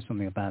going to do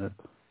something about it.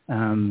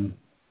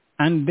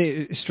 And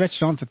they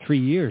stretched on for 3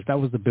 years. That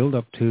was the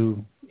build-up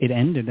to it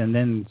ended, and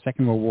then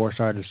Second World War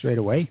started straight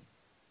away.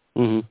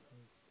 Mm-hmm.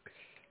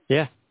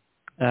 Yeah.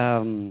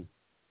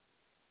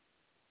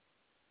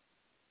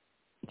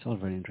 It's all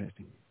very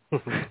interesting.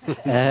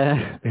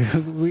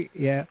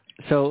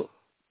 So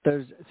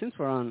since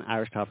we're on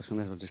Irish topics, we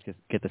might as well just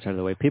get this out of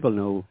the way. People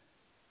know,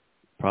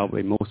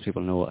 probably most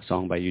people know a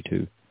song by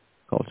U2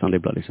 called Sunday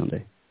Bloody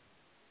Sunday.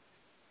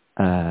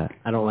 I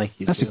don't like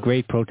U2. That's a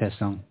great protest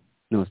song.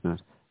 No, it's not.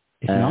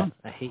 It's not?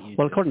 I hate U2.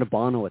 Well, according to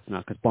Bono, it's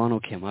not, because Bono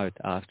came out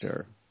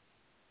after,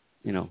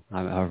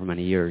 however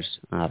many years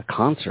at a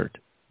concert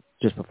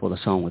just before the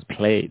song was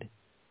played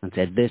and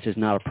said, this is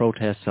not a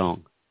protest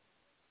song.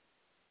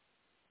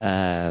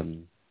 Was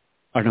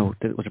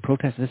it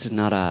protest? This is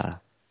not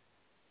a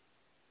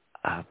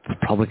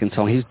Republican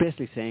song. He was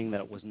basically saying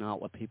that it was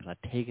not what people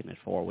had taken it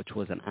for, which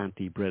was an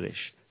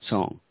anti-British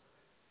song.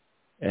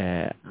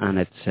 And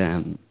it's,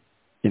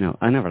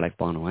 I never liked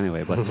Bono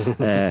anyway, but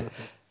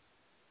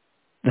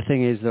the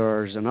thing is,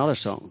 there's another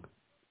song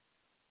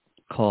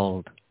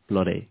called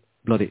Bloody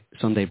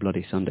Sunday,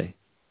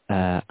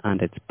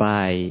 and it's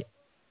by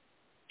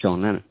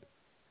John Lennon.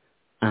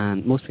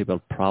 And most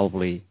people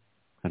probably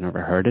have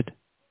never heard it,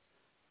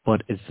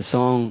 but it's the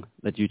song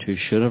that U2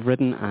 should have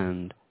written,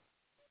 and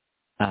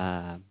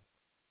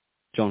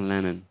John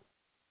Lennon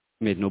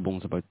made no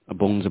bones about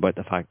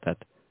the fact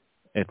that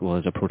it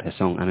was a protest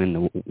song. And in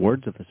the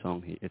words of the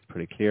song, it's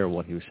pretty clear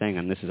what he was saying.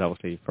 And this is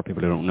obviously, for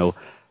people who don't know,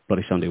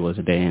 Bloody Sunday was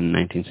a day in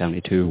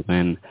 1972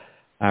 when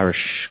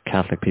Irish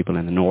Catholic people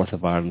in the north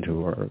of Ireland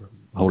who were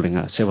holding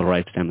a civil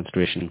rights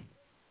demonstration,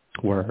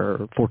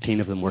 where 14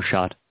 of them were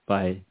shot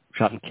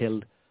and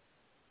killed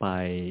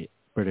by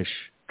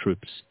British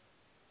troops,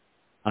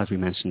 as we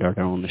mentioned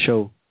earlier on the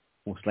show,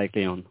 most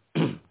likely on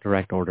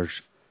direct orders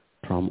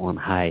from on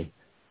high,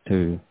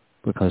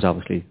 because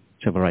obviously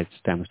civil rights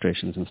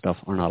demonstrations and stuff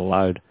are not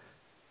allowed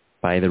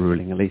by the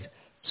ruling elite.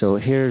 So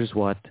here's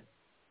what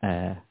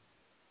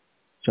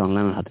John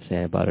Lennon had to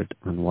say about it,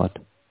 and what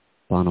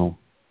Bono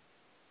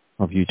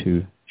of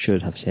U2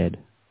 should have said.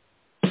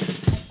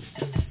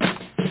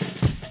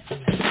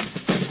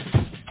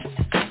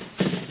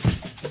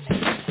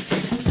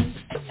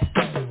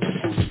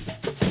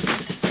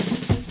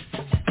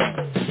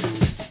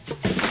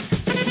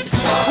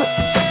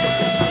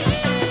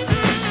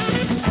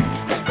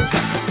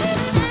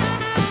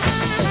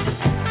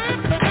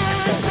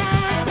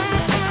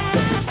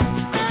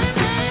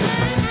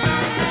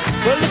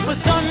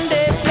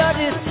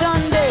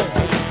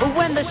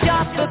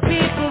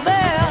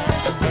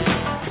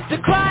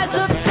 Cries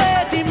of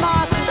dead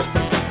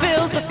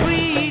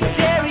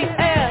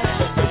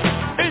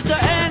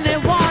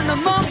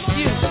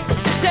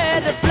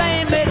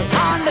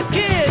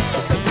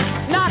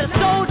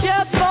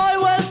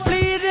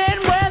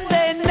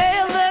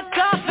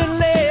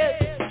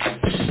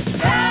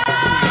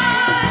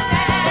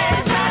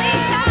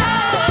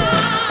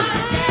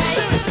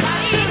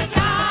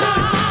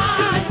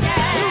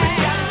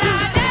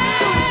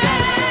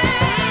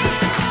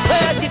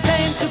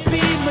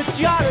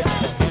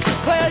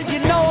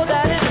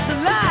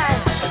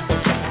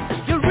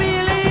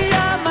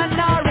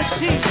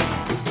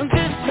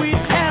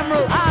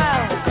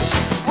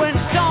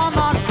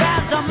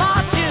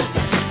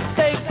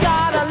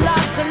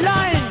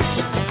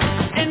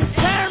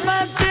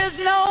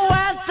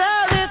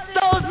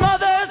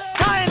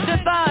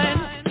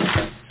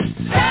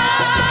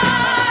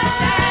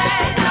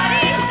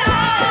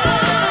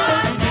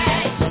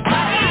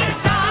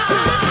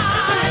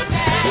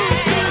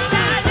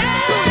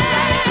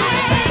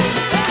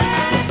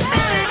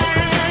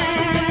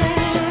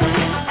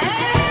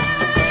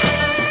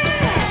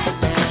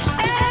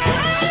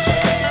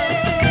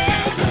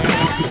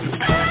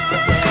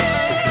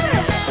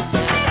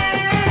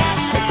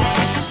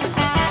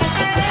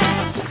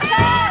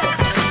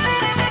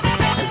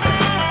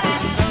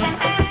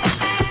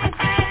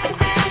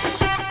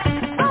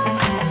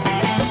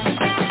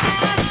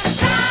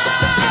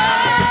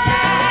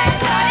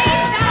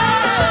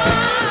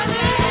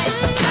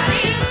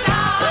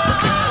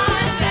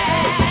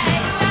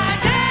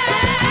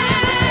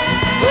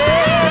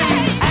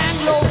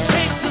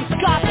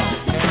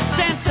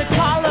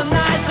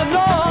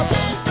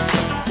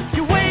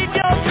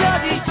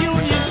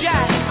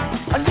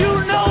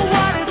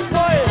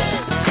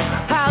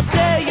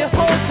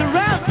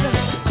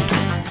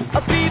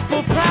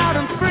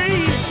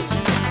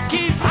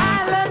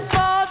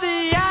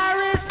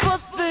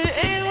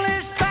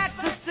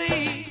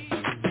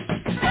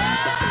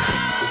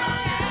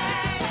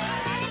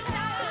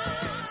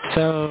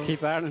So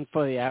keep Ireland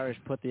for the Irish,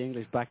 put the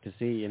English back to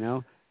sea, you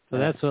know? So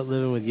that's what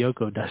Living with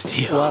Yoko does to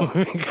you. Well,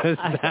 because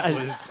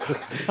that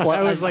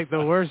was like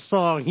the worst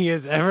song he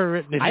has ever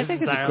written in his entire life. I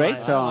think it's a great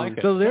song.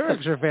 The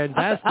lyrics are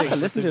fantastic.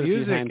 Listen the to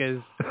music is...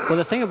 Well,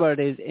 the thing about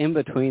it is, in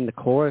between the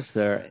chorus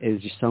there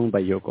is sung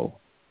by Yoko,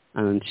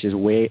 and she's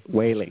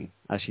wailing,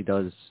 as she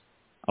does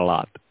a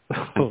lot,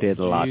 and did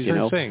a lot, you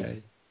know?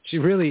 She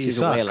really She's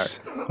sucks. a wailer.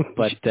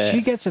 But, she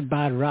gets a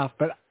bad rap,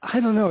 but I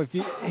don't know,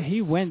 if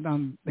he went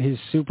on his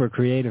super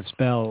creative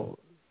spell...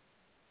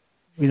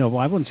 You know, well,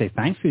 I wouldn't say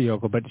thanks to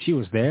Yoko, but she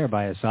was there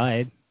by his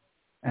side.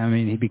 I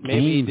mean, he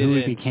became who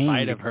he became. In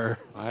spite of her.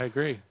 I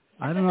agree.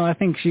 I don't know. I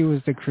think she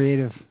was the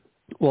creative.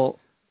 Well,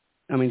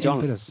 I mean,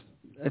 John, impetus.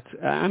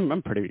 I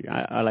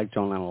like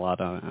John Lennon a lot.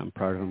 I'm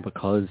proud of him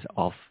because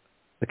of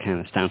the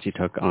kind of stance he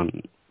took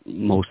on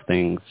most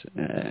things.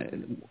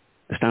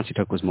 The stance he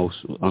took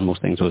on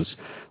most things was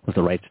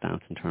the right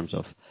stance in terms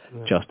of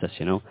justice,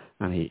 you know.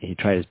 And he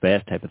tried his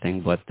best type of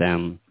thing, but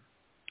and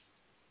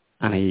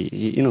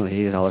he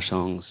has other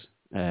songs.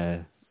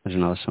 There's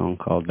another song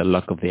called "The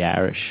Luck of the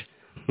Irish,"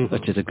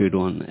 which is a good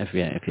one if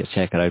you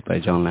check it out by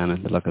John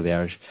Lennon, "The Luck of the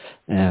Irish."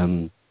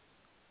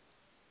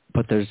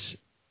 But this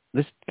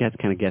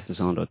gets us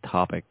onto a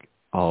topic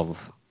of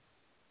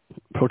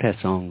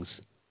protest songs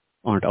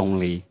aren't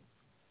only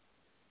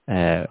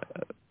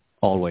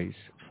always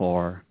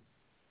for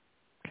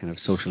kind of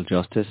social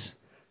justice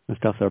and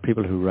stuff. There are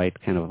people who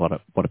write kind of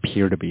what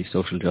appear to be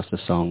social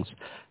justice songs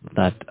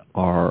that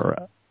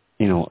are,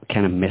 you know,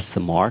 kind of miss the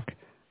mark.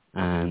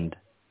 And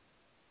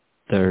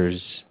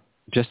there's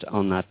just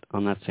on that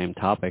same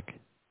topic,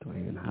 do I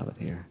even have it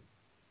here?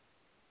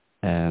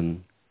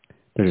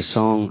 There's a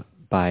song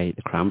by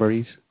the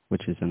Cranberries,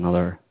 which is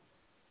another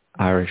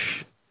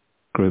Irish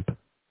group,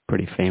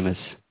 pretty famous,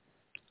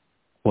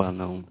 well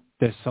known.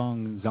 The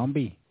song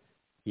 "Zombie."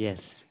 Yes.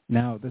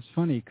 Now that's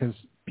funny because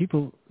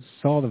people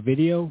saw the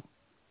video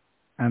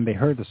and they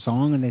heard the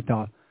song and they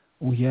thought,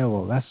 "Oh yeah,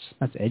 well that's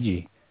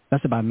edgy.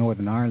 That's about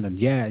Northern Ireland.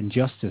 Yeah,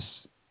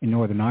 injustice in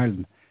Northern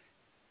Ireland."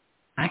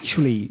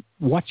 Actually,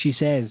 what she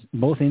says,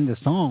 both in the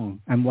song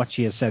and what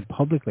she has said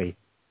publicly,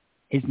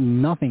 is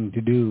nothing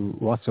to do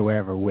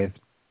whatsoever with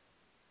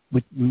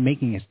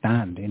making a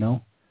stand, you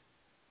know?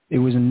 It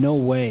was in no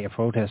way a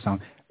protest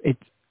song.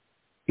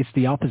 It's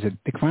the opposite.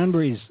 The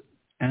Cranberries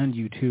and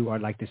U2 are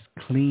like this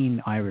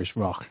clean Irish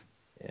rock.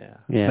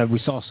 Yeah. That we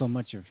saw so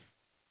much of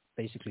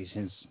basically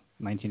since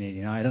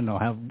 1989. I don't know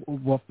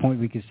what point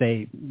we could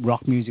say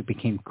rock music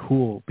became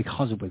cool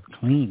because it was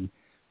clean,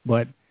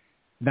 but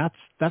that's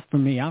for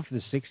me. After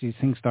the 60s,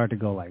 things start to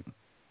go like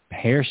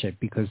pear-shaped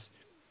because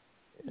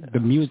the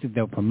music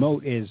they'll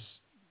promote is,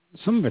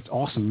 some of it's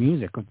awesome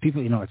music.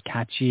 People, you know, it's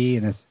catchy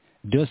and it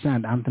does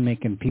sound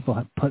anthemic, and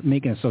people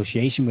make an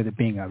association with it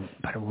being a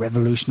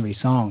revolutionary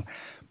song.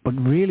 But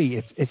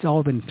really, it's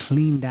all been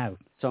cleaned out.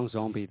 Song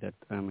 "Zombie" that,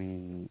 I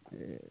mean,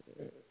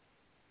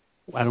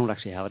 I don't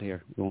actually have it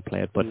here. We won't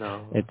play it, but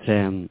no. It's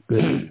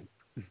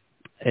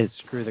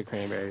Screw the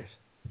Cranberries.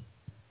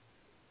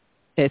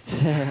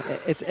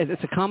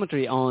 It's a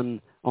commentary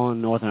on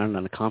Northern Ireland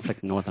and the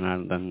conflict in Northern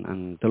Ireland,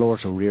 and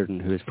Dolores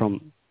O'Riordan, who is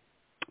from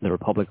the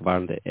Republic of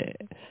Ireland,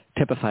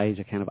 typifies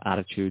a kind of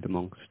attitude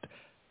amongst,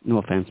 no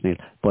offence, Neil,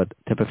 but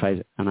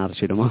typifies an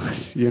attitude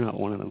amongst, you're not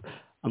one of them,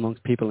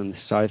 amongst people in the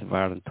south of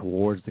Ireland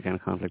towards the kind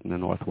of conflict in the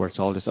north, where it's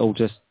all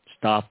just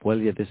stop, will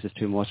you, this is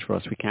too much for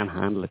us, we can't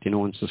handle it, you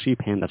know. And so she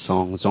penned that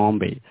song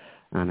 "Zombie,"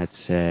 and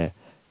it's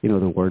you know,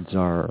 the words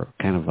are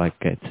kind of like,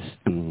 it's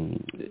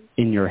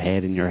in your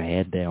head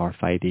they are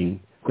fighting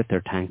with their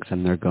tanks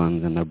and their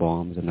guns and their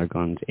bombs and their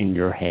guns. In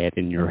your head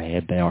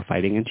they are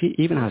fighting. And she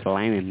even has a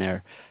line in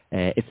there,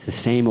 it's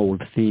the same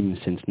old theme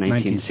since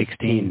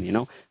 1916, you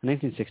know. And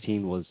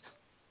 1916 was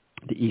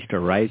the Easter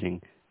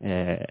Rising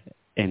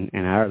in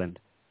Ireland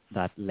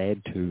that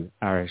led to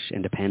Irish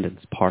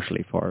independence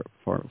partially for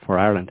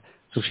Ireland.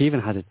 So she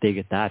even has a dig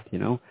at that, you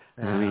know.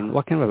 I mean,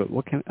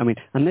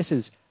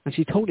 and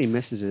she totally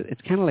misses it.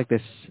 It's kind of like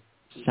this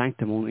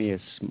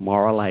sanctimonious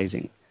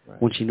moralizing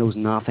when she knows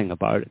nothing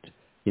about it.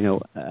 You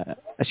know,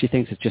 she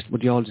thinks it's just,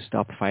 would you all just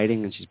stop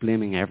fighting? And she's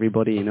blaming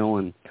everybody, you know,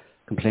 and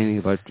complaining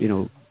about, you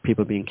know,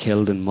 people being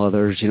killed and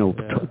mothers, you know,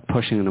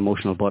 pushing an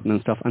emotional button and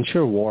stuff. And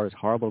sure, war is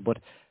horrible, but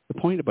the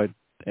point about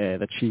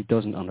that she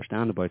doesn't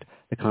understand about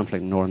the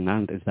conflict in Northern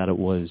Ireland is that it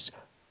was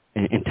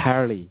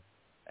entirely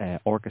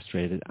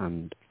orchestrated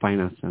and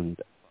financed and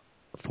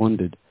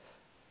funded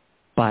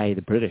by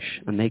the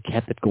British, and they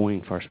kept it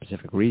going for a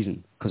specific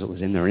reason because it was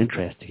in their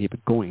interest to keep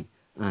it going.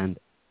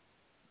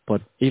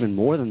 But even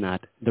more than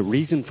that, the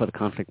reason for the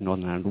conflict in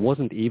Northern Ireland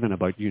wasn't even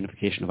about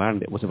unification of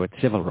Ireland. It was about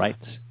civil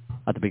rights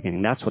at the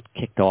beginning. That's what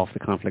kicked off the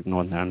conflict in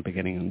Northern Ireland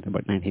beginning in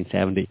about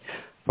 1970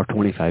 for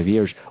 25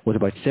 years. It was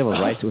about civil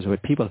rights. It was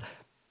about people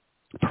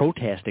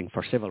protesting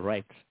for civil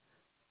rights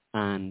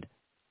and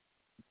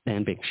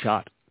then being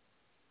shot.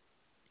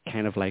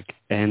 Kind of like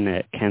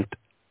in Kent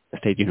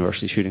State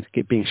University shootings,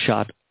 being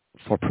shot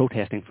for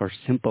protesting for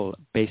simple,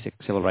 basic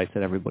civil rights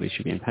that everybody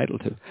should be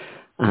entitled to.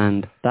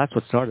 And that's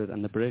what started,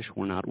 and the British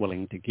were not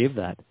willing to give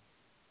that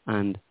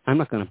And I'm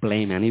not going to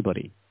blame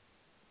anybody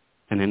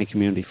in any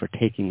community for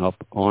taking up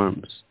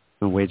arms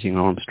and waging an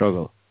armed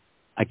struggle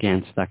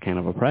against that kind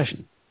of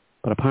oppression.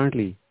 But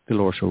apparently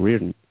Dolores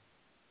O'Riordan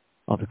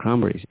of the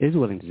Cranberries is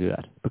willing to do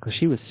that because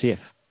she was safe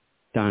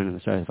down in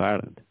the south of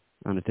Ireland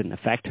and it didn't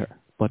affect her.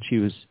 But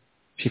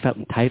she felt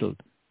entitled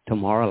to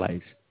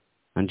moralise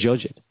and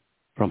judge it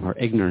from her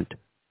ignorant...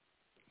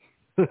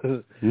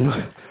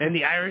 And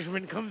the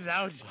Irishman comes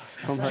out.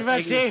 From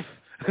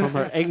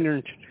her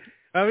ignorant...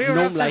 we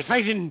were like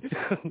fighting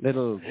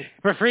little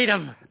for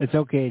freedom. It's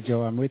okay,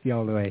 Joe. I'm with you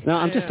all the way. No,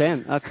 I'm just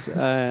saying. That's,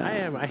 I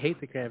am. I hate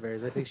the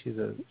Cranberries. I think she's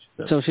a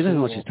so she doesn't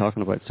know what she's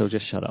talking about. So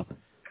just shut up.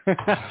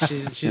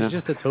 she's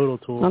just a total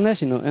tool.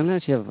 Unless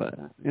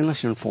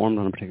you're informed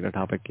on a particular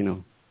topic,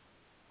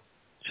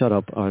 shut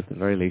up, or at the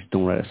very least,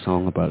 don't write a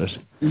song about it.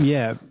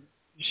 Yeah,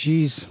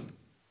 she's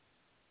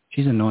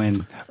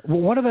annoying. Well,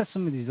 what about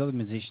some of these other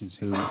musicians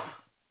who,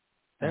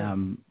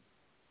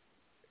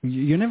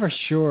 you're never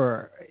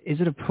sure, is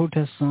it a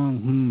protest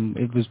song?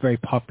 It was very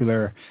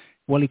popular.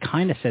 Well, he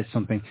kind of said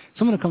something.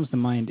 Someone that comes to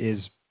mind is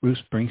Bruce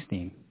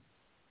Springsteen.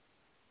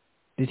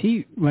 Did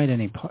he write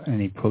any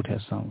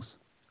protest songs?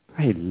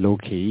 Very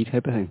low-key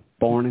type of thing.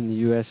 Born in the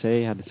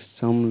USA, had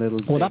some little...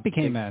 Well, that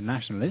became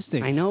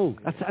nationalistic. I know.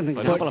 That's an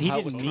example of how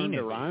it mean it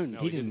around.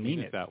 No, he didn't mean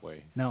it that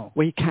way. No.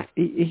 Well,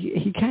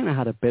 he kind of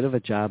had a bit of a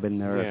jab in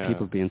there of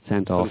people being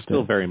sent off. It's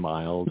still very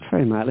mild. It's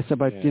very mild. It's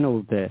about,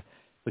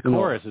 the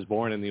chorus is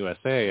Born in the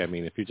USA. I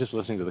mean, if you're just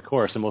listening to the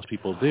chorus, and most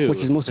people do, which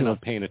is most they're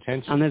not paying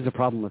attention. And there's a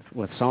problem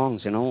with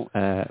songs,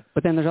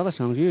 but then there's other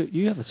songs.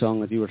 You have a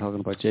song that you were talking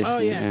about, Jason. Oh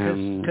yeah,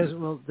 because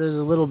there's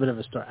a little bit of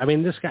a story. I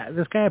mean, this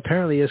guy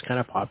apparently is kind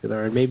of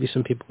popular, and maybe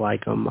some people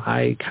like him.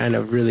 I kind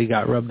of really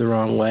got rubbed the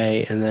wrong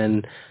way, and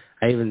then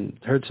I even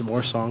heard some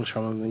more songs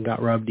from him and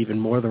got rubbed even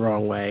more the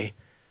wrong way.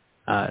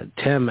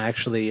 Tim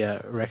actually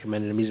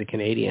recommended him. He's a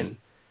Canadian,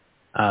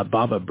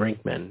 Baba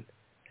Brinkman.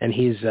 And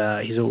he's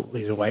a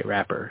white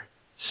rapper,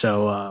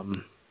 so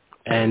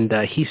and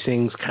he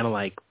sings kind of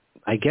like,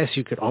 I guess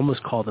you could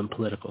almost call them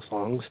political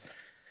songs,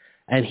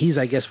 and he's,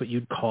 I guess, what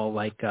you'd call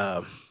like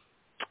a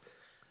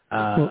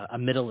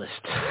middleist.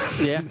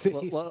 Yeah.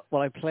 Well,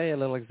 I play a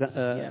little.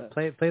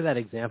 Play that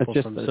example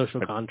from Social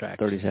Contract.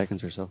 30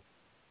 seconds or so.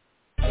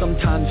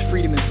 Sometimes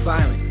freedom is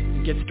violent,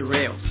 it gets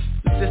derailed.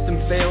 The system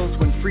fails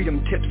when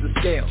freedom tips the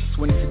scales.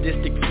 When a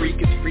sadistic freak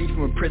is freed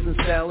from a prison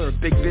cell, or a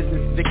big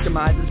business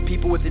victimizes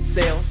people with its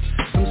sales.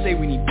 Some say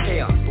we need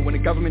chaos, but when a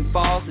government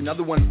falls,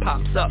 another one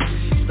pops up.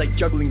 It's like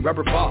juggling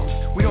rubber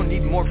balls. We don't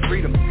need more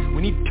freedom,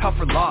 we need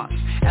tougher laws.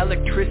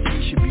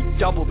 Electricity should be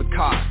double the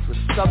cost, with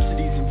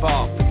subsidies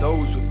involved for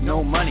those with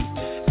no money.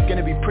 It's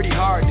gonna be pretty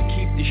hard to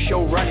keep the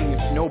show running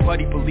if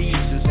nobody believes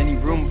there's any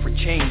room for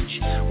change.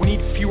 We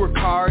need fewer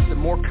cars and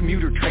more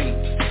commuter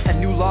trains,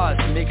 and new laws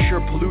to make sure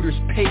polluters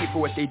pay for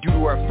what they do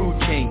to our food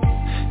chain.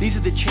 These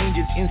are the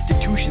changes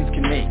institutions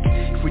can make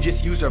if we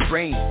just use our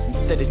brains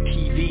instead of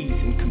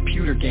TVs and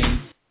computer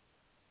games.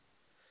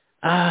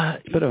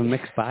 It's a bit of a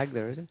mixed bag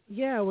there, isn't it?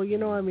 Yeah, well,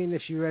 I mean,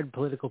 if you read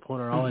political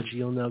ponerology,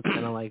 you'll know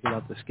kind of like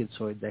about the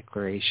Schizoid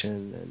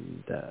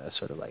Declaration and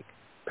sort of like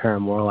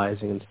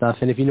paramoralizing and stuff.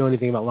 And if you know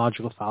anything about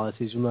logical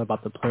fallacies, you'll know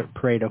about the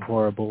parade of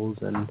horribles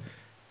and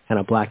kind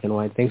of black and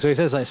white things. So he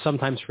says like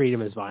sometimes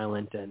freedom is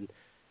violent and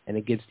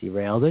it gets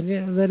derailed. And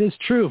yeah, that is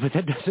true, but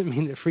that doesn't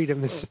mean that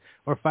freedom is,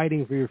 or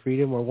fighting for your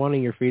freedom or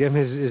wanting your freedom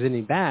is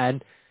any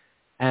bad.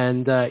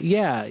 And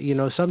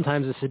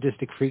sometimes a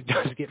sadistic freak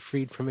does get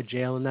freed from a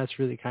jail, and that's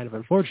really kind of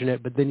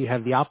unfortunate. But then you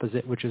have the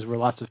opposite, which is where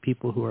lots of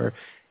people who are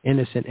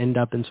innocent end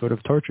up in sort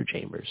of torture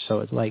chambers. So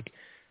it's like,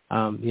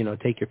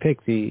 take your pick.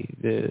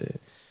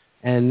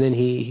 And then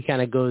he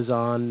kind of goes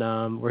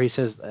on where he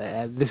says,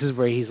 this is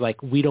where he's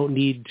like, we don't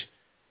need,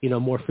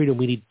 more freedom.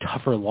 We need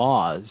tougher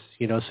laws.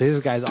 So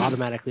this guy's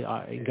automatically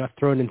got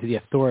thrown into the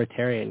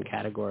authoritarian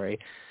category.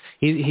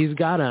 He's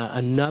got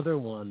another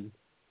one.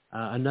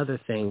 Another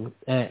thing,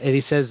 and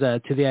he says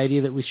to the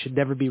idea that we should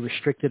never be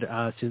restricted,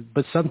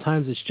 but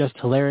sometimes it's just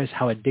hilarious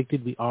how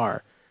addicted we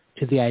are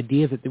to the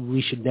idea that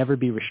we should never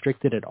be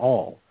restricted at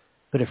all.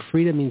 But if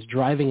freedom means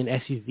driving an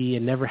SUV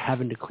and never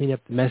having to clean up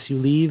the mess you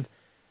leave,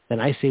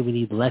 then I say we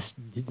need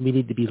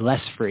to be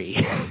less free.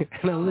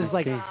 And I'm just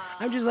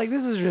like,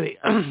 this is really,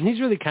 he's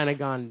really kind of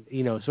gone,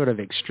 sort of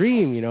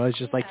extreme. It's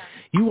just like,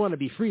 you want to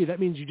be free. That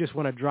means you just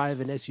want to drive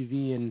an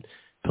SUV and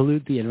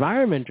pollute the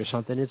environment or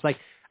something. It's like,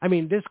 I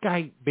mean, this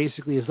guy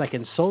basically is like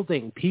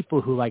insulting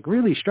people who like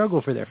really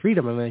struggle for their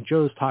freedom. I mean,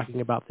 Joe's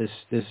talking about this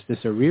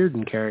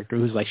O'Riordan character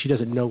who's like, she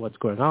doesn't know what's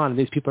going on, and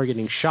these people are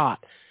getting shot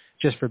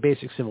just for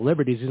basic civil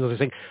liberties. And they're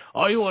saying,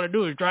 all you want to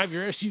do is drive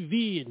your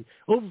SUV and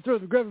overthrow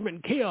the government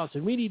and chaos,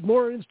 and we need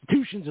more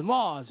institutions and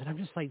laws. And I'm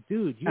just like,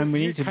 dude. And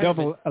we need to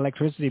double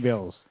electricity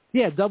bills.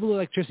 Yeah, double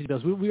electricity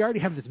bills. We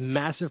already have this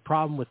massive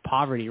problem with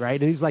poverty, right?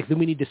 And he's like, then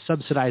we need to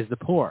subsidize the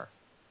poor.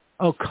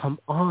 Oh, come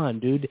on,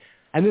 dude.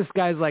 And this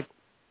guy's like,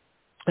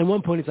 at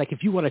one point, it's like,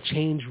 if you want to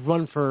change,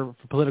 run for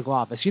political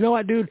office. You know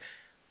what, dude?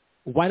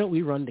 Why don't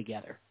we run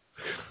together?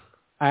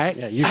 All right?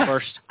 Yeah, you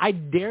first. I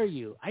dare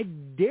you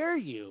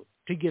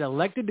to get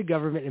elected to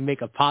government and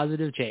make a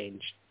positive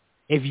change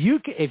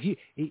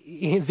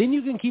then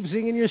you can keep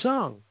singing your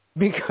song,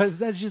 because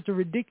that's just a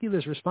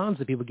ridiculous response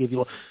that people give you.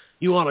 Well,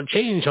 you want to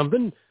change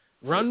something?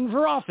 Run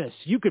for office.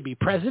 You could be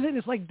president.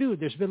 It's like, dude,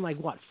 there's been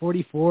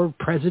 44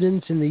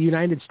 presidents in the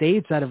United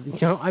States out of,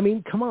 I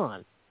mean, come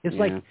on. It's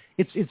like,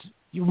 it's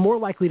you're more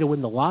likely to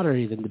win the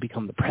lottery than to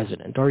become the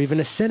president or even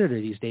a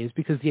senator these days,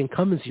 because the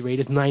incumbency rate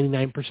is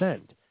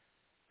 99%.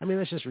 I mean,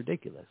 that's just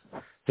ridiculous.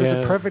 So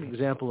it's a perfect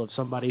example of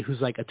somebody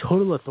who's like a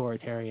total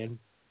authoritarian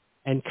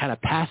and kind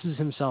of passes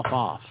himself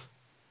off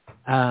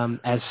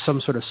as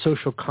some sort of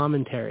social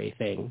commentary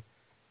thing.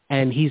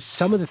 And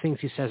some of the things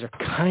he says are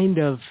kind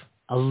of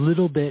a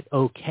little bit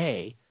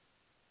okay,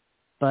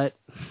 but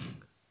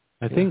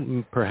I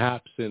think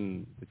perhaps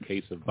in the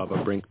case of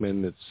Bubba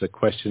Brinkman, it's a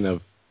question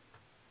of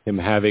him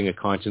having a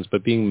conscience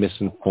but being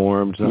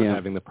misinformed, not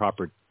having the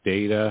proper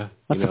data.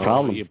 That's the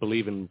problem. You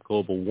believe in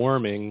global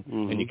warming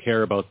and you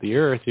care about the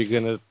earth, you're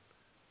going to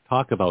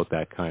talk about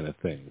that kind of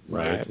thing,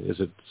 right? Is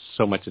it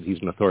so much that he's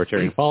an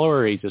authoritarian follower,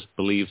 or he just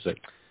believes it?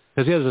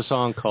 Because he has a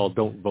song called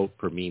 "Don't Vote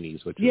for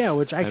Meanies," which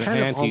I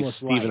kind of almost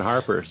Stephen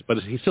Harper, but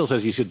he still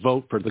says you should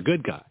vote for the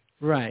good guy.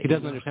 Right. He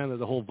doesn't understand that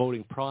the whole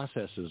voting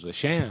process is a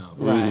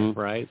sham.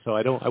 Right. So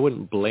I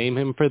wouldn't blame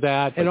him for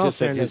that. In all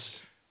fairness,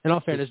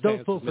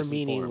 "Don't Vote for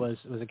Meanie" was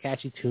a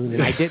catchy tune,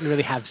 and I didn't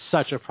really have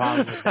such a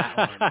problem with that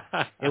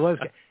one.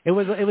 It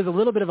was a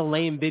little bit of a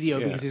lame video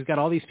because he's got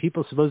all these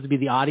people supposed to be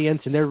the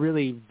audience, and they're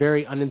really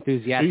very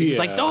unenthusiastic. He's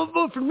like, "Don't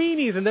vote for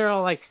Meanies," and they're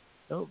all like,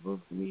 "Don't vote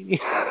for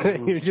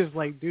Meanies." You're just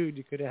like, dude,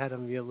 you could have had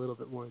him be a little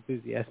bit more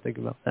enthusiastic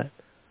about that.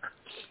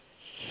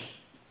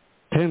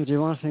 Tim, do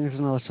you want to sing us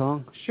another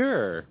song?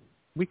 Sure.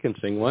 We can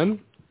sing one.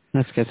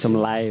 Let's get some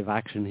live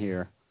action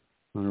here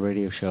on a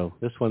radio show.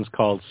 This one's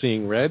called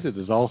 "Seeing Red." It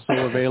is also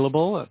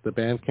available at the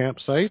Bandcamp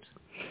site.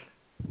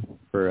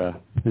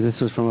 This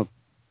was from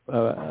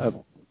a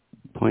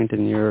point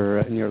in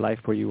your life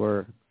where you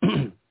were.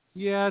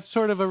 Yeah, it's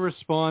sort of a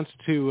response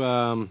to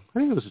I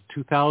think it was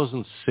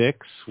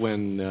 2006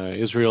 when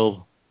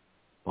Israel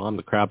bombed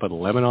the crap out of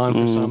Lebanon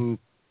for some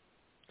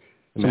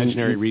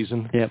imaginary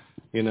reason. Yep.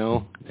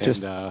 Just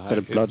a bit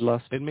of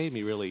bloodlust. It made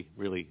me really,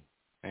 really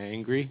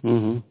angry.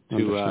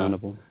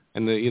 Understandable.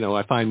 And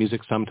I find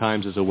music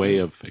sometimes as a way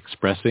of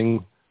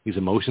expressing these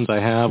emotions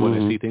I have when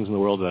I see things in the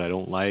world that I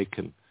don't like,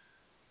 and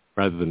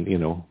rather than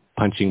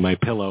punching my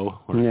pillow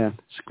or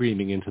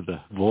screaming into the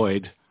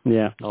void,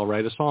 I'll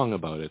write a song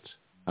about it.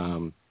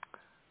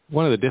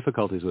 One of the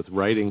difficulties with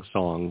writing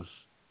songs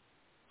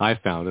I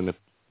found, and if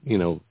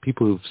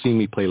people who've seen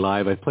me play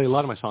live, a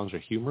lot of my songs are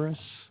humorous,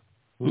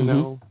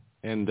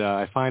 and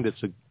I find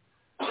it's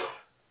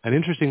an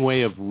interesting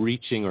way of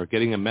reaching or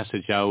getting a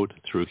message out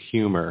through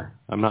humor.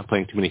 I'm not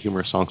playing too many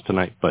humorous songs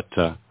tonight, but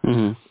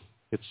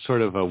it's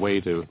sort of a way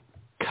to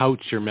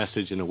couch your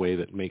message in a way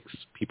that makes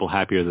people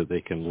happier, that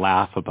they can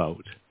laugh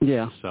about.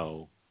 Yeah.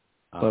 So,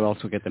 but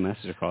also get the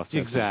message across.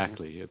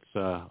 Exactly. It's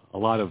a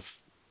lot of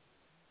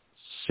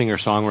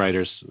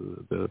singer-songwriters,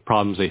 the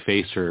problems they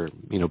face are,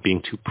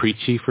 being too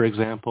preachy, for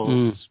example,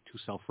 too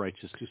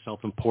self-righteous, too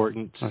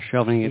self-important. Or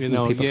shoving it in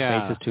people's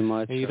faces too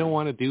much. And you don't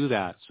want to do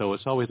that. So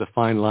it's always a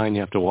fine line you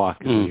have to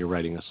walk when you're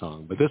writing a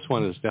song. But this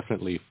one is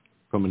definitely,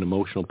 from an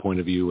emotional point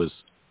of view, as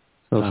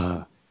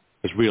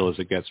real as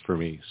it gets for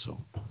me. So,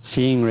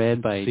 Seeing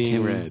Red by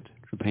Tim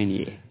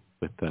Trepanier.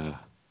 With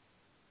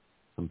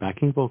some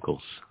backing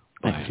vocals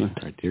by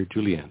our dear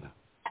Juliana.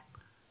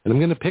 And I'm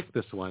going to pick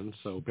this one,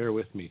 so bear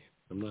with me.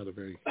 I'm not a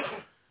very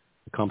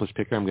accomplished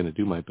picker. I'm going to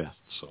do my best.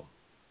 So.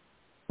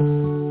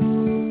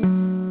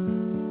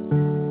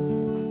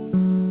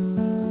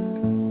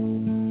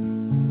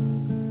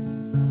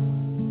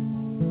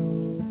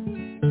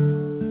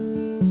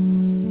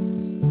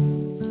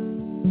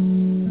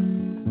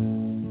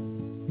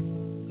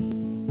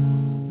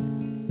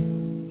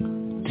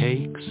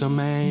 Take some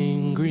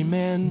angry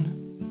men,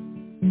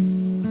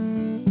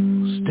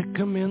 stick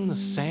 'em in the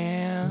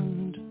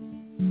sand,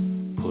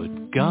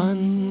 put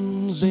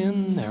guns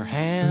in their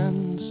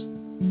hands,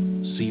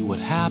 see what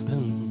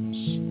happens.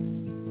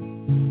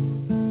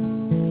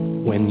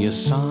 When you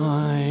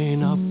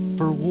sign up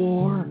for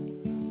war,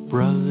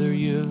 brother,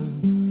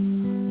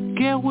 you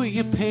get what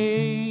you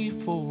pay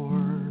for.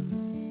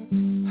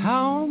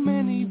 How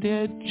many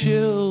dead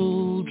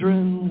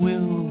children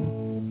will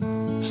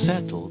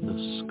settle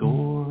the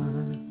score?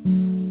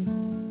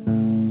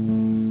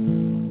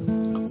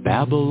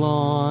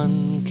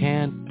 Babylon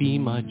can't be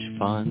much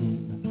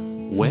fun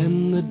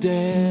when the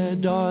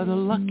dead are the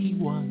lucky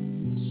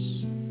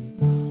ones,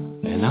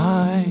 and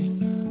I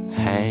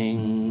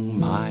hang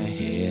my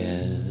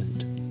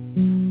head.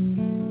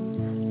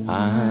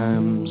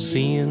 I'm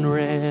seeing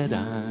red,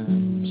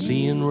 I'm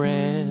seeing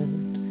red,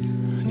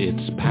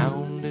 it's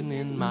pounding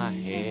in my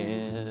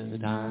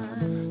head.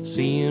 I'm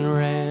seeing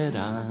red,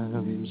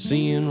 I'm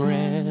seeing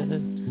red,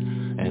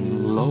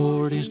 and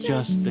Lord is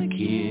just a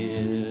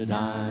kid.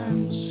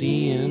 I'm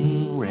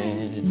seeing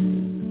red.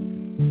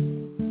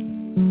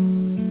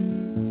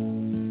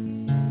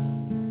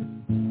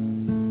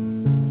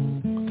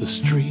 The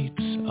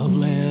streets of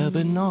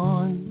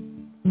Lebanon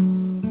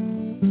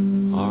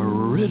are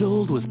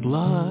riddled with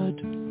blood.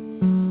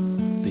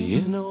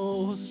 The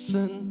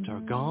innocent are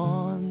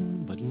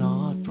gone, but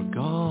not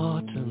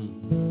forgotten.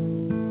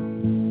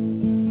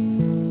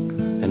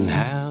 And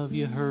have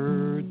you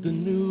heard the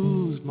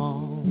news,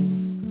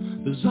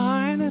 Mom? The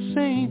Zionists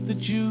ain't the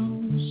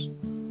Jews.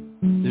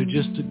 They're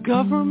just a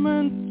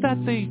government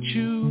that they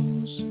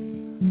choose.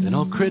 And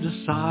I'll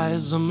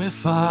criticize them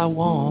if I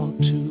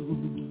want to.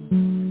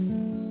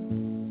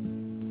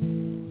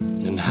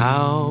 And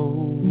how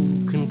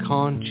can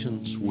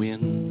conscience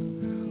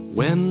win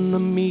when the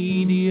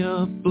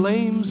media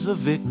blames the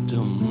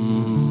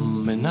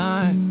victim and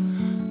I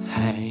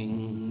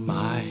hang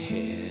my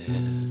head?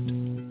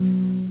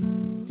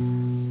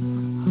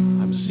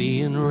 I'm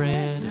seeing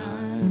red,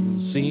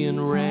 I'm seeing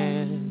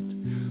red,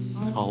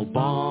 all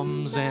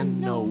bombs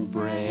and no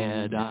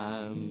bread.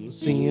 I'm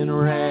seeing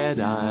red,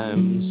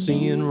 I'm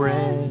seeing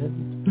red,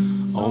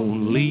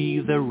 only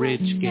the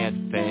rich get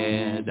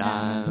fed.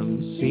 I'm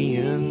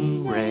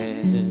seeing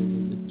red.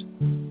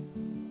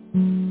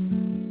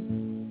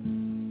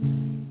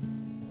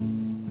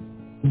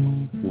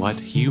 What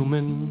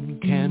human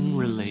can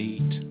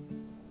relate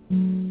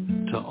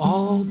to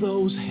all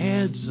those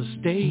heads of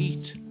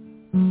state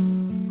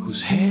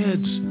whose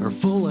heads are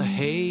full of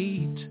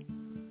hate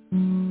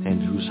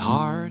and whose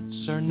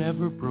hearts are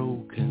never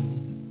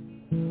broken?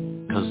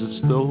 'Cause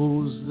it's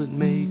those that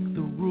make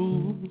the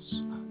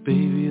rules.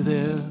 Baby,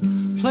 they're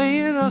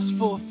playing us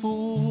for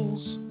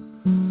fools,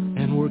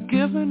 and we're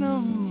giving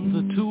them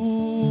the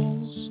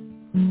tools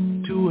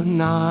to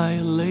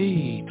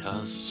annihilate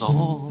us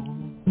all.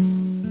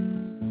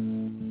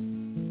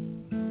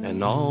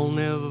 And I'll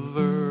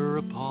never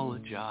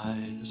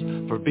apologize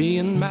for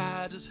being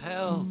mad as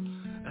hell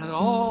at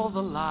all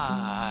the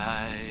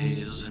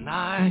lies, and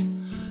I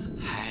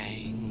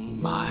hang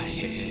my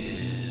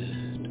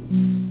head.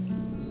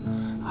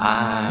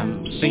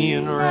 I'm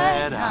seeing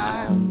red,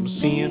 I'm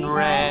seeing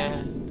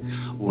red,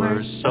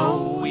 we're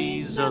so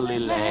easily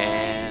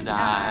led.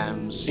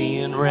 I'm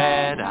seeing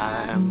red,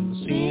 I'm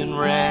seeing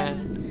red,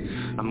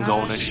 I'm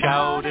gonna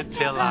shout it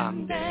till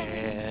I'm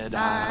dead.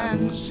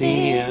 I'm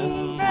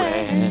seeing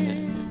red.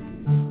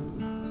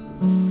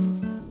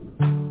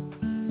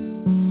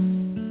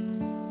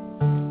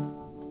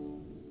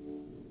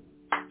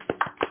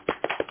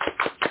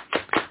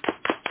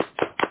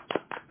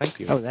 Thank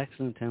you. That was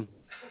excellent, Tim.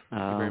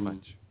 Thank you very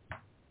much.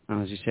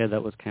 And as you said,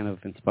 that was kind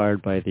of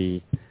inspired by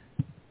the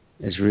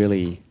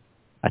Israeli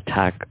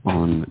attack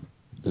on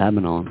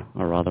Lebanon,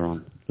 or rather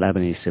on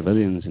Lebanese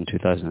civilians in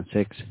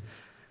 2006.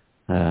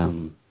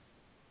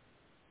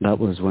 That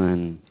was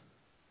when,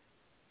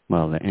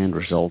 well, the end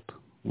result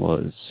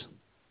was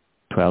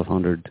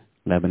 1,200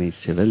 Lebanese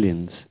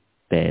civilians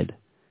dead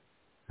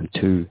and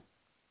 2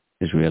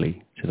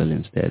 Israeli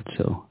civilians dead.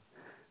 So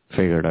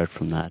figure it out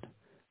from that.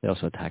 They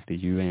also attacked the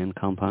UN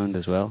compound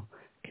as well,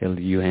 killed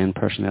UN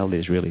personnel, the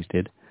Israelis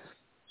did,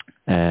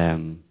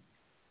 and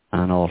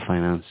all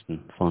financed and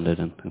funded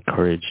and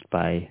encouraged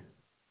by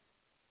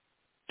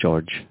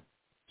George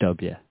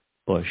W.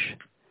 Bush.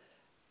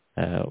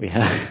 We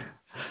have,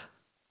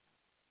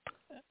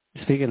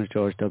 speaking of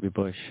George W.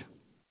 Bush,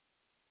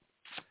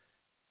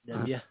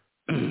 there's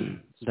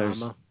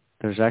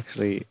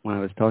actually, when I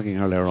was talking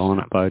earlier on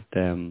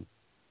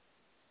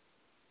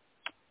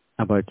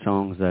about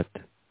songs that,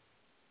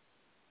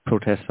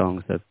 protest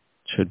songs that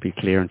should be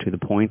clear and to the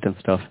point and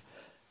stuff,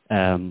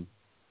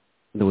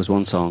 there was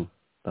one song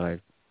that I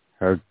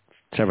heard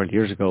several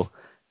years ago,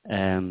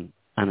 and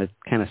it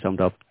kind of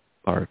summed up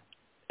or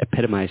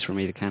epitomized for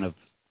me the kind of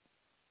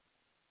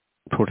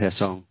protest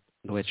song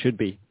the way it should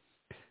be,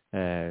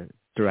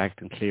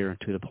 direct and clear and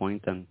to the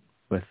point and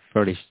with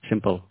fairly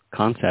simple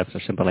concepts or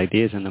simple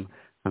ideas in them.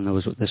 And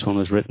this one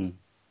was written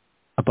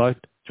about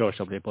George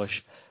W.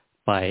 Bush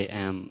by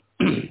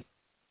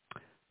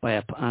by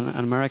an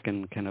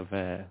American kind of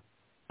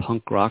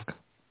punk rock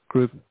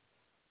group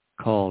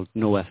called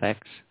NoFX.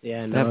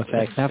 Yeah,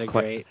 NoFX.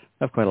 They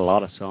have quite a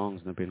lot of songs,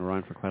 and they've been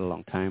around for quite a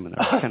long time, and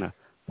they're kind of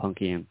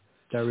punky and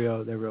they're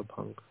real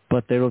punk.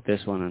 But they wrote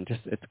this one, and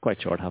it's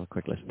quite short. Have a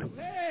quick listen.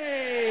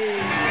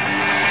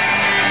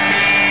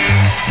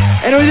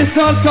 Anyway, this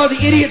song's called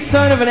 "The Idiot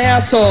Son of an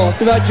Asshole."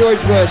 It's about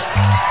George Bush.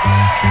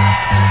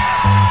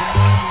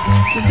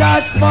 He's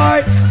not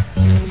smart,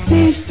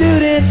 he's a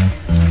student,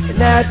 and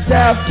that's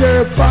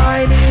after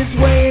buying his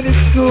way into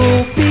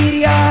school.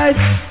 Beady eyes,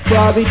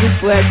 probably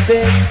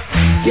dyslexic.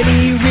 Can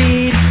he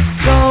read?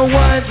 No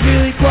one's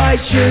really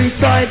quite sure. He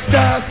finds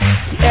stuff,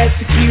 he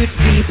executes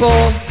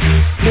people.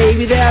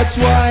 Maybe that's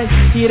why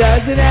he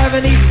doesn't have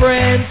any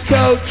friends.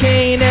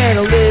 Cocaine and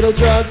a little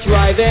drunk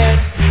driving.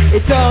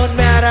 It don't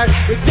matter.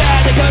 We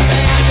gotta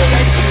command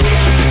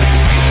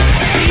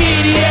the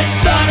idiot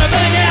son of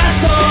an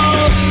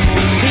asshole.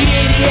 The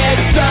idiot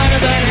son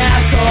of an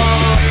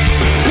asshole.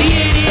 The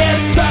idiot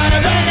son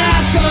of an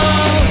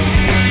asshole.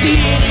 The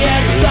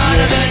idiot son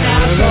of an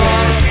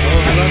asshole.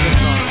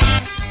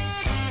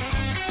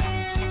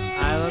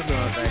 I love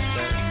NoFX.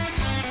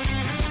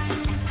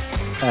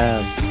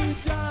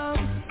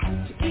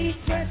 To eat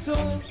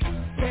pretzels,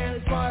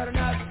 barely smart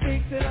enough to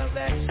fix an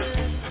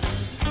election.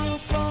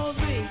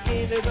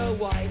 for the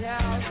White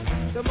House.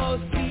 The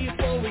most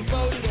people we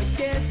voted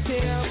against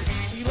him.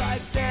 We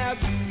like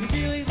snaps, we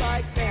really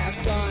like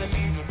snaps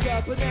on.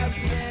 Cup of naps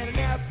and a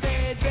nap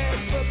and bed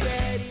for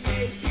bed. He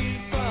made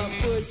you from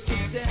push to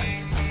set.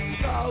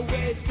 It's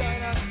always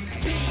gonna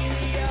be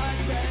the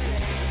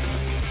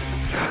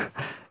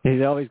unpresident.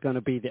 He's always going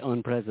to be the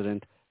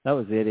unpresident. That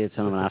was the idiot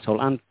son of an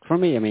asshole. And for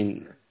me, I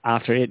mean,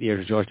 after 8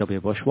 years of George W.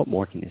 Bush, what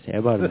more can you say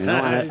about him? You know?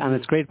 and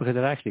it's great because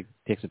it actually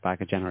takes it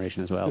back a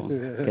generation as well.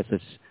 Gets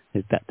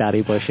his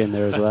daddy Bush in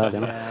there as well.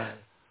 You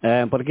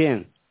know? But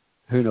again,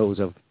 who knows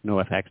of no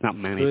effects? Not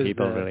many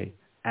people really.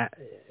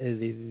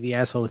 The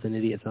asshole with an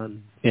idiot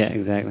son. Yeah,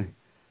 exactly.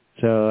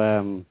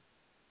 So,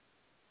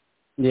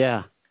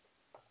 yeah.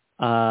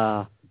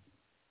 Well,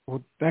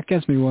 that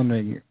gets me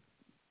wondering,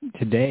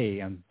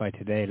 today, and by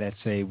today, let's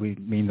say we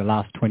mean the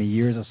last 20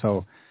 years or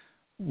so,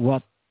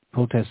 what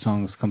protest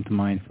songs come to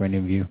mind for any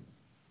of you?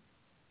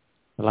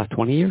 The last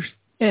 20 years?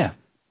 Yeah.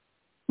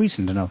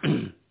 Recent enough.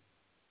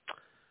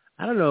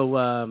 I don't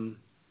know.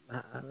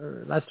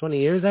 Last 20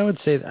 years, I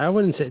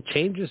wouldn't say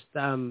changes.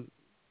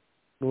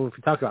 Well, if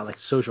we talk about like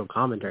social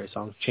commentary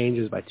songs,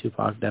 Changes by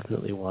Tupac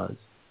definitely was.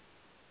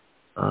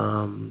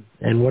 And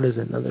what is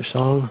another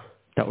song?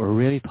 That were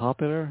really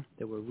popular?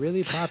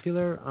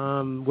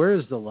 Where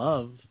Is the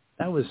Love?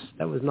 That was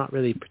not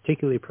really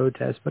particularly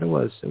protest, but it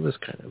was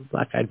kind of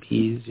Black Eyed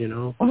Peas, you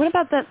know. What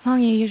about that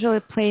song you usually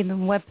play, the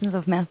Weapons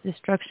of Mass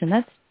Destruction?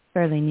 That's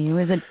fairly new.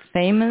 Is it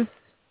famous?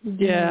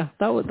 Yeah,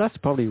 that's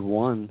probably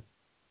one.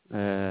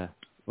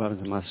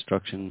 Weapons of Mass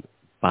Destruction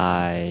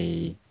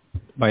by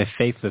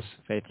Faithless.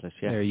 Faithless,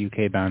 yeah. They're a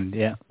UK band,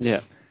 yeah.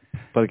 Yeah.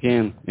 But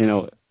again, you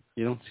know,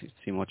 you don't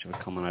see much of it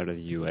coming out of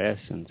the US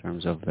in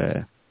terms of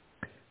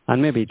and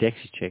maybe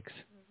Dixie Chicks.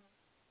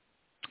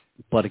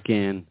 But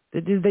again,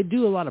 did they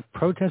do a lot of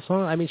protest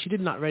songs? I mean, she did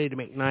Not Ready to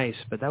Make Nice,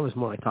 but that was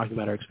more like talking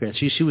about her experience.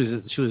 She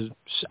was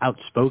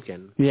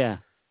outspoken. Yeah,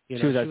 you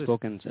know, she was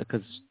outspoken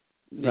because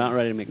Not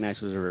Ready to Make Nice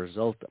was a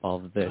result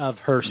of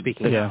her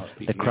speaking out,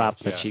 the crap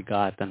that she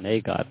got and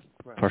they got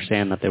for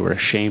saying that they were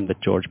ashamed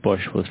that George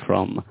Bush was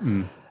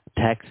from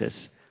Texas.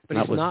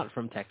 But he's not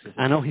from Texas.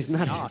 I know he's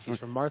not. He's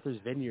from Martha's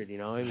Vineyard, you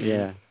know. I mean,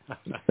 yeah,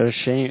 they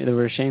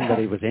were ashamed that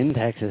he was in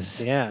Texas.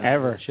 Yeah,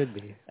 ever it should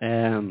be.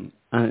 And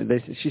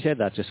she said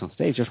that just on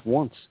stage, just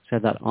once.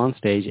 Said that on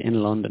stage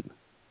in London,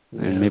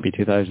 in maybe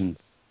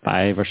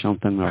 2005 or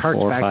something, or 4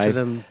 or 5. Back to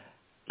them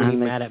being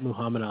mad at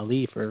Muhammad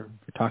Ali for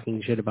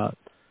talking shit about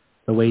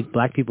the way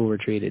black people were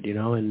treated, you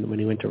know, and when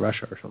he went to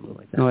Russia or something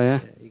like that. Oh yeah,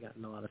 he got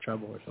in a lot of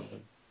trouble or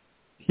something.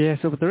 Yeah,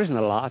 but there isn't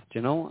a lot,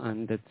 you know,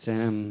 and it's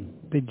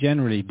they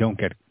generally don't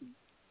get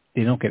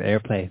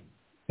airplay.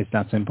 It's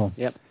that simple.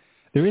 Yep.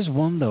 There is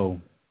one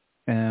though.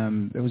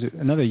 There was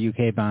another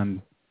UK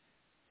band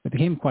that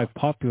became quite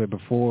popular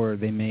before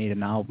they made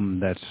an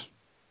album that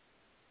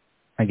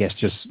I guess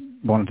just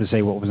wanted to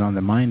say what was on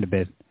their mind a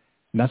bit,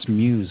 and that's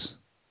Muse.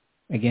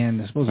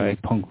 Again, I suppose it's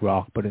like punk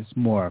rock, but it's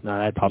more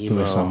a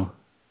popular song.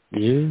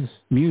 Muse.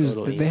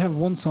 Totally. They have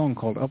one song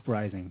called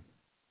Uprising.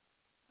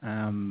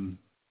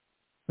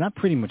 That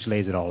pretty much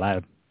lays it all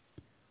out.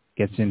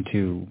 Gets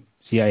into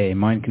CIA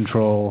mind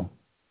control,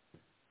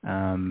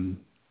 the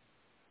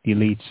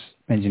elites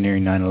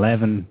engineering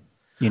 9/11,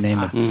 you name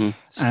it.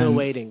 Mm-hmm. Still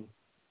waiting.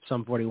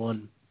 Sum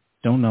 41.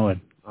 Don't know it.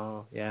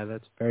 Oh, yeah,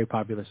 that's a very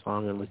popular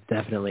song and was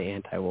definitely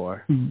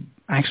anti-war.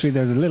 Actually,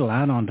 there's a little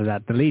add-on to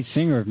that. The lead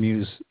singer of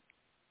Muse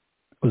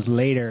was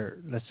later,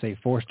 let's say,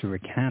 forced to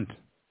recant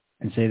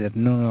and say that,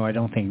 no, I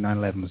don't think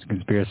 9/11 was a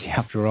conspiracy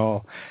after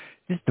all.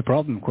 This is the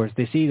problem, of course.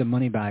 They see the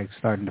money bags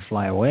starting to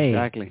fly away.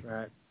 Exactly.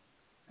 Right.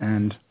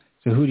 And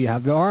so who do you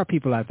have? There are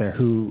people out there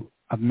who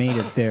have made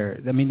it there.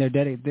 I mean,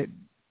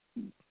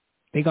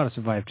 they got to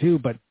survive too,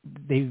 but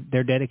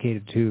they're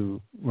dedicated to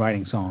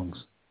writing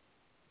songs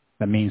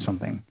that mean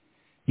something.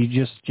 You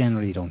just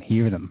generally don't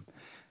hear them.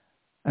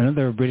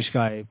 Another British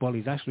guy, well,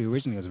 he's actually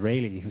originally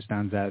Israeli, who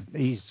stands out.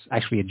 He's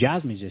actually a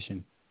jazz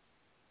musician.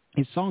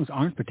 His songs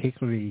aren't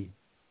particularly,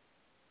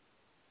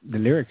 the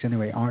lyrics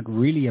anyway, aren't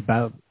really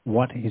about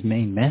what his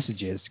main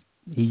message is.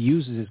 He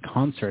uses his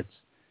concerts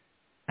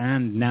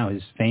and now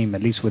his fame,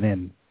 at least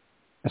within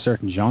a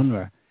certain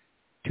genre,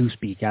 to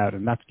speak out,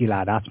 and that's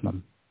Gilad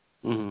Atzmon.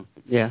 Mm-hmm.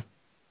 Yeah.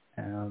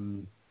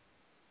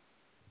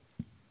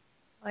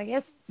 I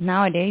guess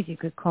nowadays you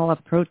could call a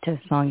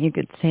protest song, you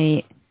could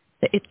say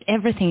that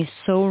everything is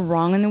so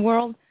wrong in the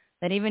world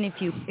that even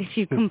if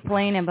you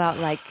complain about,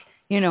 like,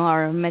 you know,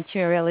 our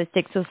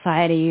materialistic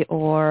society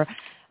or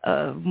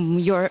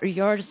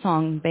your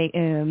song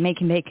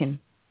Making Bacon,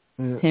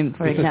 Tim,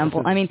 for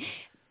example. I mean,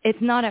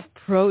 it's not a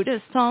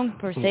protest song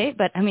per se,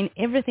 but I mean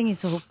everything is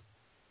so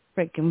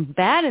freaking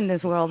bad in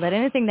this world that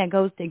anything that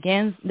goes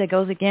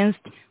against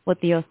what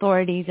the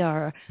authorities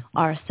are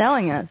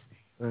selling us,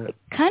 it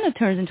kind of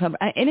turns into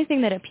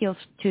anything that appeals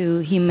to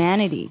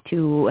humanity,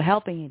 to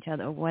helping each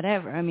other,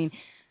 whatever. I mean,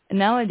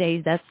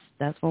 nowadays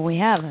that's what we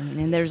have. I mean,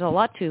 and there's a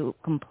lot to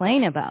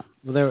complain about.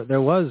 Well,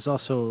 there was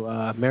also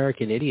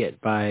American Idiot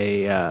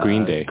by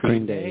Green Day.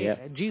 Green Day,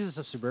 yeah. Jesus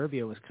of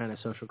Suburbia was kind of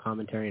social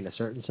commentary in a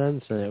certain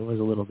sense, and it was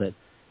a little bit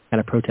kind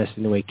of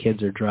protesting the way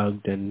kids are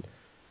drugged and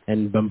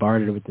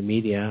bombarded with the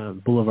media,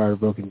 Boulevard of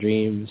Broken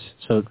Dreams.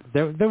 So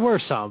there were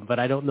some, but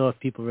I don't know if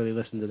people really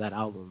listened to that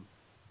album.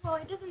 Well,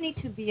 it doesn't need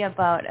to be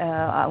about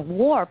a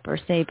war per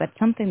se, but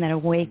something that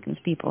awakens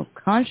people's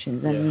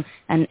conscience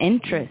and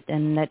interest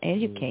and that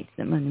educates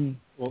them. And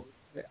well,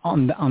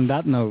 on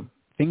that note,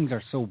 things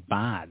are so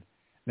bad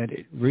that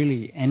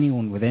really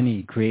anyone with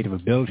any creative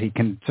ability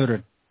can sort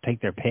of take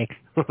their pick,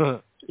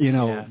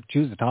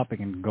 choose a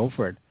topic and go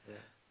for it.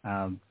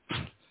 Yeah.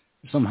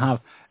 Some have.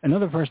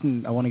 Another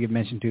person I want to give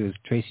mention to is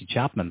Tracy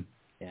Chapman.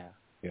 Yeah.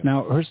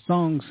 Now, her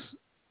songs,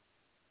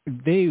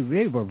 they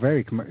were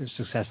very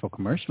successful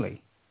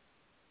commercially.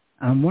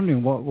 I'm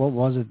wondering what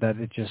was it that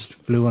it just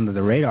flew under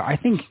the radar. I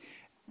think,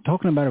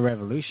 talking about a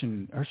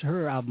revolution,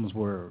 her albums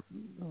her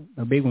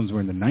big ones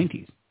were in the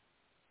 90s.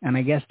 And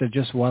I guess there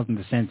just wasn't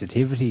the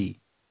sensitivity.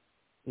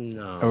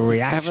 No. A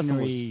reactionary...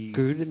 Everything was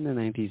good in the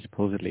 90s,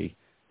 supposedly,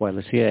 while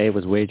the CIA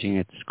was waging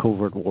its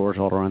covert wars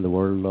all around the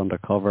world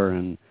undercover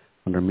and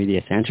under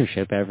media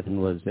censorship. It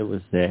was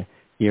the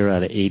era,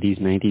 the 80s,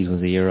 90s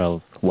was the era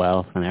of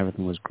wealth, and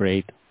everything was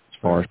great as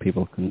far as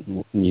people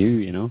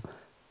knew,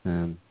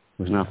 There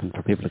was nothing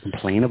for people to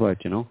complain about,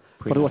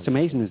 But what's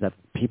amazing is that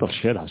people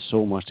should have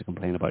so much to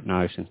complain about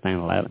now since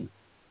 9/11,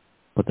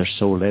 but there's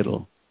so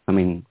little. I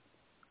mean,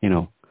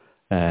 the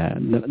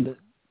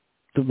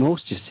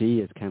most you see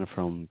is kind of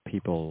from the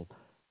people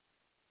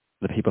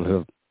who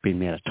have been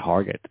made a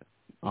target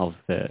of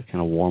the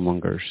kind of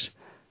warmongers'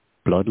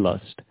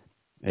 bloodlust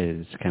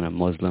is kind of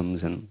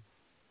Muslims and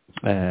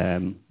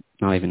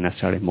not even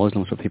necessarily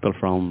Muslims, but people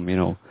from,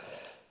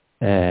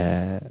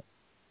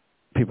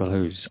 people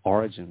whose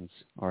origins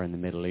are in the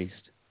Middle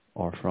East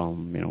or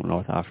from,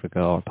 North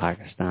Africa or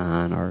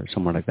Pakistan or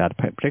somewhere like that,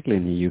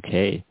 particularly in the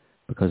UK,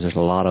 because there's a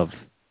lot of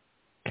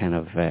kind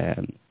of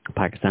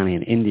Pakistani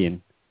and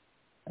Indian,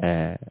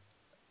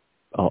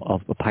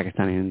 of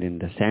Pakistani and Indian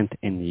descent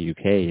in the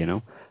UK,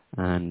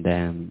 and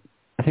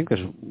I think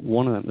there's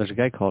a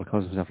guy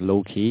calls himself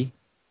Low Key.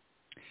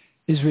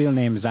 His real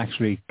name is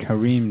actually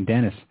Kareem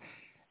Dennis.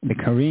 The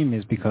Kareem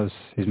is because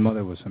his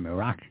mother was from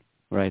Iraq.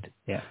 Right.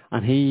 Yeah.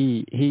 And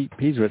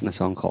he's written a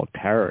song called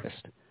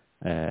Terrorist.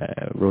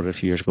 Wrote it a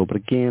few years ago, but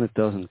again, it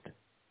doesn't.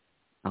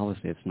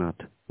 Obviously, it's not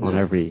on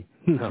every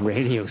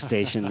radio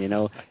station, in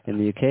the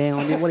UK.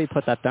 I mean, what do you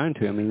put that down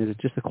to? I mean, is it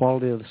just the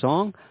quality of the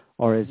song,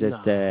 or is it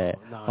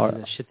or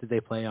the shit that they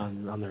play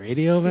on the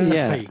radio? Man?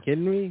 Yeah. Are you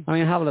kidding me? I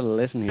mean, have a little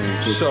listen here.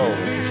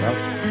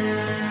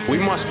 We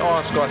must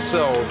ask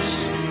ourselves,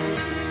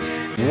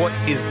 what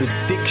is the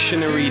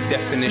dictionary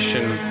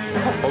definition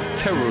of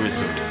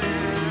terrorism?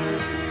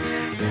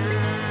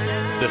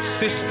 The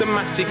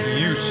systematic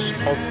use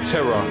of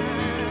terror,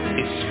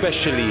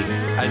 especially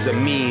as a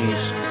means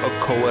of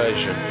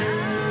coercion.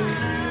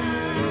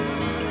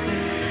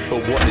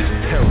 But what is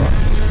terror?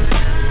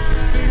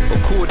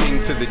 According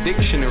to the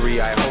dictionary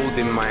I hold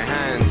in my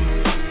hand,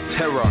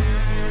 terror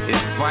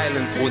is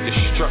violent or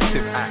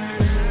destructive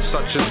acts,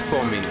 such as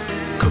bombing,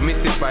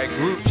 committed by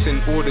groups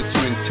in order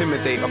to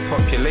intimidate a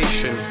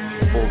population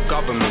or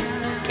government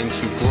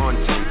into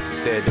granting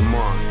their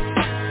demands.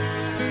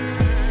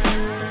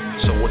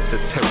 So what's a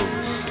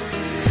terrorist?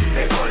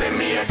 They calling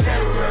me a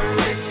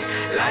terrorist,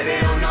 like they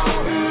don't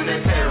know who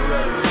the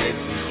terror is.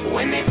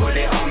 When they put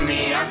it on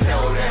me, I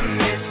tell them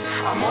this,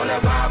 I'm all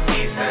about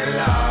peace and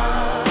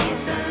love.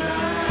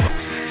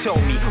 Tell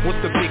me,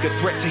 what's the bigger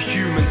threat to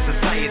human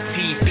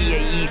society?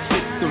 BAE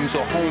systems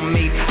or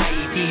homemade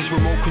IEDs,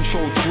 remote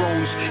controlled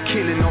drones,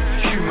 killing off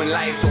human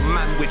lives, or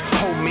man with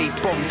homemade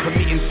bomb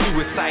committing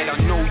suicide?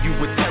 I know you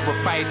were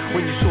terrified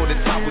when you saw the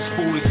towers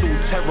fall. It's all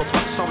terror,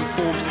 but some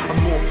forms are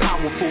more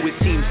powerful. It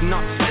seems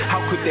nuts. How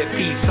could there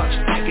be such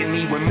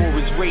agony when more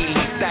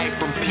Israelis die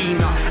from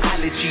peanut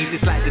allergies?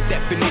 It's like the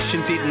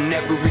definition didn't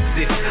ever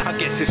exist. I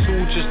guess it's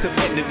all just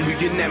dependent who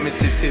your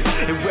nemesis is.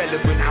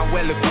 Irrelevant how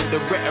eloquent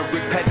the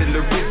rhetoric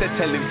peddler is. They're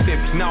telling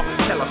fibs, now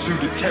tell us who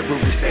the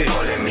terrorist is. They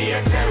calling me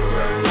a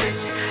terrorist,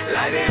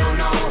 like they don't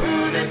know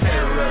who the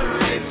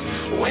terror is.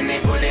 When they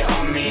put it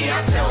on me,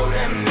 I tell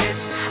them this,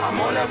 I'm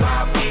all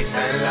about peace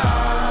and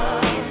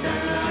love.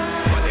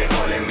 But they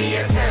calling me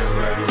a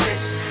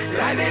terrorist,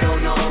 like they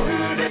don't know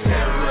who the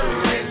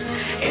terror is.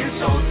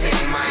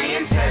 Insulting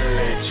my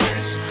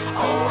intelligence,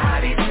 oh how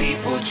these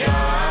people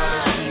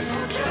judge.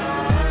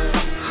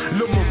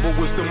 Lumumba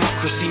was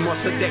democracy,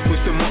 Mossadegh was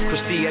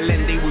democracy,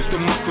 Allende was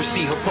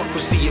democracy,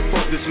 hypocrisy, it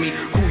bothers me.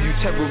 Call you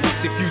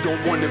terrorists if you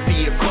don't want to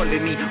be a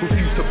colony.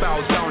 Refuse to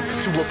bow down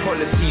to a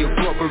policy of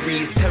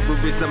robbery. Is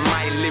terrorism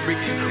my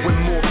lyrics?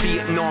 When more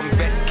Vietnam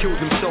vets killed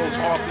themselves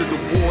after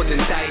the war than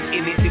died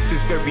in it, this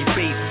is very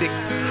basic.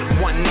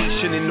 One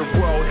nation in the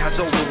world has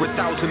over 1,000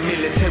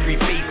 military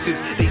bases.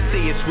 They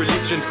say it's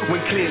religion,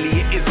 when clearly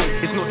it isn't.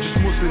 It's not just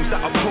Muslims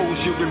that oppose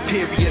your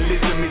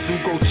imperialism. Is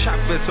Hugo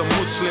Chavez a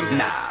Muslim?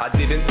 Nah, I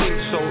didn't think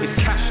so. Is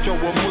Castro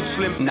a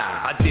Muslim?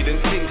 Nah, I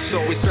didn't think so.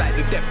 It's like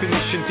the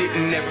definition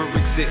didn't ever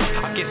exist.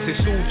 I guess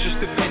it's all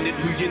just dependent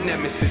who your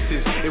nemesis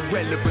is.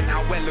 Irrelevant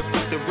how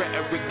eloquent the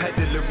rhetoric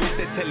peddler is.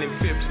 They're telling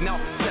fibs, now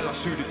tell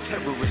us who the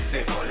terrorist is.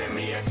 They calling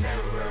me a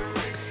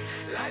terrorist,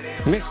 like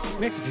Makes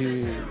a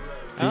few.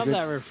 I love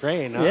that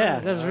refrain. Yeah,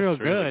 that's real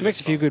good. It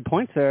makes a few good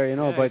points there,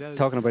 about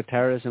talking about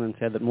terrorism, and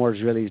said that more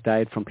Israelis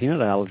died from peanut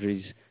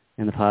allergies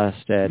in the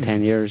past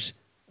 10 years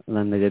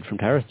than they did from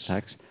terrorist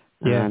attacks.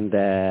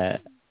 Yeah.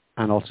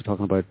 And also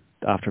talking about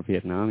after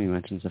Vietnam, he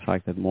mentions the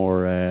fact that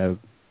more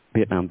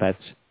Vietnam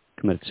vets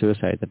committed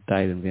suicide that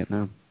died in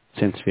Vietnam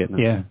since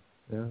Vietnam.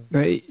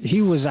 Yeah.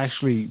 He was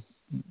actually,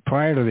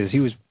 prior to this, he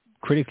was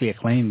critically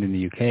acclaimed in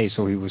the UK,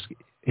 so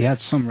he had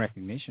some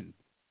recognition.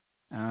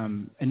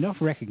 Enough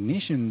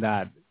recognition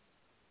that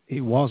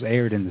it was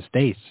aired in the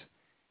States.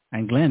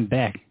 And Glenn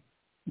Beck,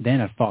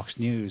 then at Fox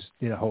News,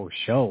 did a whole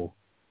show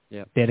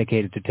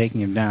dedicated to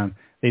taking him down.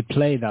 They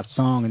played that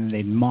song and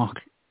they'd mock,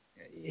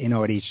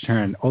 at each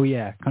turn. Oh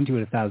yeah, Country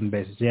with 1,000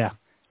 Bases. Yeah,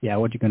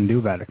 what you gonna do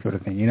about it, sort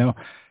of thing,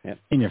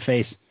 in your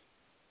face.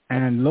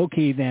 And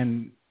Loki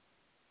then,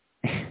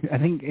 I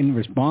think in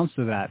response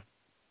to that,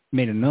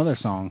 made another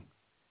song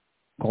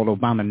called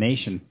Obama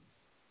Nation.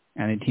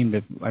 And he teamed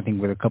up, I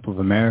think, with a couple of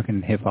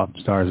American hip-hop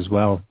stars as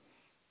well.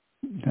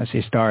 I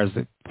say stars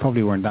that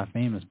probably weren't that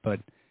famous, but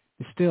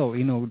still,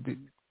 I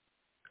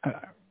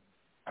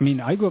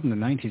grew up in the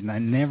 90s, and I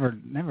never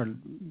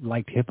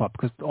liked hip-hop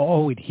because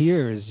all we'd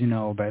hear is,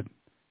 about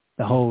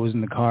the hoes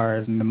and the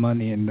cars and the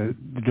money and the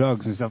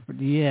drugs and stuff. But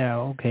yeah,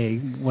 okay,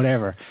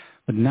 whatever.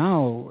 But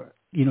now,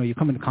 you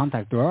come into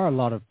contact, there are a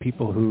lot of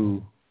people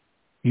who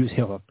use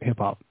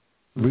hip-hop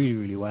really,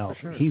 really well.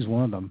 Sure. He's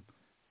one of them.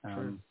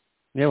 Sure.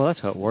 Yeah, well, that's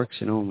how it works,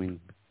 somebody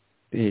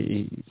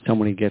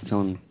gets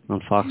on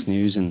Fox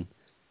News and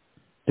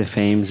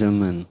defames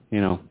him, and,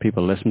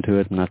 people listen to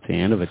it, and that's the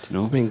end of it,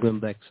 Glenn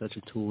Beck's such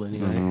a tool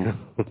anyway.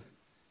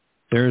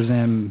 There's,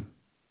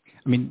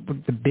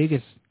 the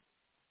biggest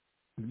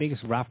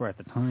rapper at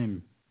the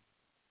time,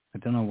 I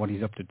don't know what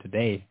he's up to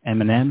today,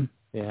 Eminem.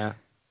 Yeah.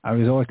 I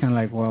was always kind of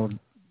like, well,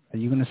 are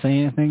you going to say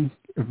anything?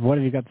 What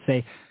have you got to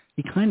say?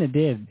 He kind of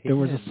did. There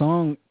was a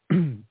song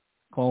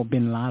called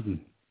Bin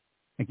Laden.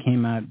 It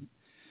came out.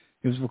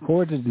 It was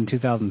recorded in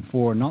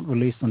 2004, not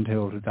released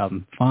until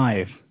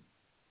 2005.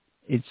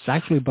 It's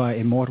actually by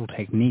Immortal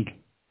Technique.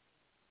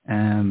 He's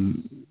a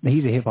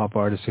hip-hop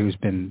artist who's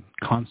been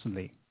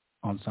constantly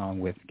on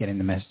song with getting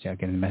the message out.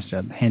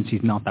 Hence,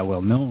 he's not that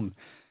well known.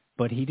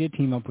 But he did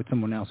team up with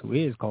someone else who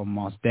is called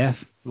Mos Def.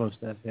 Mos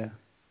Def, yeah.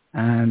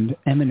 And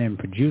Eminem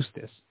produced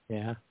this.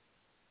 Yeah.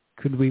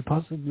 Could we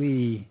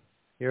possibly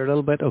hear a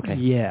little bit? Okay.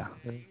 Yeah.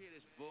 You hear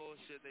this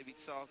bullshit they be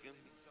talking?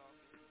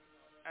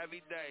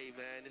 Every day,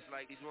 man, it's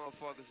like these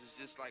motherfuckers is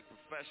just like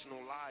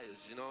professional liars,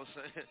 you know what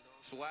I'm saying?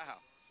 It's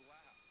wild.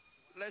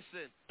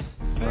 Listen,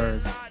 Bin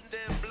Laden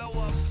didn't blow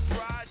up the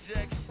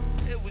projects.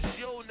 It was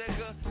you,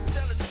 nigga.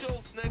 Tell the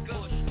truth, nigga.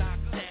 Bush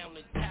knocked down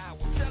the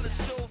tower. Tell the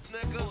truth,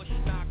 nigga. Bush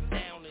knocked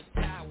down the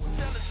tower.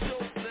 Tell the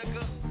truth,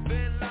 nigga.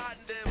 Bin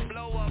Laden didn't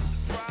blow up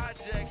the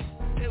projects.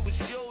 It was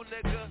you,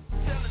 nigga.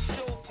 Tell the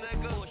truth,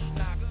 nigga. Bush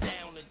knocked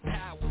down the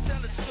tower. Tell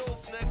the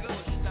truth, nigga.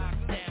 Bush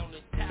knocked down the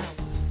tower.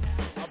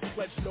 I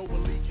pledge no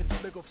allegiance,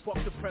 nigga, fuck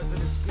the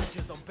president's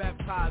speeches. I'm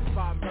baptized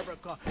by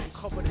America and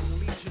covered in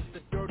leeches.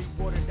 The dirty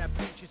water that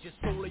bleaches your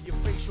soul and your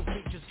facial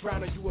features,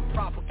 drowning you in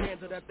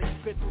propaganda that they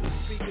spit through the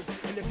speakers.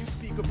 And if you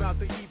speak about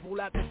the evil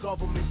that the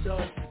government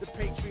does, the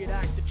Patriot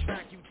Act to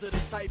track you to the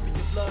type of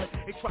your blood.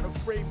 They try to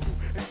frame you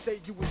and say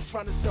you was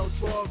trying to sell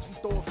drugs and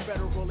throw a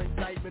federal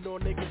indictment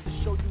on niggas to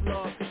show you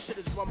love. This shit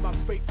is run by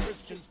fake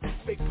Christians,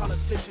 fake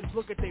politicians.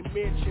 Look at their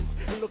mansions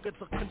and look at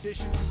the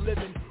conditions you live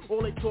in.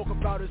 All they talk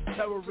about is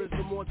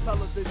terrorism on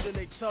television.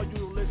 They tell you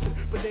to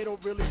listen, but they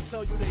don't really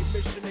tell you their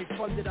mission. They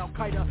funded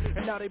Al-Qaeda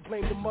and now they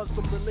blame the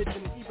Muslim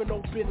religion. Even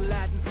though Bin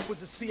Laden was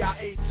a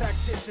CIA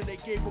tactician, they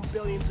gave him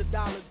billions of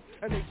dollars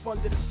and they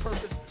funded his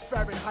purpose.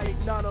 Fahrenheit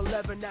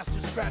 9/11, that's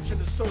just scratching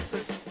the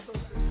surface.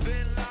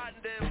 Bin Laden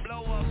didn't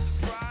blow up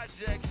the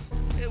projects.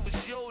 It was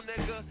you,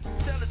 nigga.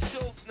 Tell the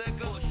truth,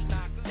 nigga. Bush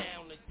knocked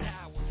down the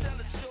tower. Tell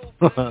the truth,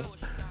 nigga.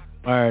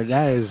 Alright,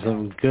 that is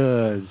some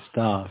good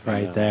stuff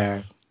right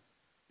there.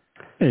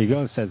 There you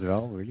go. It says it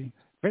all, really.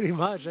 Pretty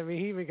much.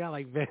 He even got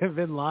like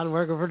Bin Laden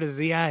working for the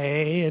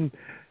CIA and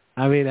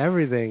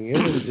everything. It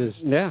was just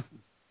yeah.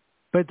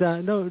 But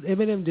no,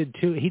 Eminem did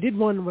too. He did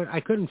one where I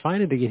couldn't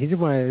find it again. He did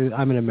one.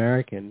 I'm an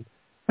American,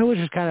 which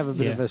is kind of a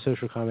bit of a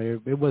social comedy.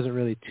 It wasn't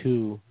really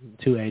too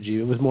edgy.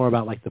 It was more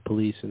about like the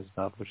police and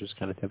stuff, which is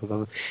kind of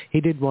typical.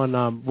 He did one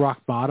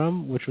Rock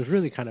Bottom, which was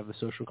really kind of a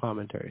social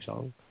commentary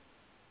song.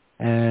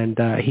 And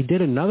he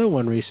did another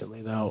one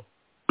recently though,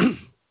 and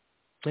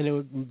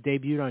it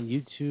debuted on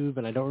YouTube,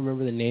 and I don't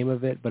remember the name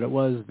of it, but it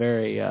was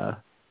very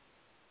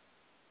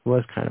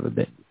was kind of a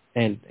bit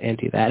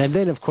anti that. And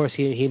then, of course,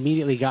 he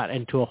immediately got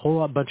into a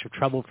whole bunch of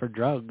trouble for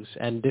drugs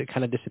and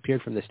kind of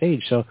disappeared from the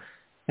stage. So,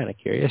 kind of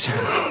curious.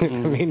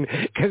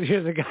 Because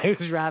here's a guy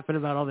who's rapping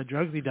about all the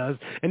drugs he does,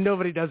 and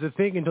nobody does a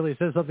thing until he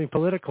says something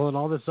political, and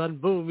all of a sudden,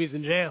 boom, he's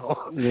in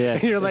jail. Yeah.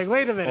 And you're like,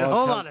 wait a minute,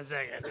 hold on a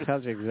second. It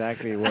tells you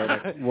exactly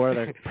where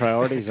the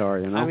priorities are,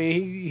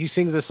 he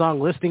sings a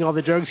song listing all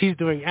the drugs he's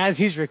doing as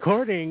he's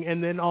recording,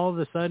 and then all of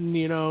a sudden,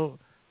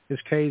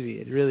 it's crazy.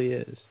 It really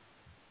is.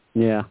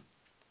 Yeah.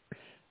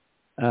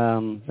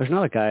 There's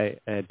another guy,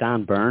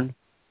 Dan Byrne.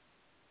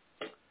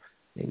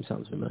 Name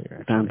sounds familiar.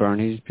 Actually. Dan Byrne,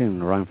 he's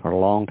been around for a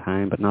long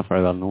time, but not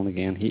very well known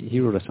again. He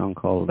wrote a song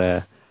called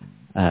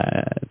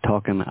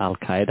Talking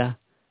Al-Qaeda.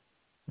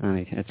 And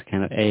it's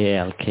kind of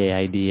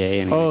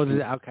Al-Qaeda. Oh,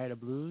 the Al-Qaeda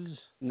blues?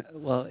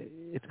 Well,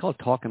 it's called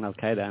Talking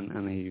Al-Qaeda,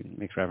 and he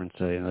makes reference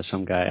to,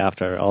 some guy,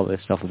 after all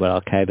this stuff about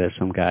Al-Qaeda,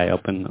 some guy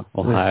up in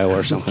Ohio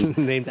or something.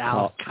 Named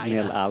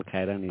Al-Qaeda.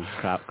 Al-Qaeda, and he's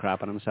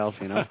crapping himself,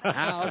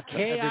 Al-Qaeda.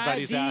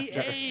 Everybody's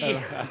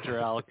after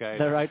Al-Qaeda.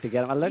 They're out to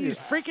get him. He's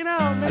freaking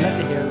out, man. I'd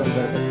like to hear a little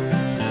bit of it.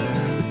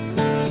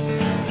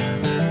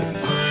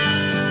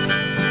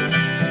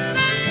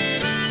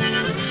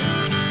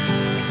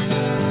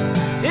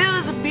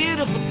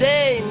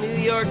 Day in New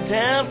York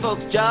town,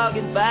 folks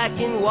jogging,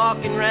 biking,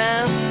 walking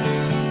around.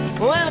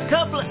 When a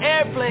couple of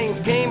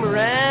airplanes came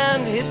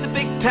around, hit the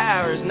big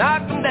towers,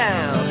 knocked them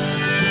down.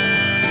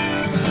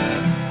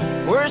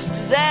 Worst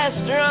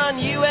disaster on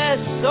U.S.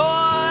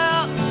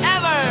 soil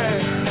ever.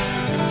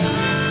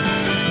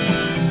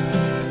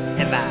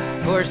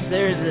 Of course,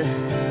 there's the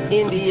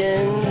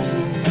Indians,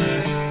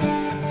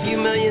 and a few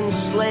million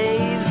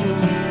slaves,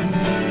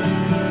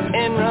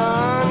 and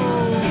Enron.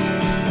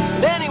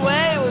 But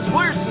anyway, it was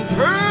worse than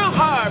Pearl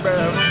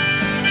Harbor.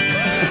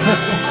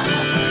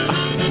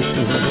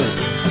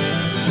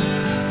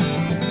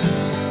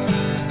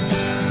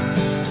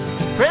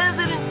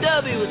 President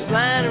W was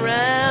flying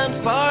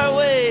around far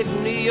away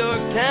from New York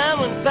town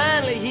when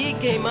finally he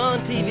came on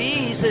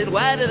TV. He said,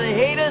 why do they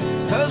hate us?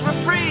 'Cause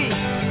we're free.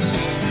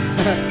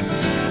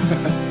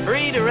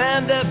 Free to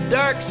round up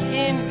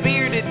dark-skinned,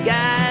 bearded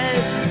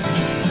guys.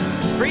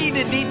 Free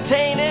to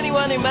detain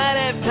anyone who might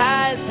have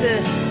ties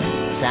to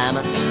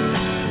Osama,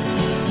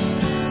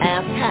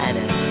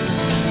 Al-Qaeda.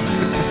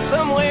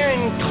 Somewhere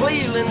in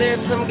Cleveland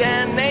there's some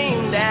guy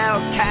named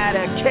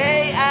Al-Qaeda,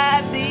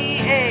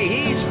 K-I-D-A.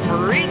 He's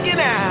freaking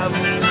out.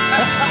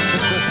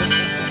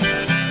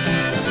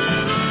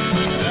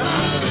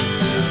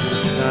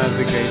 That's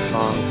a great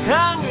song.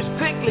 Congress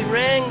quickly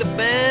rang the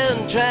bell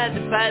and tried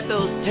to fight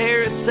those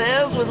terrorist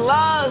cells with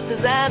laws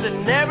designed to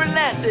never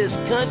let this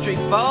country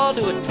fall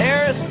to a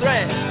terrorist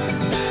threat.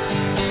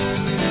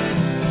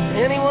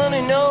 Anyone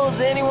who knows,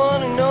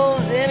 anyone who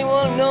knows,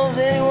 anyone who knows,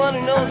 anyone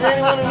who knows,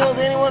 anyone who knows,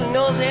 anyone who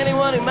knows,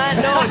 anyone who might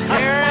know a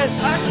terrorist,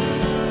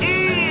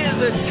 he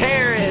is a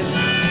terrorist.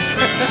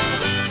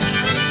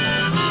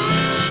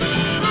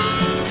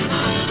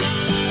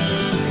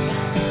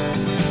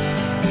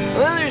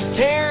 Well, there's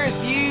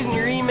terrorists using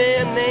your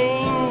email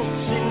name,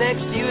 sitting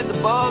next to you at the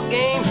ball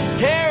game,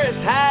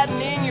 terrorists hiding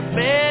in your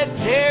bed,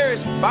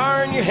 terrorists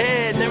barring your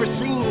head. Never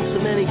seen so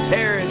many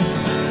terrorists.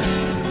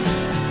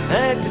 I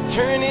had to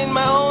turn in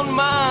my own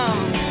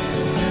mom.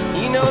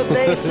 You know what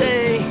they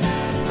say,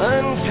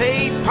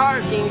 unpaid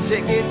parking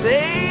tickets,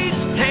 age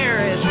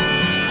terrorists.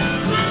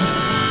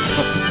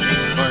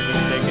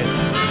 Parking tickets.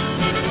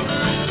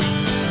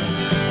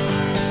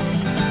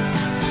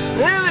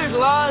 Well, there's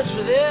laws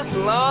for this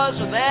and laws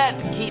for that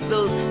to keep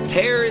those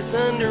terrorists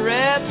under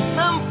wraps.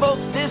 Some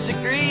folks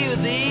disagree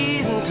with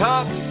these and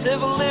talk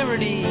civil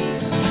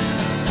liberties.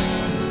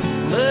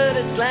 But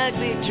it's like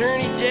the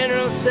Attorney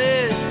General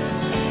says,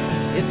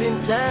 if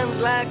in times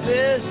like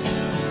this,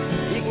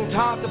 you can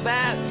talk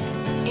about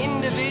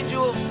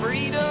individual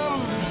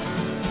freedom,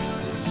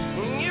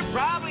 you're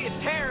probably a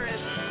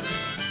terrorist.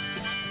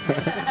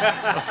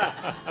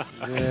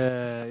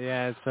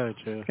 Yeah, it's so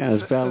true. Kind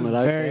of spelling it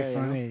out Very there,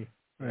 funny.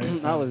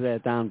 That was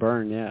Dan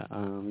Byrne, yeah.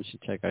 You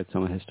should check out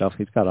some of his stuff.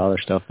 He's got other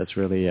stuff that's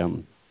really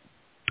DANBERN.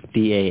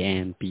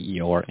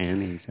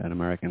 He's an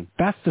American.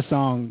 That's the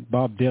song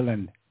Bob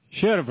Dylan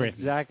should have written.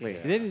 Exactly.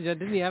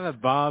 Didn't he have a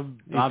Bob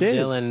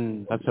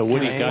Dylan? That's a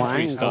Woody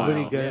Guthrie style.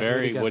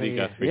 Very Woody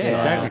Guthrie Yeah,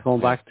 style. exactly.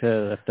 Going back to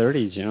the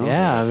 30s, you know.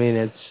 Yeah, I mean,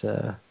 it's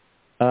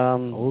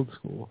old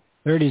school.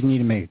 30s need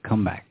to make a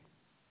comeback.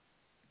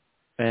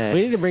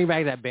 We need to bring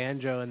back that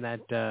banjo and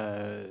that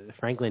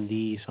Franklin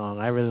D song.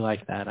 I really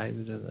like that. I had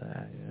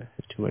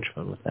too much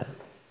fun with that.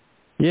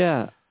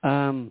 Yeah.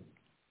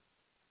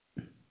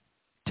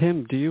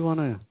 Tim, do you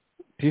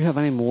have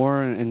any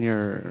more in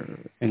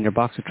your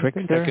box of tricks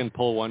there? I can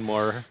pull one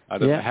more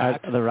out of the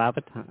hat. The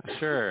rabbit.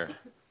 Sure.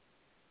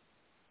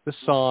 This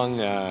song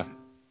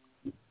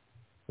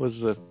was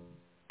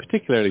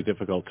particularly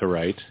difficult to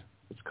write.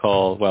 It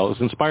was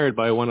inspired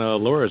by one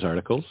of Laura's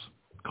articles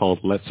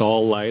called Let's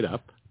All Light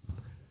Up.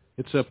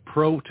 It's a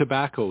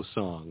pro-tobacco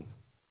song,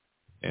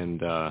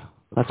 and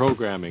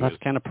programming. That's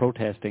kind of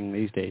protesting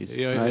these days.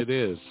 Yeah, right? It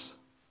is.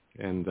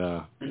 And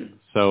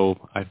so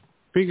I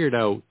figured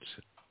out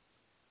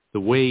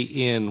the way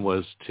in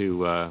was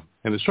to,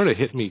 and it sort of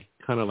hit me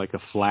kind of like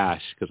a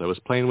flash because I was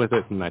playing with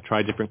it and I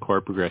tried different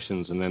chord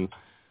progressions, and then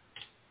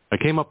I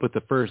came up with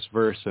the first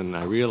verse and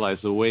I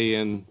realized the way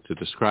in to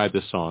describe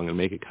the song and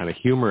make it kind of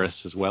humorous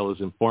as well as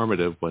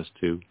informative was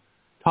to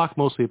talk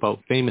mostly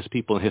about famous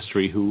people in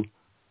history who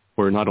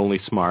were not only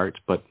smart,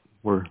 but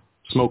were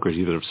smokers,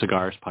 either of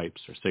cigars,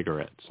 pipes, or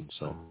cigarettes. And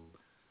so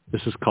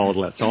this is called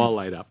Let's All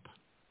Light Up.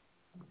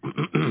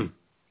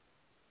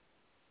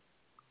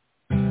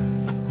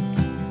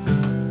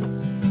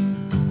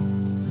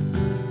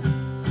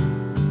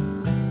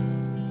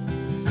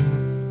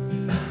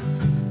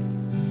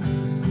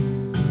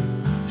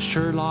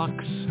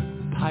 Sherlock's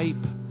pipe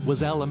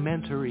was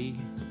elementary.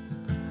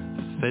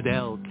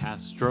 Fidel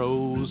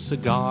Castro's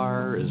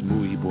cigar is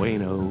muy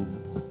bueno.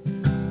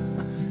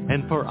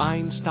 And for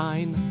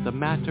Einstein, the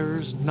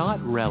matter's not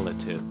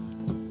relative.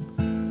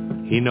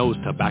 He knows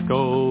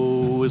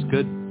tobacco is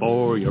good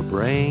for your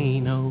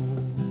brain-o.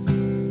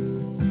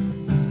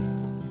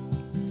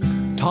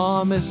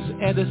 Thomas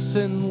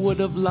Edison would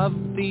have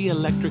loved the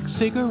electric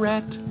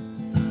cigarette.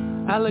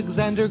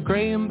 Alexander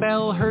Graham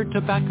Bell heard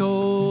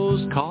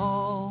tobacco's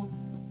call.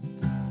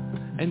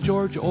 And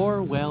George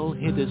Orwell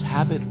hid his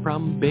habit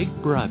from Big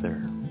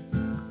Brother.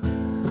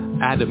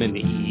 Adam and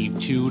Eve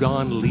chewed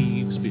on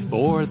leaves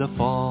before the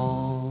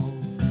fall.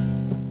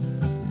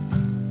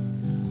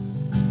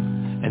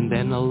 And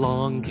then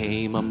along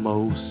came a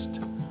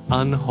most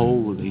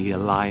unholy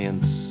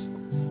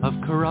alliance of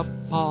corrupt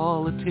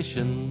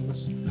politicians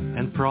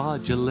and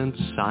fraudulent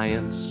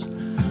science,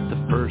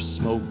 the first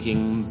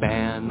smoking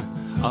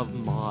ban of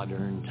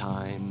modern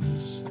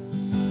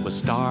times was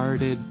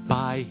started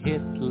by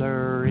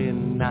Hitler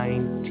in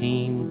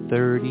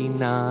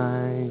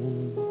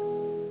 1939.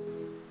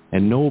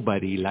 And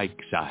nobody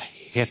likes a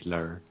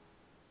Hitler.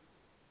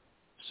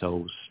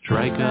 So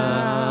strike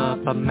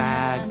up a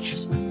match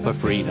for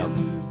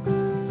freedom.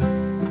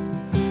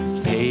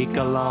 Take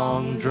a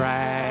long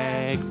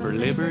drag for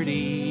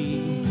liberty.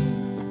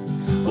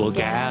 We'll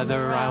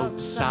gather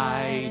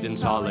outside in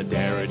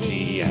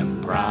solidarity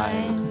and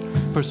pride.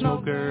 For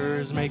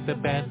smokers make the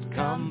best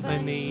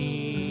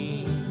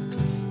company.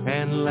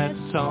 And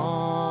let's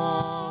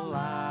all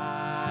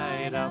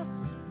light up.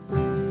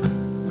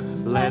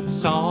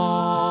 Let's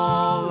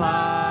all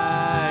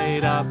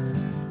light up.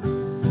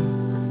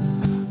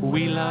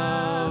 We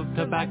love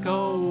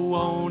tobacco,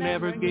 won't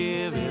ever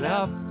give it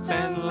up.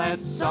 And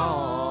let's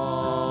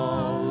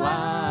all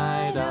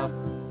light up.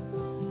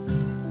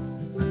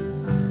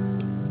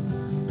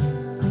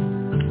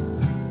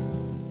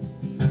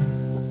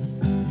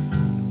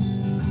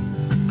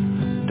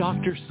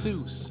 Dr.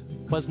 Seuss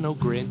was no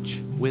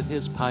Grinch with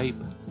his pipe.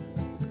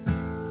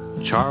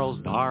 Charles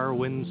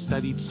Darwin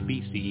studied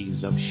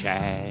species of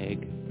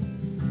shag.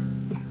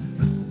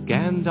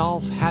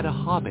 Gandalf had a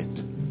hobbit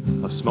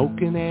of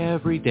smoking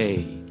every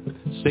day.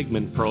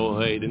 Sigmund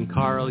Freud and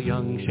Carl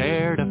Jung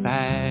shared a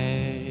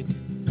fag.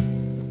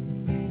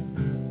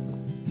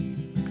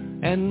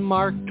 And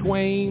Mark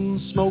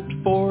Twain smoked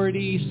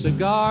 40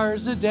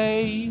 cigars a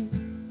day.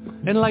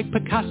 And like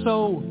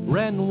Picasso,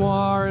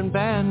 Renoir, and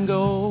Van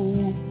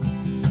Gogh,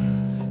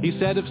 he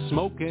said if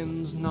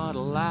smoking's not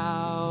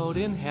allowed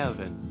in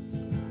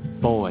heaven,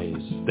 boys,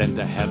 then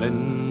to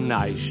heaven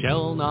I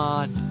shall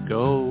not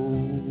go.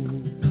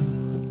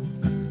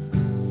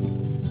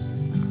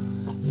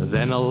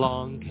 Then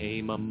along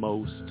came a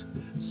most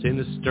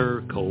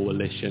sinister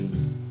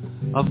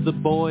coalition of the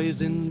boys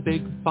in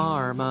Big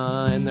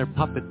Pharma and their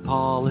puppet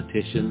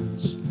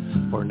politicians.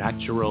 For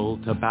natural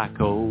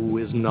tobacco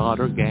is not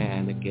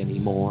organic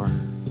anymore.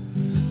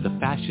 The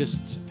fascists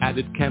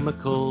added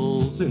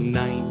chemicals in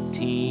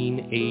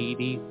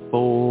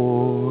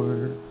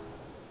 1984.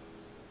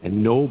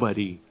 And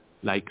nobody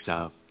likes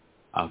a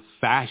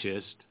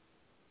fascist.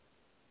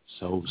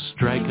 So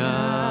strike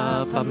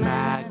up a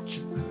match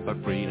for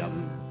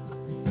freedom.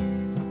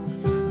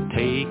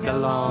 Take a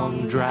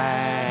long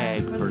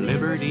drag for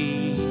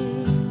liberty.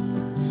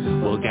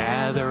 We'll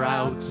gather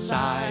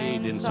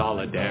outside in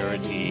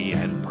solidarity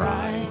and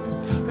pride.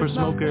 For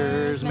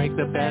smokers make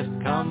the best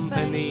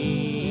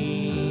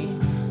company.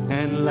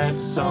 And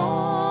let's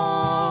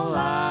all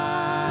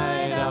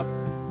light up.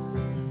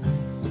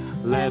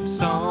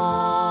 Let's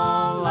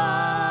all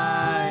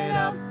light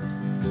up.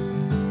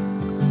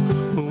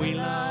 We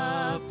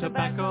love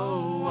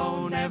tobacco,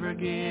 won't ever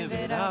give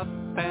it up.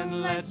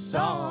 And let's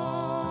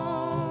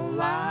all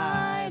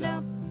light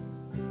up.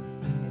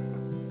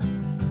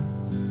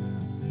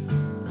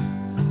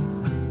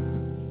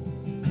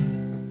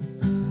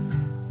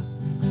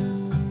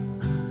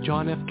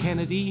 John F.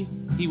 Kennedy,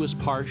 he was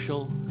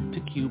partial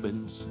to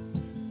Cubans.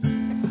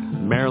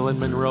 Marilyn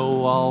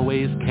Monroe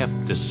always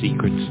kept a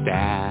secret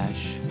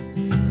stash.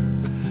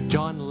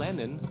 John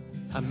Lennon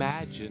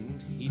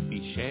imagined he'd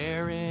be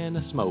sharing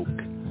a smoke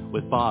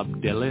with Bob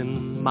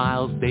Dylan,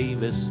 Miles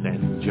Davis,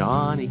 and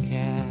Johnny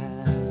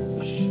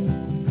Cash.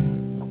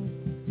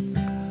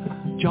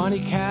 Johnny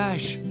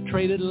Cash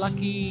traded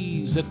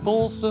Luckies at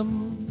Folsom.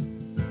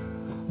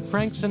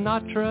 Frank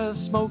Sinatra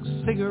smoked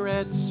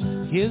cigarettes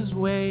his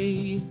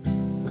way.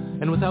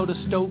 And without a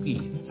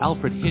stogie,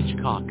 Alfred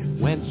Hitchcock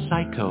went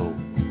psycho.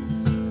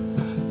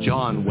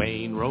 John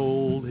Wayne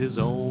rolled his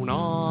own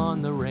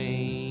on the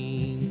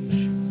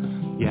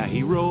range. Yeah,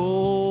 he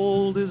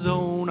rolled his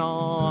own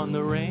on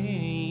the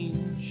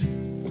range.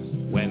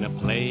 When a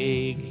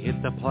plague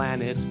hit the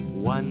planet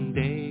one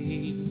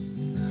day,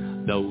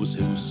 those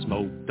who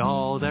smoked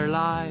all their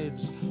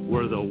lives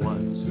were the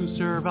ones who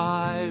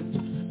survived.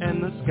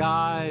 And the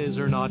skies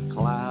are not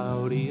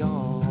cloudy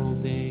all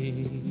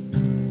day.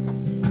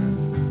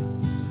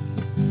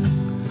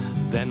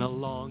 Then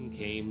along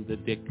came came the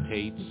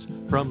dictates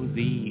from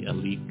the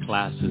elite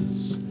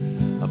classes.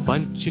 A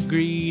bunch of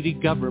greedy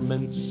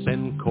governments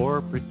and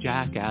corporate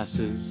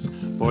jackasses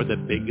for the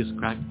biggest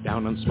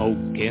crackdown on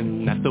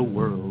smoking that the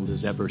world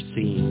has ever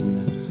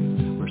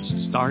seen. Were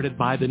started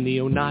by the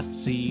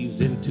neo-Nazis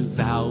in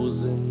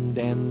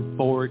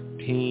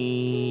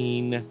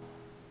 2014.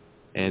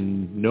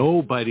 And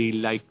nobody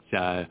likes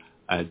a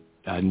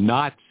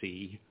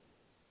Nazi,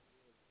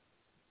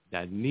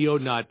 a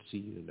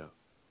neo-Nazi,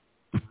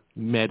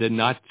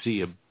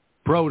 meta-Nazi, a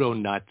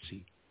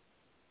proto-Nazi,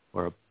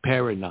 or a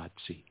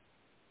para-Nazi.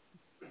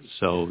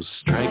 So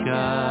strike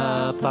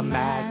up a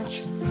match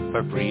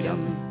for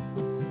freedom.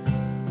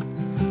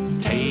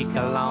 Take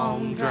a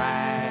long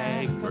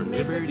drag for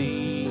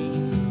liberty.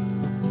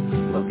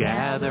 We'll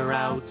gather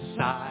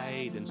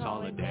outside in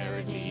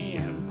solidarity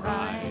and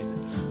pride.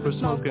 For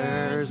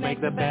smokers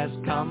make the best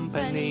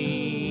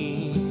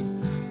company.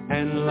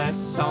 And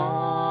let's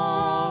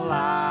all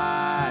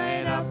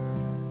light up.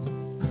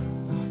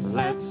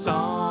 Let's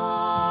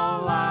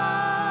all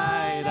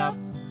light up.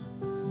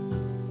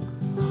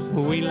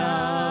 We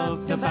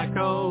love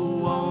tobacco,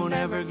 won't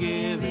ever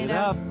give it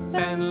up.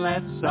 And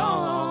let's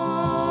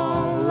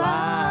all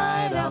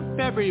light up.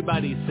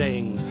 Everybody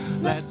sing.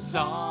 Let's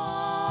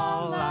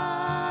all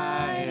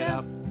light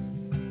up.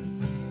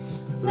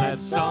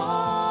 Let's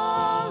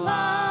all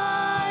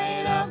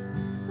light up.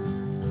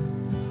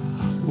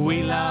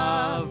 We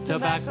love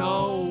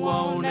tobacco,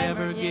 won't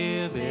ever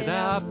give it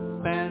up.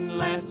 And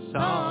let's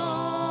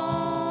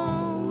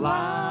all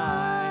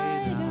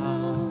light up.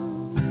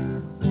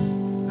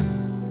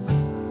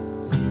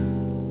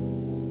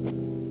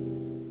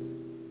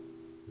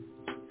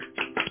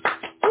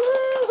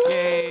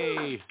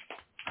 Yay!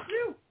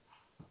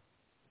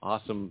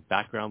 Awesome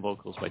background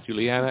vocals by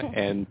Juliana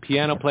and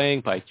piano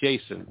playing by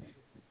Jason.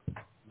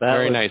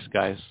 Very nice,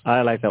 guys.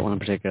 I like that one in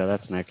particular.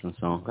 That's an excellent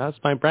song. That's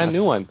my brand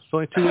new one. It's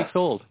only 2 weeks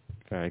old.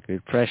 Very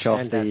good. Fresh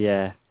off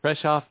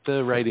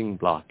the writing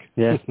block.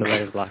 Yes, the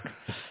writing block.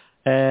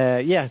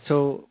 Yeah,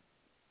 so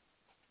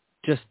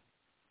just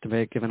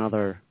to give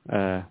another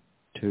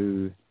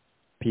to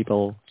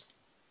people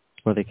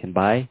where they can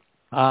buy.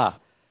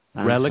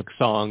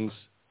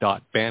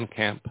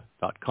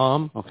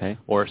 relicsongs.bandcamp.com. Okay.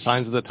 Or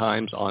Signs of the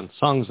Times on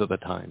Songs of the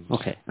Times.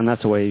 Okay, and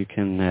that's a way you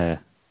can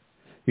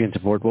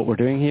support what we're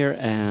doing here,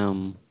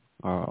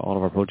 all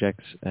of our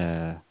projects,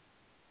 and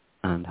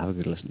have a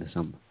good listen to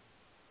some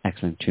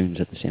excellent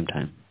tunes at the same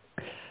time.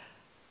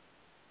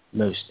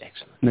 Most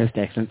excellent. Most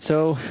excellent.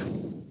 So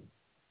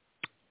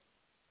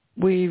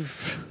we've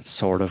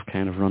sort of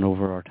kind of run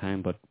over our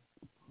time, but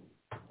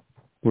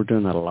we're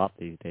doing that a lot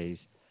these days.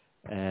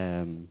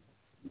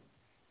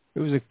 It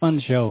was a fun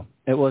show.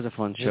 It was a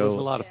fun show. It was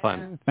a lot of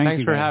fun. Thanks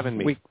Thanks for having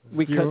me.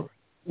 We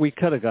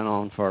could have gone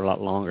on for a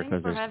lot longer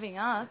Thanks for having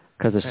us.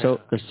 because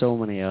there's so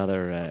many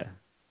other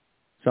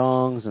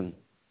songs and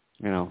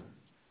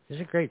It's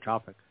a great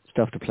topic.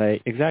 Stuff to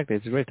play. Exactly,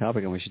 it's a great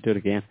topic and we should do it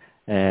again.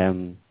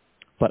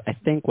 But I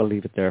think we'll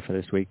leave it there for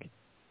this week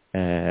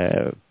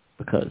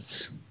because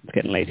it's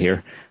getting late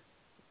here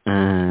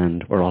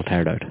and we're all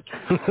tired out.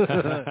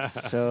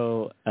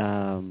 So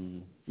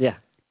yeah,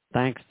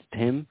 thanks to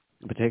Tim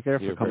in particular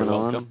for coming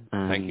on.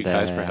 And, thank you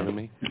guys for having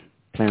me.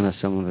 Playing us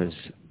some of his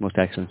most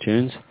excellent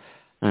tunes,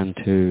 and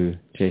to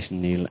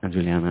Jason, Neil, and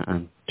Juliana,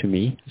 and to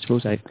me, I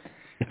suppose. Thank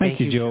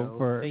you, Joe,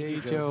 for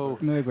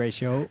another great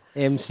show.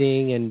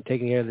 emceeing and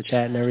taking care of the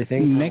chat and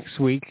everything. Next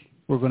week,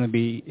 we're going to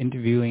be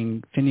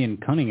interviewing Finian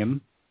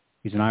Cunningham.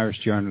 He's an Irish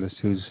journalist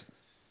who's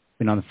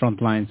been on the front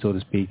line, so to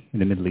speak, in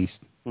the Middle East.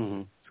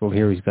 Mm-hmm. So we'll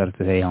hear he's got it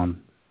today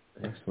on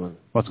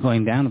what's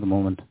going down at the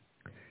moment.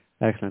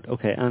 Excellent.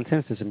 Okay, and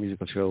since it's a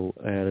musical show,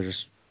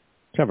 there's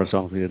several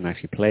songs we didn't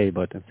actually play,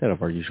 but instead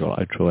of our usual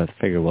outro, I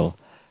figure we'll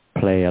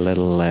play a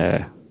little,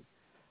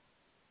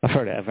 I've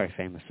heard a very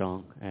famous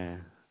song.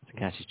 It's a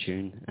catchy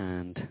tune,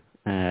 and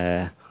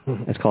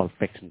it's called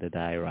Fixin' to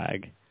Die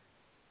Rag.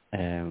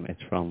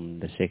 It's from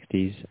the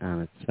 60s,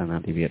 and it's an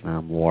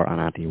anti-Vietnam War, an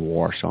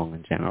anti-war song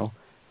in general.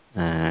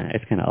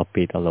 It's kind of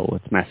upbeat, although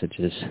its message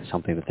is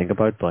something to think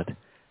about, but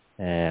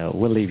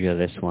we'll leave you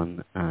this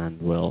one,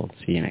 and we'll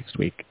see you next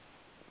week.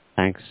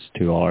 Thanks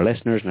to all our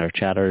listeners and our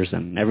chatters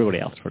and everybody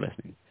else for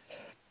listening.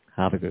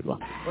 Have a good one.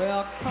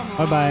 Well, come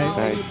Bye-bye.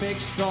 on, you big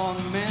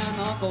strong man.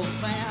 Uncle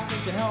Sam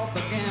needs your help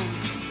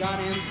again. Got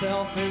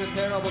himself in a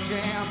terrible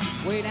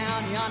jam way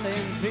down yonder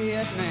in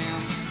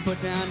Vietnam. Put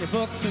down your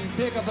books and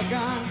pick up a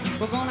gun.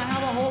 We're gonna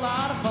have a whole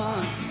lot of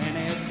fun. And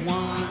it's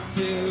 1,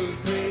 2,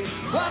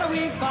 3. What are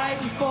we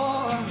fighting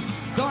for?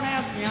 Don't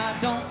ask me,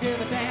 I don't give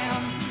a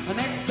damn. The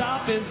next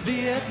stop is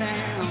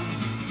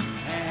Vietnam.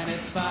 And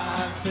it's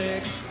 5,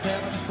 6,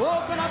 7.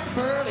 Open up the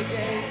pearly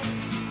gates.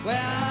 Well,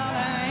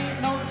 there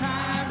ain't no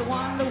time to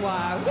wonder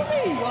why.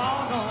 We're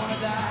all gonna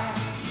die.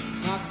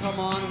 Now come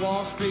on,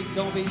 Wall Street,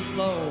 don't be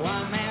slow.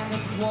 I man,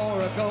 this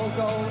war a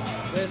go-go.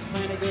 There's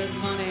plenty good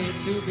money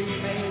to be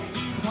made.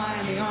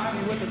 Supplying the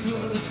army with the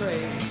tool of the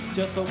trade.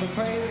 Just hope and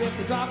pray that if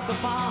they drop the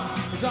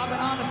bomb, they drop it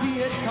on the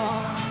Viet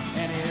Cong.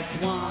 And it's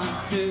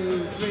 1,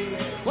 2, 3.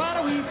 What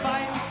are we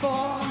fighting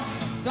for?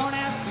 Don't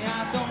ask me,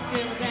 I don't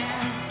give a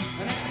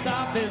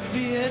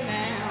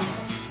Vietnam.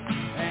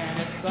 And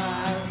it's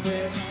 5,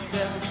 6,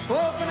 7,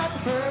 open up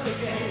the pearly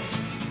gates.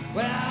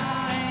 Well,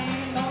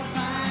 ain't no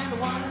time to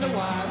wonder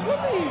why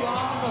we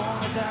all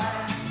gonna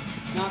die.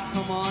 Now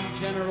come on,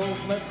 generals,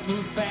 let's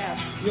move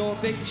fast. Your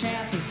big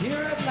chance is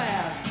here at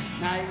last.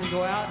 Now you can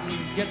go out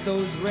and get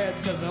those reds,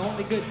 cause the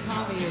only good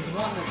commie is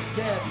one that's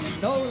dead. And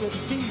you know that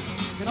peace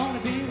can only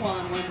be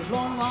one when the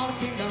blowing while the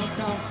kingdom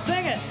comes.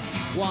 Sing it!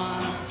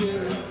 1, 2,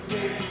 3,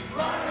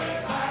 what are we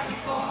fighting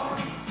for?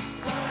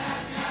 Don't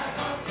ask me, I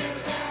don't give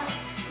a damn.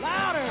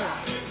 Louder!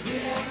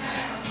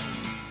 Vietnam.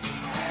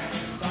 And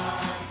it's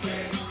 5,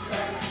 6,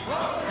 7,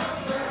 open up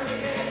the pearly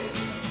gates.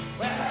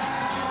 Well,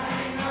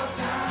 ain't no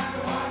time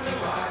to wonder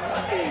why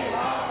we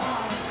all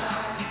wanna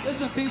die.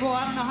 Listen, people,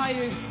 I don't know how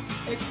you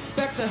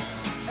expect to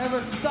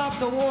ever stop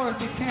the war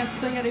if you can't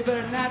sing any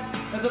better than that.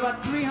 There's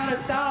about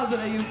 300,000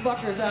 of you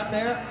fuckers out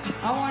there.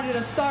 I want you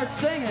to start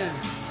singing.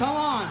 Come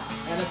on.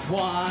 And it's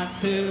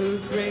 1,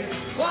 2,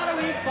 3. What are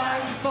we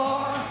fighting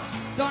for?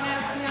 Don't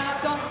ask me, I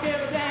don't give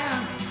a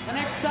damn. The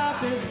next stop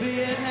is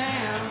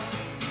Vietnam.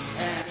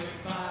 And it's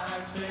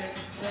 5, 6,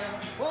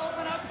 7.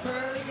 Open up the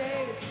pearly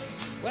gates.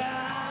 Well,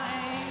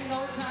 ain't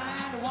no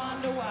time to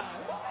wonder why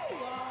we're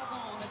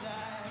all gonna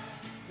die.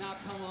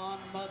 Now come on,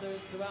 mothers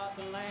throughout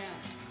the land.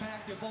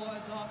 Pack your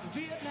boys off to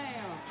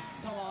Vietnam.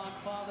 Come on,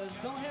 fathers,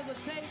 don't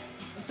hesitate.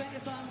 Send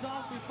your sons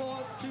off before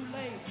it's too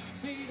late.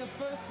 Be the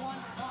first one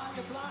on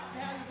your block to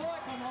have your boy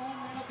come home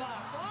in a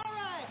box. All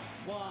right.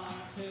 1,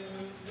 2,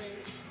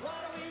 3.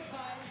 What are we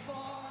fighting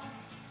for?